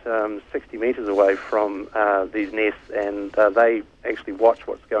camped 60 metres away from these nests, and they actually watch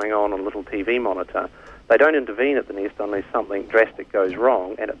what's going on a little TV monitor. They don't intervene at the nest unless something drastic goes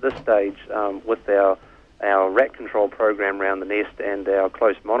wrong, and at this stage, with our rat control program around the nest and our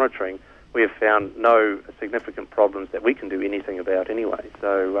close monitoring, we have found no significant problems that we can do anything about anyway.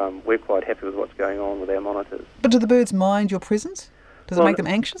 So we're quite happy with what's going on with our monitors. But do the birds mind your presence? Does it make them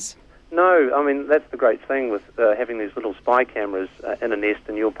anxious? No, I mean, that's the great thing with having these little spy cameras in a nest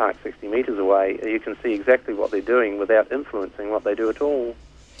and you're parked 60 metres away. You can see exactly what they're doing without influencing what they do at all.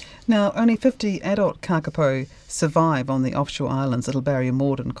 Now, only 50 adult kakapo survive on the offshore islands, Little Barrier,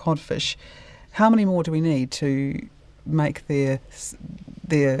 Maud and Codfish. How many more do we need to make their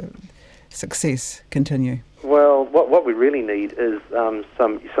success continue? Well, what we really need is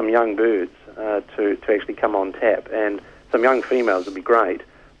some young birds to actually come on tap, and some young females would be great.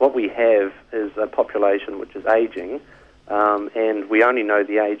 What we have is a population which is ageing, and we only know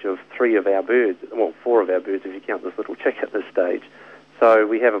the age of 3 of our birds, well, 4 of our birds if you count this little chick at this stage. So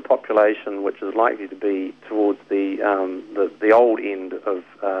we have a population which is likely to be towards the old end of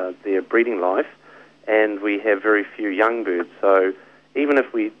their breeding life, and we have very few young birds. So even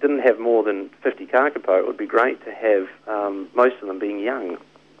if we didn't have more than 50 kakapo, it would be great to have most of them being young.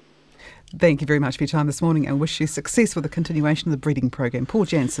 Thank you very much for your time this morning, and wish you success with the continuation of the breeding program. Paul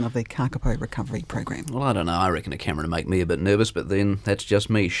Jansen of the Kakapo Recovery Program. Well, I don't know. I reckon a camera would make me a bit nervous, but then that's just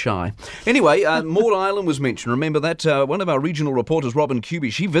me, shy. Anyway, Maud Island was mentioned. Remember that? One of our regional reporters, Robin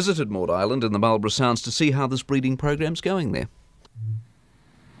Cuby, she visited Maud Island in the Marlborough Sounds to see how this breeding program's going there.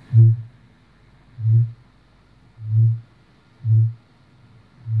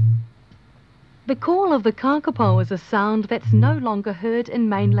 The call of the kakapo is a sound that's no longer heard in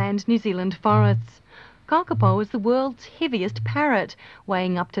mainland New Zealand forests. Kakapo is the world's heaviest parrot,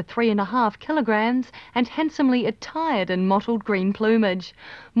 weighing up to 3.5 kilograms and handsomely attired in mottled green plumage.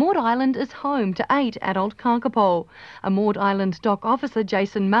 Maud Island is home to 8 adult kakapo. A Maud Island dock officer,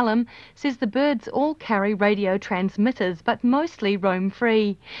 Jason Mallam, says the birds all carry radio transmitters but mostly roam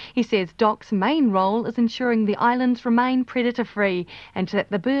free. He says dock's main role is ensuring the islands remain predator-free and that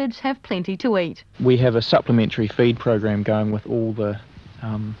the birds have plenty to eat. We have a supplementary feed program going with all the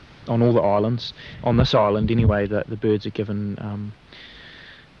on all the islands. On this island anyway, the birds are given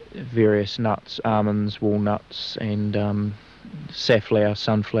various nuts, almonds, walnuts and safflower,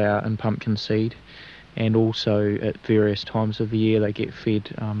 sunflower and pumpkin seed, and also at various times of the year they get fed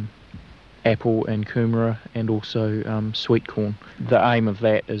apple and kumara and also sweet corn. The aim of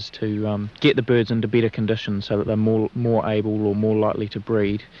that is to get the birds into better conditions so that they're more able or more likely to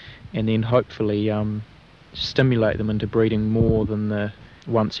breed, and then hopefully stimulate them into breeding more than the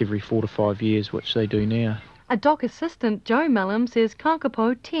once every 4 to 5 years, which they do now. A dock assistant, Joe Mallam, says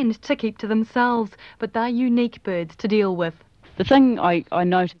kakapo tend to keep to themselves, but they're unique birds to deal with. The thing I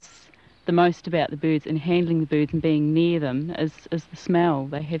notice the most about the birds and handling the birds and being near them is the smell.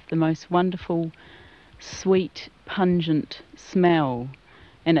 They have the most wonderful, sweet, pungent smell,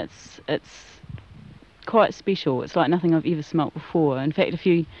 and it's quite special. It's like nothing I've ever smelt before. In fact, if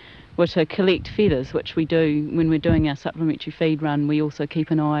you were to collect feathers, which we do when we're doing our supplementary feed run, we also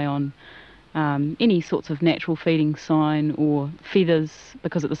keep an eye on any sorts of natural feeding sign or feathers,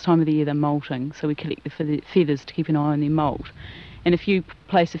 because at this time of the year they're molting, so we collect the feathers to keep an eye on their molt. And if you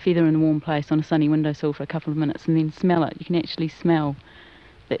place a feather in a warm place on a sunny windowsill for a couple of minutes and then smell it, you can actually smell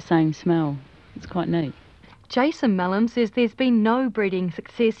that same smell. It's quite neat. Jason Mallam says there's been no breeding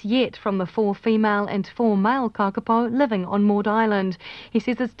success yet from the 4 female and 4 male kakapo living on Maud Island. He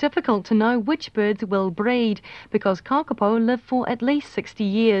says it's difficult to know which birds will breed because kakapo live for at least 60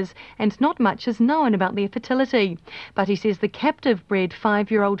 years and not much is known about their fertility. But he says the captive bred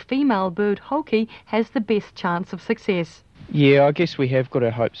 5-year-old female bird Hoki has the best chance of success. Yeah, I guess we have got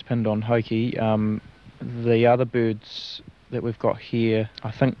our hopes pinned on Hoki. The other birds that we've got here,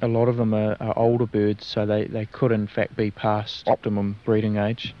 I think a lot of them are older birds, so they could in fact be past optimum breeding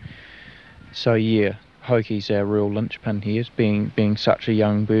age. So yeah, Hoki's our real linchpin here, being such a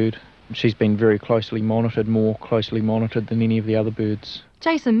young bird. She's been very closely monitored, more closely monitored than any of the other birds.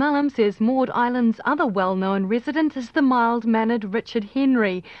 Jason Mullum says Maud Island's other well-known resident is the mild-mannered Richard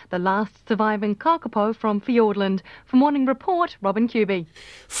Henry, the last surviving kakapo from Fiordland. For Morning Report, Robin Cuby.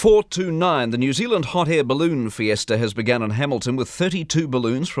 429. The New Zealand Hot Air Balloon Fiesta has begun in Hamilton with 32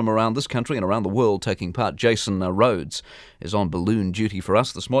 balloons from around this country and around the world taking part. Jason Rhodes is on balloon duty for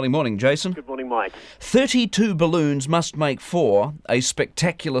us this morning. Morning, Jason. Good morning, Mike. 32 balloons must make for a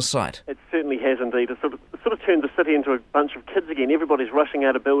spectacular sight. It certainly has indeed. It sort of turned the city into a bunch of kids again. Everybody's rushing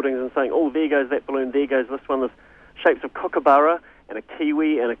out of buildings and saying, oh, there goes that balloon, there goes this one. The shapes of kookaburra and a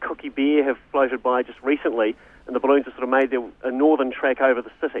kiwi and a cookie bear have floated by just recently, and the balloons have sort of made a northern track over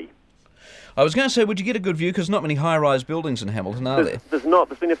the city. I was going to say, would you get a good view? Because not many high-rise buildings in Hamilton, are there? There's not.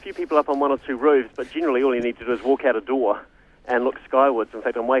 There's been a few people up on one or two roofs, but generally all you need to do is walk out a door and look skywards. In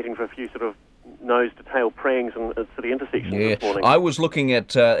fact, I'm waiting for a few sort of nose-to-tail prangs at city intersections this morning. I was looking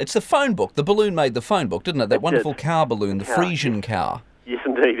at, it's the phone book. The balloon made the phone book, didn't it? That wonderful cow balloon, the Frisian cow. Yes,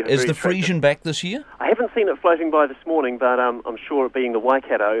 indeed. Is the Frisian back this year? I haven't seen it floating by this morning, but I'm sure it being the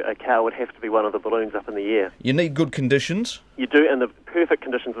Waikato, a cow would have to be one of the balloons up in the air. You need good conditions. You do, and the perfect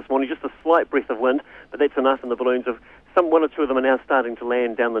conditions this morning. Just a slight breath of wind, but that's enough, and the balloons one or two of them are now starting to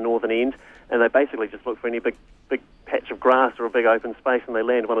land down the northern end, and they basically just look for any big patch of grass or a big open space, and they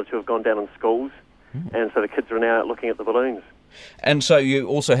land. One or two have gone down in schools, and so the kids are now out looking at the balloons. And so you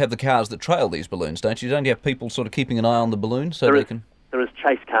also have the cars that trail these balloons, don't you? Don't you have people sort of keeping an eye on the balloon so they can... There is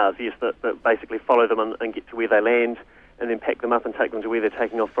chase cars, yes, that basically follow them and get to where they land and then pack them up and take them to where they're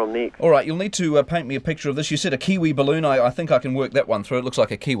taking off from next. All right, you'll need to paint me a picture of this. You said a kiwi balloon. I think I can work that one through. It looks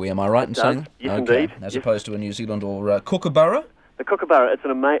like a kiwi, am I right in saying that? Yes, indeed. As opposed to a New Zealand or kookaburra? The kookaburra,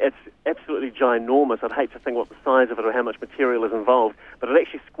 it's absolutely ginormous. I'd hate to think what the size of it or how much material is involved, but it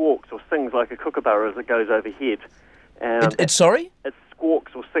actually squawks or sings like a kookaburra as it goes overhead. Sorry? It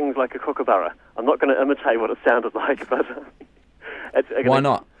squawks or sings like a kookaburra. I'm not going to imitate what it sounded like, but... Why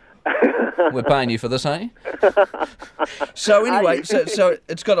not? We're paying you for this, aren't you? So anyway, so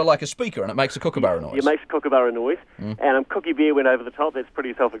it's got like a speaker and it makes a kookaburra noise. It makes a kookaburra noise. And Cookie Bear went over the top. That's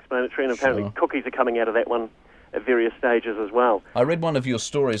pretty self-explanatory. And apparently cookies are coming out of that one at various stages as well. I read one of your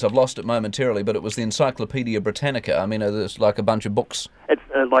stories. I've lost it momentarily, but it was the Encyclopedia Britannica. I mean, it's like a bunch of books. It's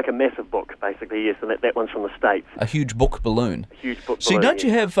like a massive book, basically, yes, and that one's from the States. A huge book balloon. A huge book balloon. See, don't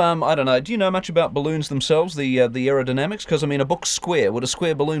you have, I don't know, do you know much about balloons themselves, the aerodynamics? Because, I mean, a book's square. Would a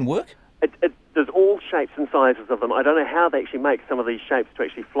square balloon work? There's all shapes and sizes of them. I don't know how they actually make some of these shapes to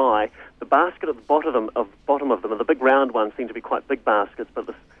actually fly. The basket at the bottom of them, and the big round ones seem to be quite big baskets, but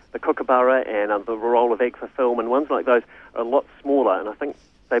the kookaburra and the roll of egg for film and ones like those are a lot smaller, and I think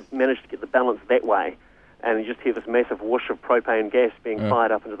they've managed to get the balance that way, and you just hear this massive whoosh of propane gas being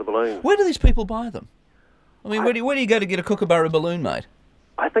fired up into the balloons. Where do these people buy them? I mean, where do you go to get a kookaburra balloon made?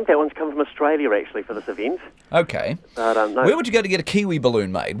 I think that one's come from Australia, actually, for this event. Okay. But, no. Where would you go to get a kiwi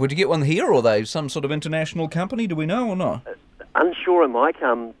balloon made? Would you get one here, or are they some sort of international company? Do we know or not? Unsure, Mike.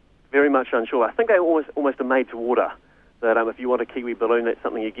 Very much unsure. I think they almost are made to order. That if you want a kiwi balloon, that's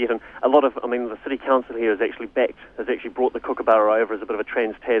something you get. And a lot of, the city council here has actually brought the kookaburra over as a bit of a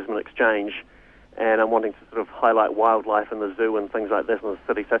trans-Tasman exchange, and I'm wanting to sort of highlight wildlife in the zoo and things like this in the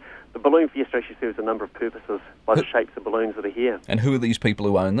city. So the Balloon Fiesta actually serves a number of purposes by the shapes of balloons that are here. And who are these people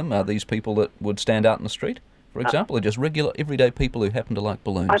who own them? Are these people that would stand out in the street, for example, or just regular, everyday people who happen to like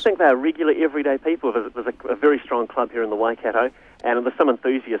balloons? I think they are regular, everyday people. There's a very strong club here in the Waikato, and there's some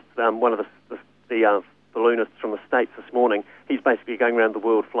enthusiasts. One of the balloonists from the States this morning, he's basically going around the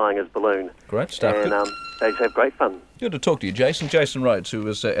world flying his balloon. Great stuff. And they just have great fun. Good to talk to you, Jason. Jason Rhodes, who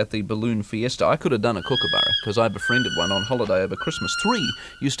was at the Balloon Fiesta. I could have done a kookaburra, because I befriended one on holiday over Christmas. 3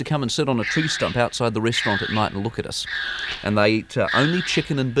 used to come and sit on a tree stump outside the restaurant at night and look at us. And they eat only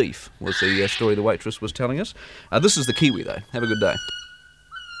chicken and beef, was the story the waitress was telling us. This is the kiwi, though. Have a good day.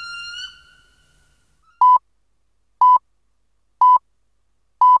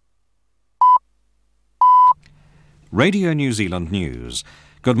 Radio New Zealand News.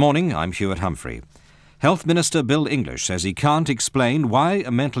 Good morning, I'm Hewitt Humphrey. Health Minister Bill English says he can't explain why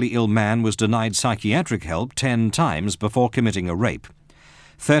a mentally ill man was denied psychiatric help 10 times before committing a rape.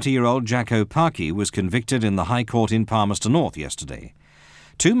 30-year-old Jacko Parky was convicted in the High Court in Palmerston North yesterday.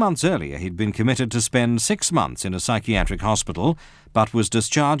 2 months earlier, he'd been committed to spend 6 months in a psychiatric hospital, but was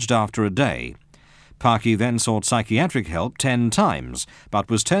discharged after a day. Parky then sought psychiatric help 10 times, but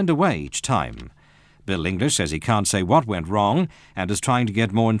was turned away each time. Bill English says he can't say what went wrong and is trying to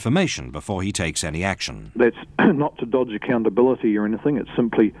get more information before he takes any action. That's not to dodge accountability or anything. It's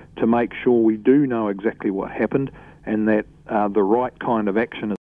simply to make sure we do know exactly what happened and that the right kind of action is